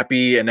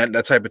scrappy, and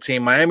that type of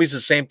team. Miami's the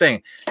same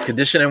thing,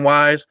 conditioning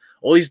wise.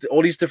 All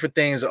these different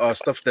things are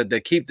stuff that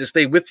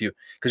stay with you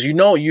because you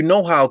know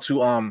how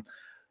to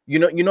you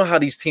know how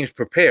these teams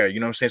prepare.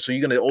 You know what I'm saying? So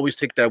you're gonna always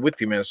take that with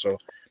you, man. So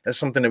that's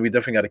something that we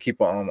definitely got to keep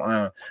an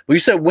eye on. But you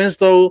said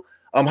Winslow.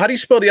 How do you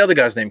spell the other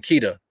guy's name?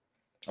 Keita.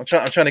 I'm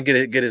trying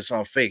to get his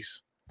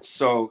face.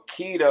 So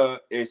Keita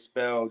is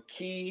spelled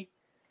key.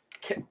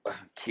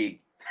 Key.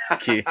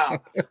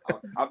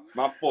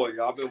 My fault,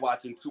 y'all. I've been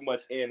watching too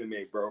much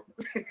anime, bro.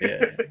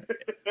 Yeah.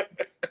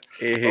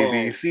 A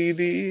B C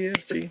D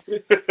F G.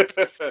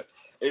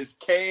 It's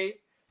Keita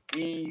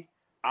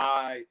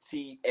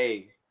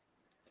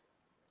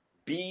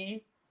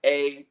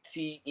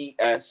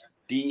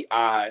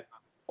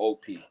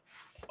BATESDIOP.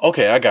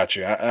 Okay, I got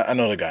you. I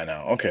know the guy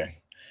now. Okay.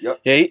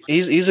 Yep. Yeah,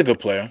 he's a good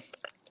player.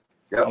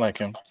 Yep. I like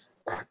him.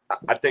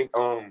 I think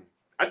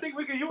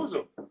we can use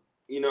him.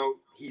 You know,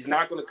 he's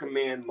not going to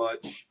command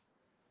much.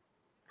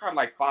 Probably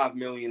like $5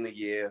 million a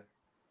year.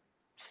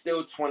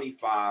 Still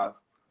 25.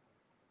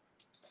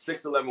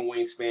 6'11"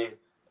 wingspan.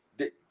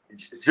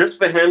 Just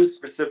for him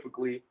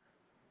specifically,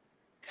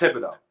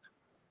 Thibodeau.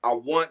 I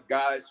want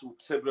guys who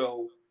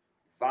Thibodeau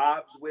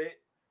vibes with,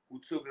 who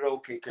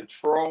Thibodeau can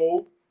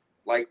control,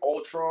 like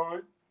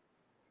Ultron.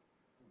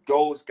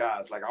 Those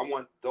guys, like I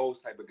want those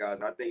type of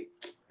guys. I think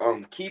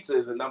Keita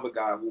is another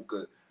guy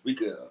we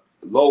could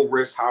low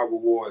risk, high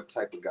reward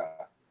type of guy.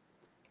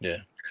 Yeah.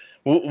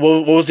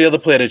 What was the other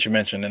player that you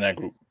mentioned in that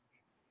group?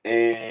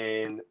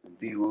 And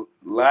the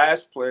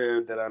last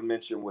player that I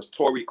mentioned was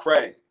Torrey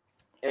Craig.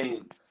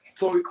 And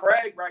Torrey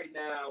Craig right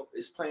now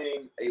is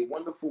playing a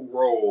wonderful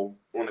role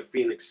on the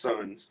Phoenix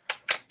Suns.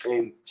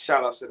 And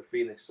shout out to the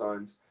Phoenix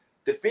Suns.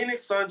 The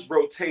Phoenix Suns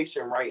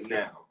rotation right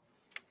now,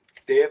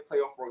 their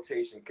playoff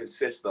rotation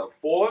consists of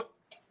 4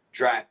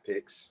 draft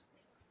picks.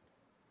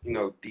 You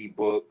know,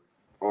 D-Book,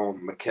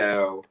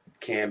 Mikal,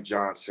 Cam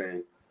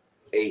Johnson,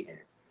 Ayton.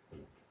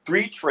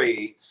 3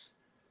 trades,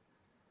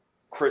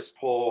 Chris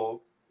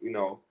Paul, you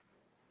know,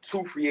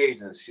 2 free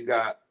agents. You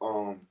got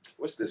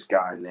what's this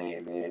guy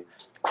name, man?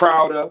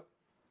 Crowder,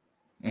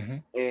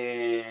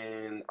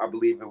 and I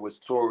believe it was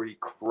Torrey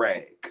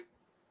Craig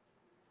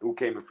who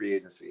came in free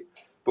agency.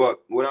 But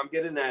what I'm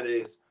getting at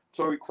is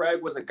Torrey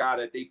Craig was a guy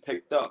that they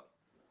picked up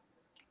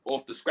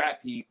off the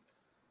scrap heap,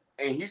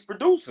 and he's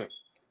producing.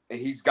 And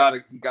he got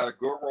a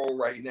good role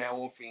right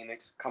now on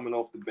Phoenix, coming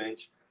off the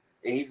bench.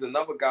 And he's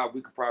another guy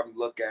we could probably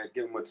look at,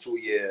 give him a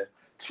 2-year,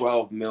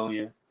 $12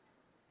 million.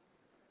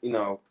 You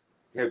know,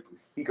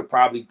 he could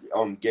probably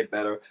get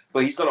better,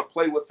 but he's gonna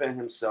play within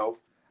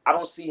himself. I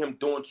don't see him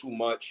doing too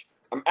much.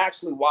 I'm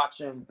actually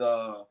watching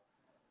the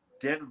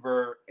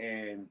Denver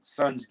and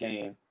Suns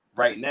game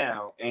right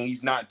now, and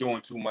he's not doing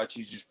too much.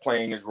 He's just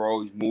playing his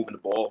role. He's moving the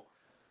ball.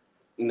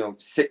 You know,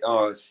 6'5",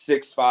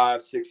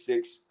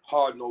 6'6",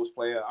 hard-nosed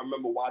player. I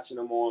remember watching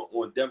him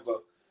on Denver,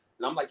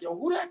 and I'm like, yo,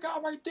 who that guy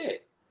right there?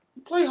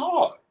 He play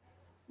hard.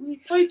 He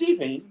play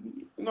defense.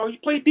 You know, he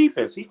play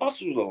defense. He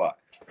hustles a lot.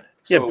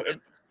 So, yeah,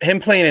 him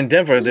playing in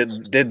Denver,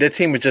 their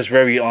team was just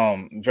very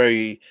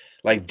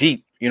like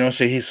deep. You know,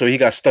 so he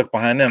got stuck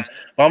behind them.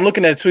 But I'm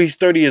looking at it too. He's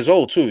 30 years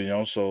old too. You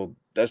know, so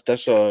that's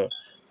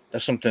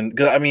something.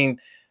 Because I mean,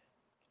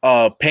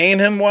 paying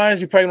him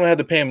wise, you probably don't have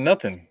to pay him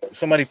nothing.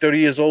 Somebody 30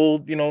 years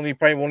old, you know, you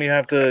probably won't even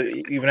have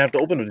to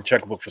open the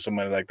checkbook for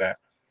somebody like that.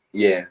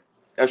 Yeah,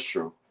 that's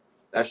true.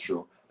 That's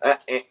true.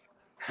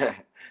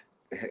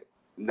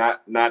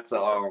 Not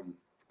to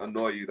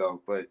annoy you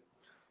though, but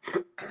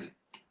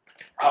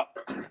I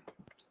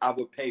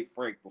would pay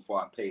Frank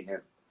before I pay him.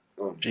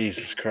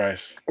 Jesus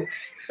Christ.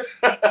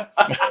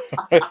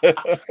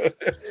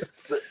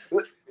 So,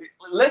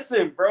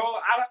 listen, bro,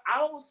 I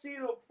don't see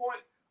the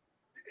point.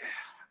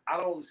 I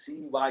don't see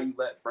why you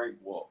let Frank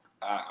walk.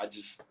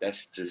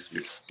 That's just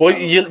me. Well,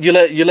 you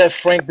let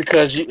Frank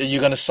because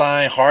you're gonna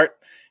sign Hart.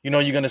 You know,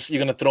 you're gonna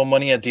throw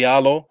money at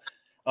Diallo.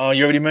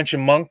 You already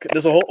mentioned Monk.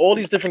 There's all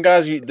these different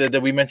guys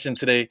that we mentioned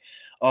today.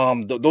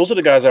 Those are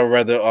the guys I would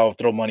rather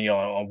throw money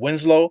on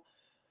Winslow.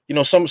 You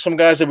know, some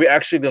guys that we're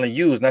actually gonna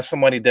use, not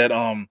somebody that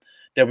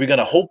we're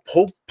gonna hope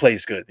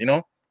plays good. You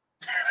know.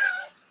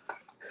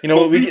 You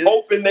know, we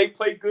hoping they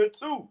play good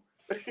too.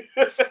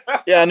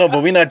 Yeah, I know,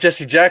 but we're not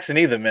Jesse Jackson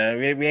either, man.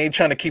 We ain't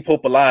trying to keep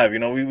hope alive. You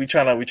know, we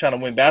trying to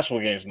win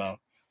basketball games now.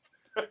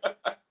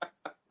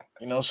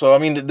 You know, so I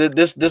mean,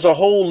 there's a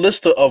whole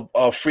list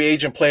of free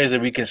agent players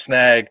that we can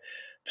snag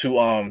to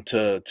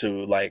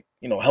like,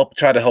 you know,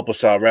 try to help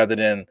us out rather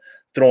than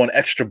throwing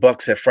extra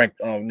bucks at Frank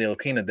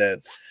Ntilikina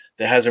that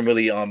hasn't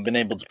really been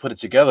able to put it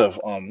together,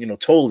 you know,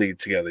 totally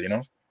together. You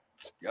know.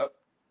 Yep.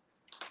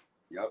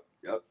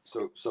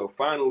 So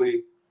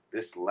finally,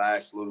 this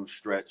last little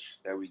stretch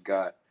that we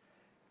got,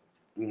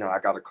 you know, I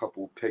got a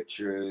couple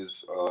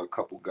pictures, a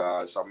couple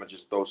guys. So I'm gonna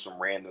just throw some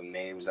random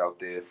names out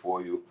there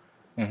for you.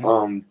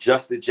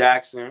 Justin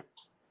Jackson,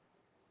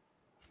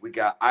 We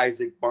got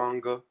Isaac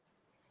Bonga,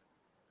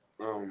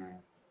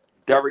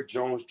 Derrick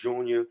Jones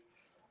Jr.,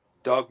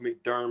 Doug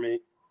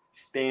McDermott,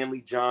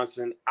 Stanley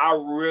Johnson. I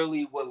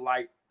really would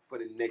like for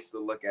the Knicks to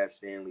look at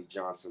Stanley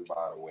Johnson,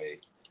 by the way.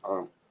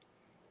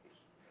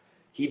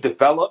 He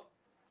developed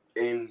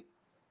in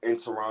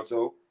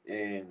Toronto,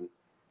 and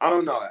I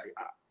don't know,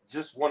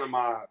 just one of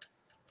my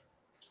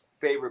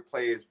favorite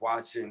players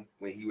watching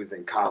when he was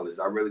in college.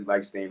 I really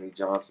liked Stanley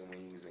Johnson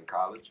when he was in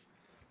college.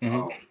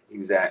 He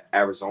was at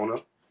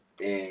Arizona,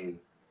 and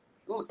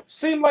it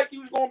seemed like he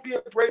was going to be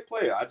a great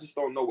player. I just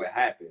don't know what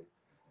happened.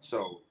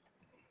 So,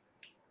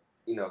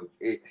 you know,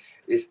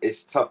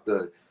 it's tough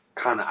to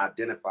kind of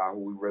identify who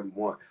we really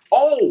want.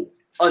 Oh,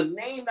 a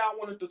name that I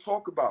wanted to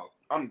talk about.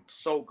 I'm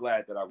so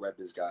glad that I read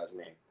this guy's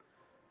name.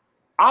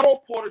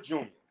 Otto Porter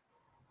Jr.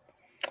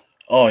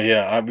 Oh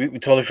yeah, we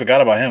totally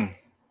forgot about him.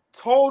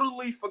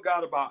 Totally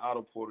forgot about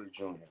Otto Porter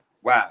Jr.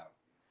 Wow.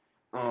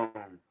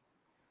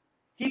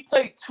 He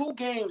played 2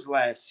 games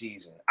last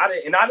season. I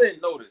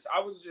didn't notice. I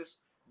was just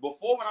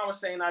before when I was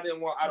saying I didn't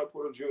want Otto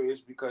Porter Jr.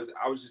 it's because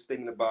I was just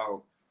thinking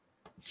about,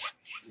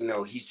 you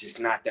know, he's just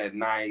not that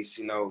nice.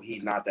 You know,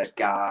 he's not that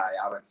guy.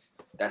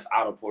 That's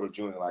Otto Porter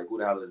Jr. Like, who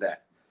the hell is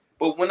that?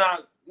 But when I,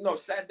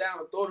 sat down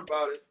and thought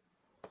about it,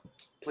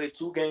 played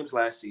 2 games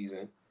last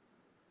season.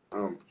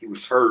 He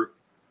was hurt.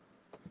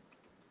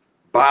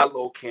 Buy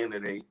low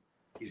candidate.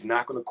 He's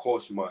not going to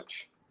cost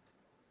much.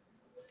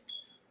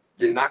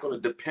 They're not going to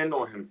depend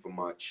on him for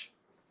much.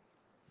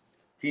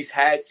 He's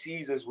had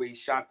seasons where he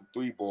shot the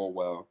 3-ball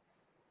well.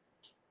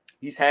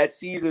 He's had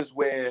seasons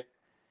where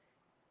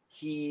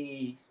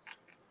he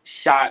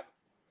shot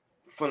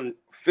from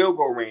field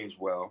goal range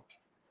well.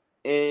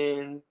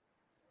 And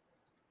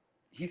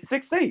he's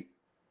 6'8",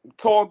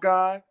 tall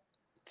guy,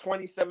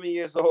 27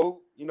 years old,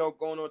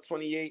 going on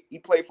 28. He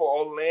played for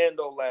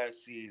Orlando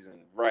last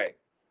season, right?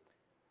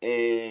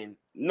 And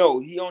no,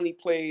 he only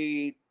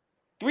played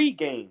 3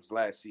 games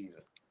last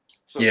season.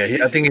 So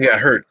yeah, I think he got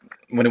hurt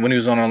when he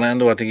was on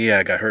Orlando. I think he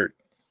got hurt.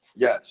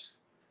 Yes.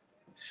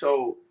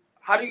 So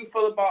how do you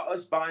feel about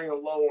us buying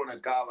low on a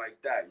guy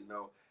like that?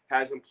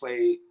 Hasn't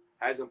played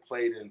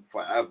in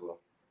forever.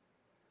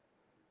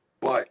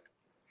 But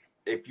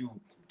if you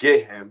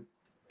get him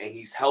and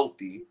he's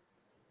healthy,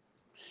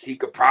 he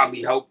could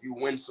probably help you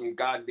win some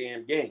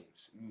goddamn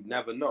games. You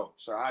never know.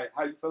 So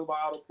how you feel about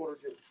Otto Porter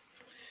Jr.?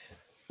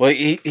 Well,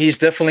 he's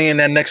definitely in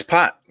that next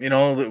pot.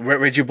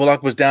 Reggie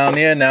Bullock was down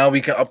there. Now we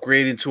can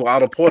upgrade into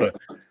Otto Porter.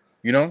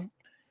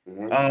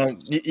 Mm-hmm.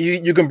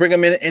 You can bring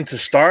him in to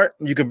start.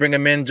 You can bring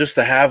him in just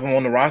to have him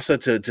on the roster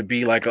to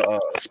be like a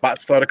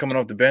spot starter coming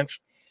off the bench.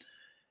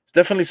 It's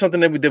definitely something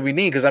that we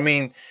need because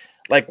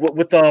like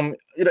with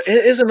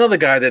here's another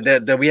guy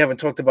that we haven't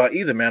talked about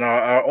either, man.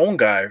 Our own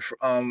guy.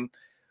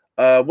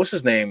 What's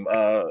his name?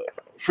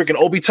 Freaking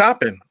Obi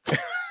Toppin.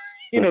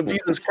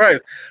 Jesus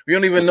Christ. We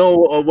don't even know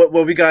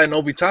what we got in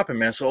Obi Toppin,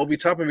 man. So Obi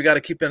Toppin, we got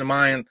to keep in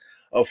mind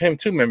of him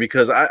too, man,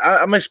 because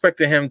I'm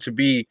expecting him to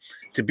be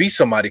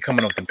somebody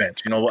coming off the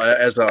bench,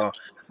 as a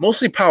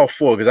mostly power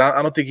forward, because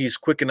I don't think he's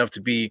quick enough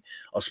to be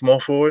a small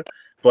forward.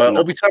 But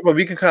Obi Toppin,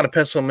 we can kind of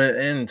pencil him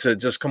in to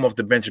just come off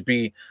the bench and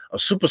be a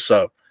super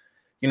sub.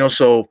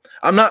 So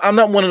I'm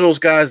not one of those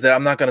guys that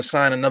I'm not going to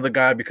sign another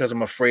guy because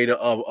I'm afraid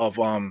of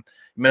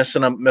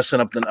messing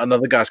up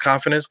another guy's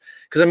confidence.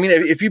 Because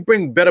if you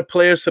bring better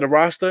players to the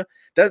roster,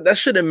 that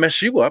shouldn't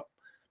mess you up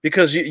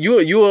because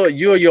you're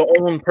your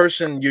own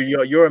person.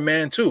 You're a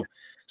man too.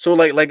 So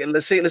like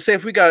let's say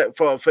if we got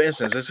for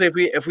instance, let's say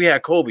if we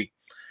had Kobe,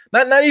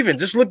 not even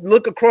just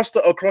look across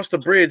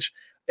the bridge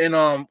in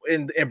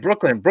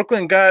Brooklyn.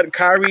 Brooklyn got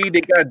Kyrie,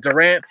 they got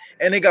Durant,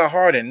 and they got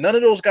Harden. None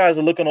of those guys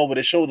are looking over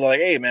their shoulder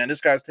like, hey man,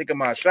 this guy's taking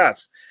my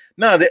shots.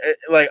 No,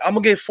 like I'm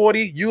gonna get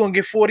 40, you gonna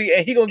get 40,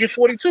 and he gonna get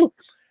 42.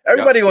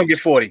 Everybody gonna get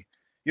 40.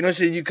 You know what I'm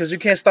saying? Because you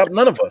can't stop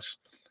none of us.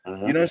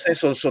 Mm-hmm. You know what I'm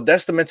saying? So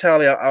that's the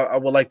mentality I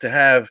would like to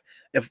have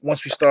if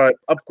once we start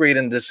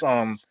upgrading this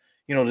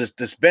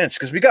this bench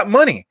because we got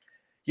money.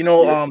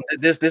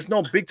 There's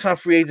no big time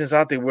free agents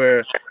out there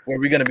where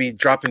we're gonna be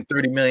dropping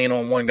 30 million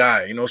on one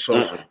guy.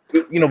 So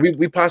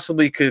we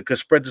possibly could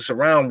spread this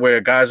around where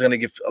guys are gonna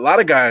get a lot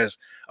of guys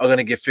are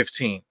gonna get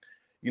 15.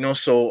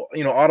 So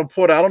Otto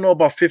Porter, I don't know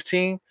about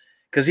 15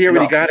 because he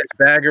already got his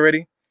bag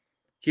already.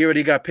 He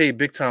already got paid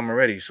big time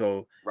already,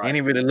 so he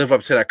didn't really live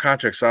up to that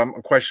contract. So I'm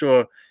quite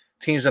sure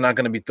teams are not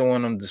going to be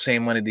throwing him the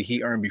same money that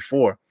he earned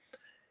before.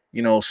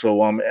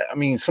 So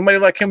somebody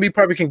like him we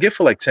probably can get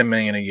for like 10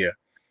 million a year.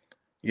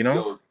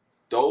 Yo,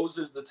 those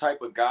is the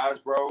type of guys,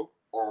 bro,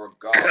 or a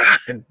guy.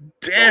 God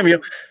damn,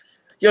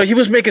 yo, he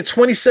was making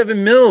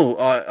 27 mil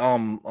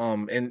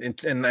in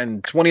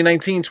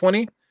 2019,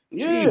 20.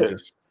 Yeah.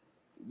 Jesus.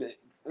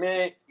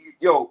 Man,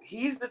 yo,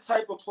 he's the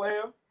type of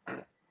player.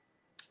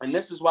 And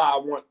this is why I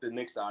want the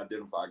Knicks to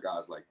identify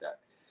guys like that.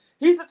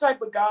 He's the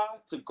type of guy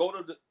to go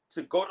to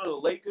the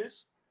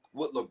Lakers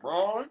with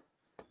LeBron,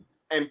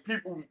 and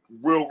people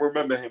will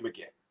remember him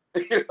again.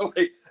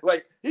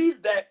 like he's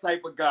that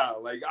type of guy.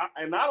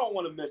 I don't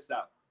want to miss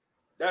out.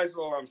 That's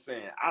all I'm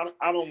saying.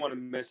 I don't want to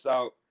miss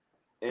out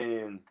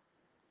and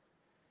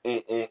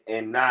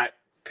not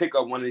pick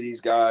up one of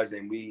these guys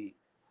and we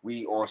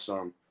on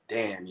some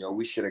damn, yo,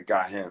 we should have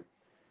got him.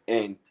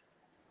 And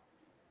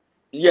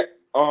yeah,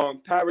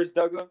 Paris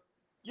Duggar,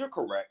 you're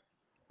correct.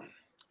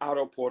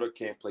 Otto Porter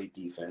can't play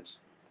defense.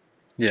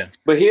 Yeah.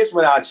 But here's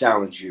what I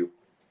challenge you.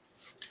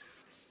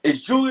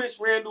 Is Julius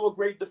Randle a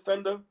great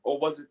defender, or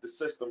was it the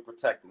system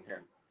protecting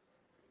him?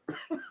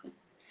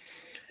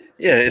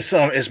 Yeah,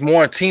 it's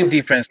more team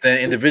defense than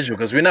individual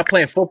because we're not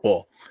playing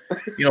football.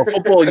 You know,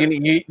 football you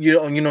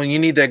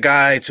need that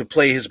guy to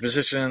play his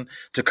position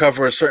to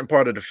cover a certain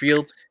part of the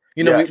field.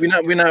 You know, Yes.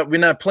 we're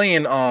not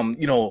playing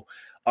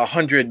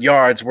 100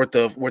 yards worth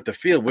of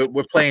field.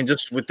 We're playing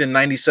just within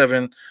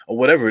 97 or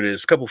whatever it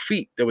is, a couple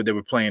feet that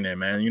we're playing in,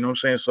 man. You know what I'm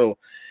saying? So,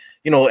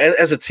 you know,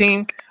 as a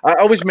team, I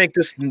always make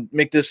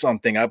this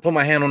something. I put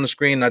my hand on the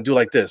screen and I do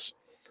like this.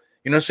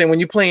 You know what I'm saying? When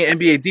you're playing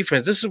NBA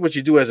defense, this is what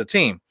you do as a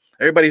team.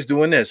 Everybody's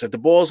doing this. If the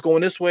ball's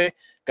going this way,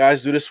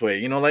 guys do this way.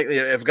 You know, like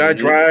if a guy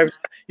drives,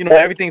 you know,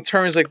 everything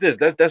turns like this.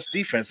 That's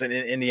defense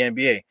in the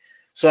NBA.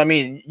 So I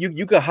mean,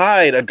 you can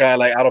hide a guy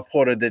like Otto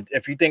Porter that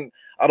if you think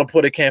Otto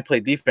Porter can't play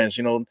defense,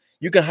 you know,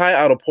 you can hide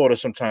Otto Porter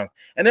sometimes.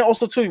 And then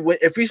also too,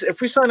 if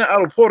we sign an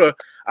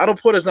Otto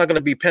Porter's not going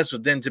to be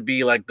penciled in to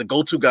be like the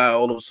go-to guy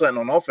all of a sudden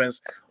on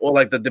offense or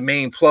like the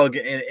main plug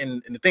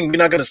in the thing. We're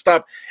not going to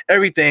stop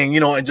everything,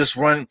 you know, and just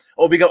run.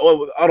 Oh, we got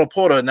Otto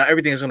Porter. Now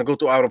everything is going to go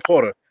through Otto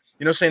Porter.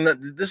 You know what I'm saying?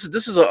 That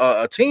this is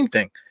a team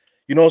thing.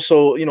 You know,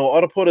 so you know,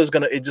 Otto Porter is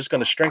just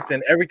gonna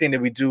strengthen everything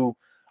that we do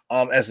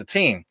as a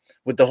team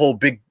with the whole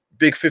big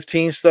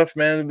 15 stuff,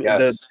 man.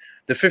 Yes.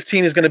 The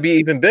 15 is gonna be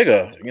even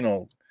bigger, you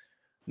know.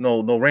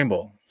 No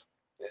rainbow.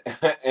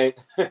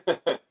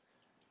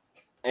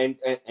 and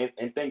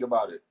think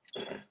about it.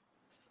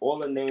 All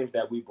the names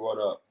that we brought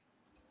up,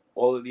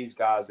 all of these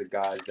guys are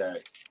guys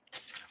that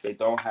they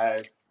don't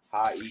have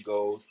high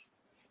egos.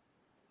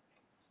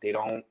 They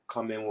don't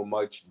come in with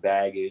much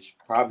baggage,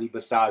 probably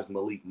besides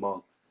Malik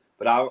Monk.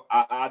 But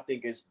I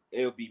think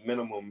it'll be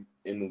minimum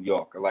in New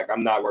York. Like,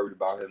 I'm not worried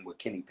about him with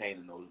Kenny Payne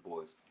and those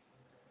boys.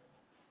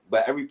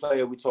 But every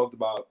player we talked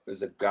about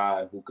is a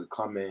guy who could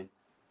come in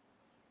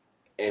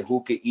and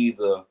who could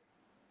either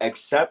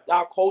accept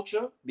our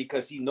culture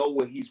because he know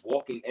what he's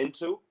walking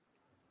into,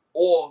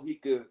 or he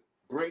could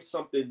bring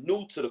something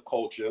new to the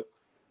culture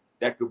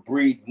that could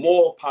breed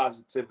more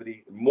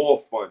positivity and more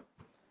fun.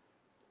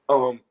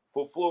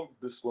 For full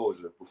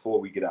disclosure,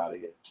 before we get out of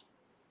here,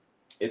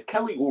 if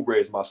Kelly Oubre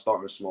is my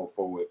starting small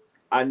forward,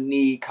 I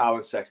need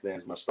Colin Sexton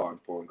as my starting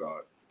point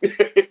guard.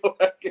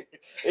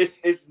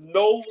 It's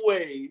no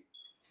way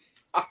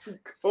I'm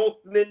going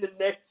in the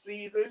next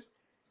season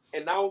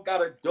and I don't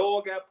got a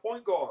dog at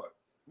point guard.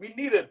 We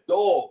need a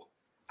dog.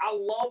 I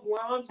love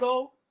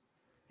Lonzo.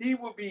 He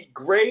would be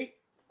great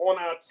on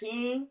our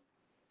team,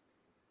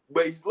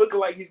 but he's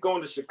looking like he's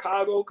going to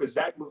Chicago because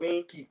Zach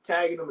LaVine keep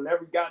tagging him in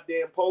every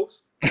goddamn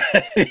post.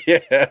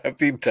 Yeah,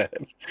 peep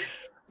time.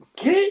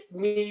 Get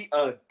me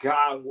a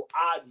guy who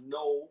I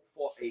know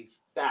for a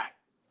fact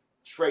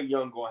Trae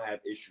Young gonna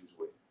have issues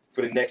with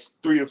for the next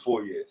 3 to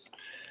 4 years.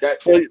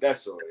 That's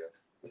all.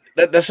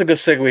 Yeah. That's a good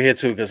segue here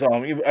too, because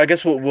I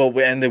guess we'll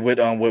end it with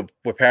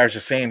what Parrish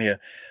is saying here.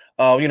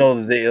 You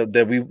know,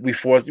 that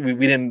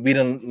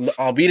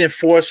we didn't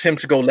force him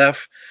to go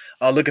left.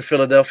 Look at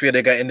Philadelphia;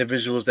 they got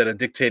individuals that are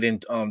dictating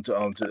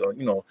to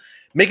you know,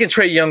 making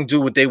Trae Young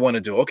do what they want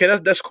to do. Okay,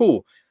 that's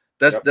cool.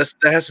 That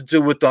has to do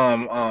with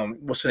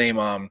what's the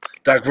name,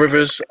 Doc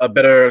Rivers, a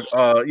better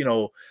you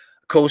know,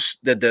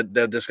 coach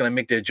that's gonna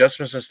make the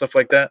adjustments and stuff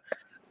like that.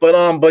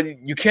 But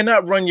you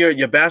cannot run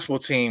your basketball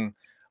team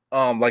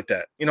like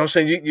that. You know what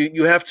I'm saying?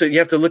 You have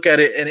to look at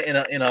it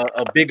in a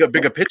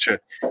bigger picture.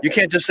 You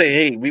can't just say,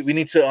 hey, we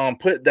need to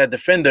put that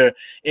defender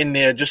in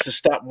there just to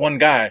stop one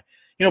guy.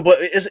 You know, but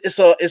it's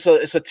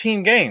a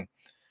team game.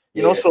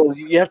 You know, so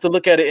you have to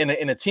look at it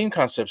in a team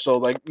concept. So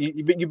like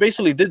you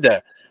basically did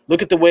that.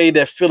 Look at the way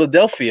that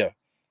Philadelphia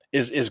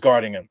is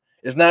guarding him.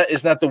 It's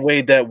not the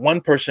way that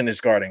one person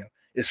is guarding him.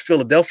 It's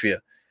Philadelphia.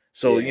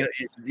 So you know,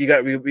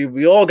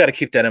 we all got to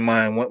keep that in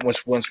mind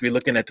once we're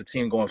looking at the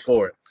team going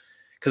forward.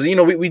 Because you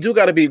know we do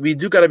got to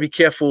be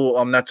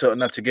careful not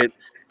to get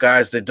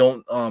guys that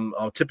don't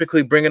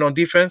typically bring it on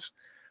defense.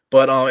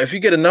 But if you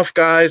get enough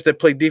guys that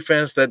play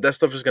defense, that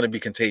stuff is going to be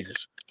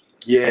contagious.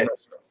 Yeah.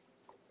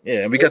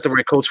 Yeah, and we got the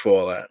right coach for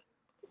all that.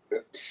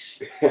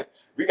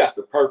 We got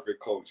the perfect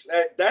coach.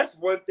 That's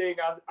one thing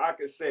I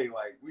can say.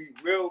 Like, we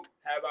will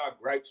have our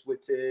gripes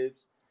with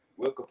Tibbs.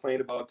 We'll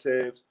complain about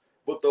Tibbs.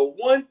 But the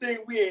one thing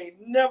we ain't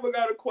never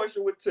got a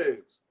question with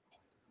Tibbs,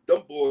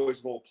 them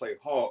boys gonna play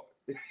hard.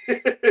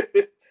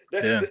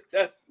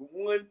 That's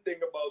one thing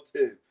about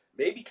Tibbs.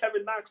 Maybe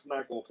Kevin Knox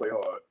not gonna play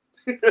hard.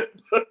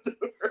 but the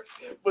rest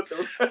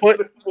of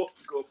them boys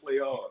gonna play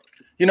hard.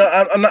 You know,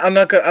 I'm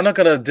not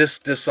gonna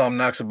diss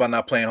Knox about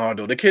not playing hard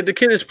though. The kid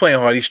is playing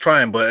hard. He's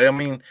trying, but I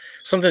mean,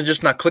 something's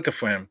just not clicking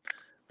for him.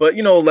 But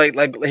you know, like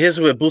here's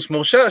with Boost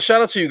Mobile. Shout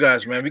out to you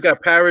guys, man. We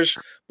got Parrish,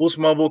 Boost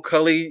Mobile,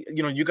 Cully.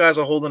 You know, you guys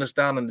are holding us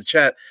down in the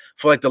chat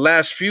for like the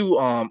last few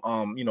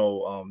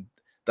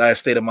Dire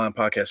State of Mind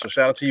podcast. So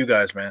shout out to you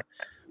guys, man.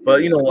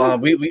 But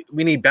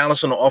we need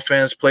balance on the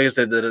offense. Players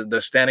that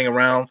standing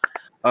around.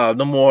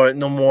 No more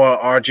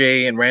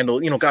RJ and Randall.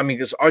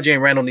 Because RJ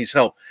and Randall needs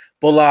help.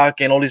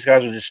 Bullock and all these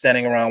guys are just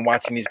standing around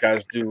watching these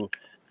guys do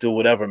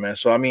whatever, man.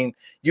 So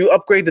you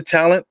upgrade the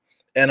talent,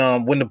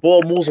 and when the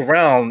ball moves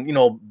around,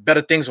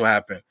 better things will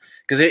happen.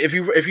 Because if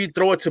you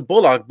throw it to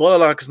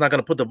Bullock is not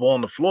going to put the ball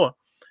on the floor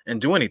and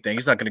do anything.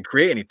 He's not going to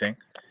create anything.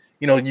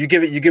 You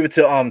give it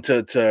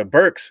to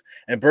Burks,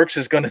 and Burks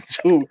is going to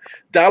do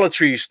Dollar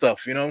Tree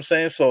stuff. You know what I'm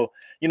saying? So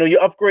you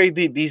upgrade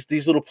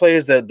these little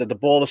players that the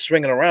ball is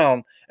swinging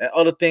around, and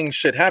other things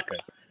should happen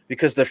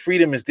because the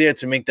freedom is there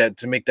to make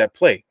that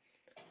play.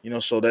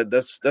 So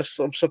that's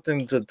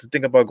something to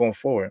think about going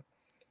forward.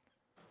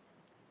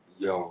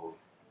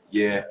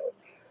 Yeah.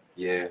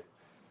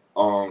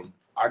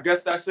 I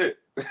guess that's it.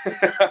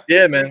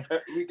 Yeah, man.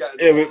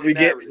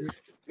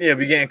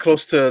 we getting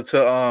close to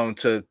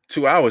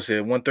 2 hours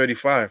here,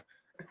 1:35.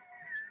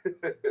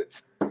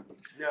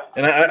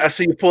 And I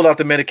see you pulled out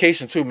the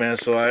medication too, man.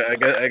 So I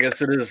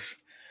guess it is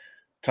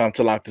time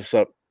to lock this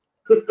up.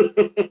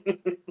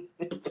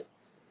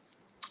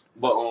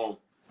 But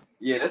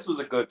this was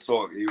a good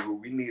talk, Ebro.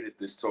 We needed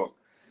this talk.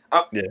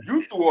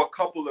 You threw a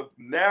couple of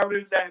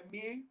narratives at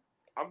me.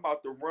 I'm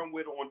about to run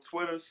with on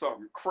Twitter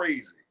something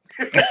crazy.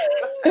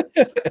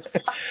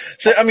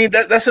 So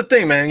that's the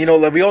thing, man.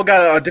 Like we all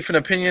got a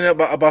different opinion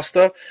about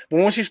stuff, but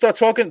once you start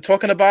talking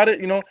about it,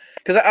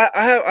 because I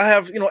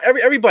have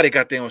everybody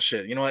got their own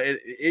shit.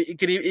 It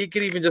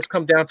could even just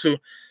come down to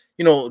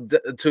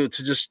to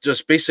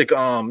just basic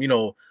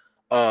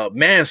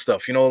man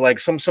stuff. Like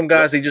some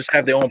guys, they just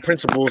have their own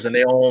principles and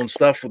their own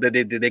stuff that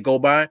they go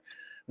by.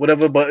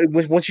 Whatever, but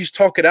once you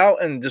talk it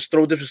out and just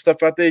throw different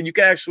stuff out there, you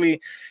can actually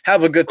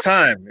have a good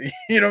time.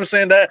 You know what I'm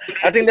saying? That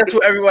I think that's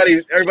what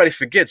everybody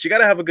forgets. You got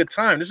to have a good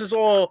time. This is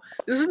not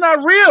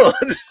real.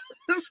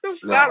 This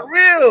is not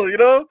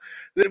real.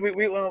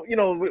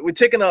 We're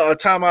taking a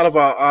time out of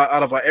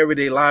our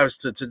everyday lives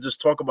to just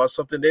talk about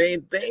something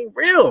that ain't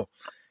real.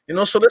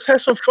 So let's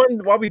have some fun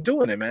while we're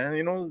doing it,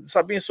 man.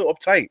 Stop being so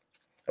uptight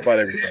about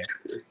everything.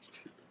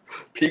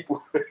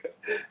 People,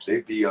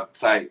 they be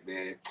uptight,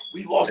 man.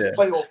 We lost the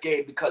playoff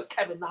game because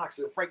Kevin Knox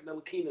and Frank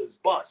Ntilikina's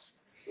bust.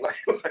 Like,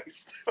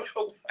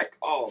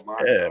 oh my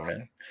God,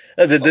 man.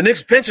 The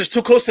Knicks bench is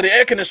too close to the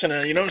air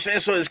conditioner. You know what I'm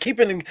saying? So it's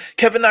keeping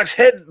Kevin Knox's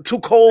head too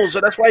cold,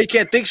 so that's why he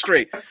can't think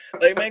straight.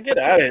 Like, man, get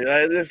out of it.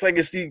 It's like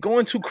you're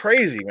going too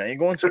crazy, man. You're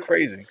going too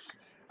crazy.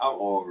 I'm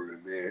over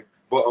it, man.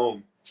 But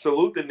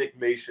salute the Knick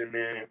Nation,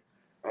 man.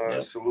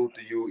 Salute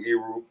to you,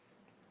 Eru.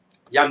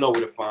 Y'all know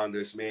where to find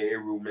us, man.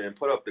 Eru, man.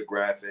 Put up the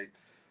graphic.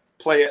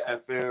 Player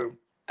FM,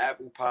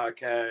 Apple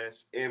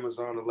Podcasts,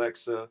 Amazon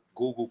Alexa,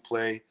 Google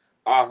Play,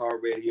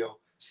 iHeartRadio,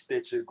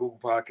 Stitcher, Google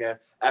Podcast,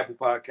 Apple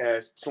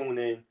Podcasts,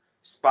 TuneIn,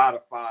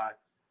 Spotify,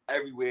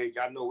 everywhere.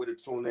 Y'all know where to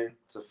tune in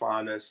to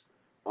find us.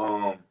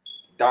 Die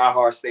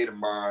Hard State of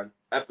Mind,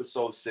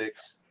 episode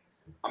 6.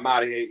 I'm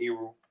out of here,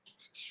 Eru.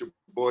 It's your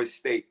boy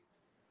State.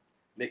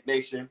 Knick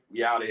Nation,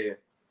 we out of here.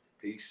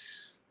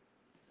 Peace.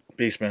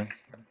 Peace, man.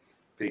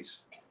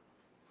 Peace.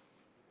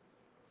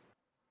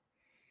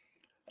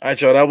 All right,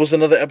 y'all. That was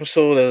another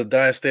episode of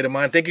Dire State of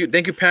Mind. Thank you,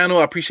 panel.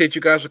 I appreciate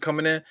you guys for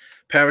coming in.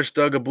 Parrish,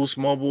 Doug, Boost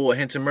Mobile,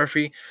 Hinton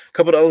Murphy, a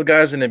couple of other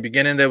guys in the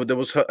beginning that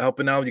was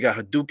helping out. You got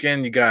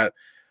Hadouken, you got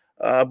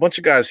a bunch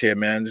of guys here,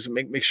 man. Just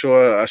make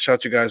sure I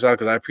shout you guys out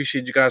because I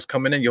appreciate you guys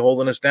coming in. You're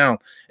holding us down.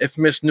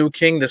 Infamous New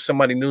King, there's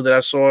somebody new that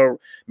I saw.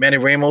 Manny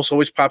Ramos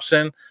always pops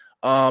in.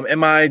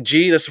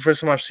 MIG, that's the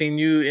first time I've seen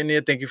you in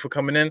there. Thank you for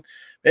coming in.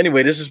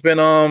 Anyway, this has been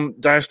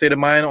Dire State of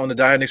Mind on the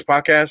Dire Knicks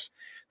podcast.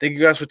 Thank you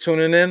guys for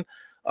tuning in.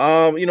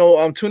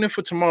 I'm tuning in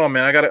for tomorrow,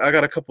 man. I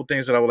got a couple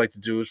things that I would like to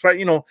do. It's right,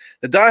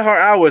 the Die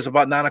Hard hour is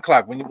about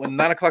 9:00. When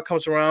 9:00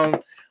 comes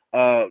around,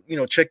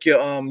 check your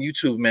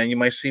YouTube, man. You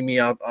might see me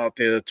out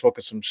there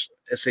talking some shit.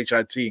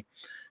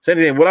 So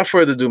anything, without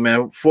further ado,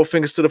 man, 4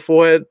 fingers to the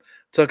forehead,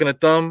 tucking a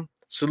thumb,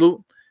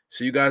 salute.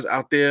 See you guys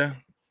out there,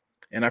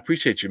 and I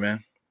appreciate you,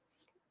 man.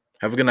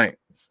 Have a good night.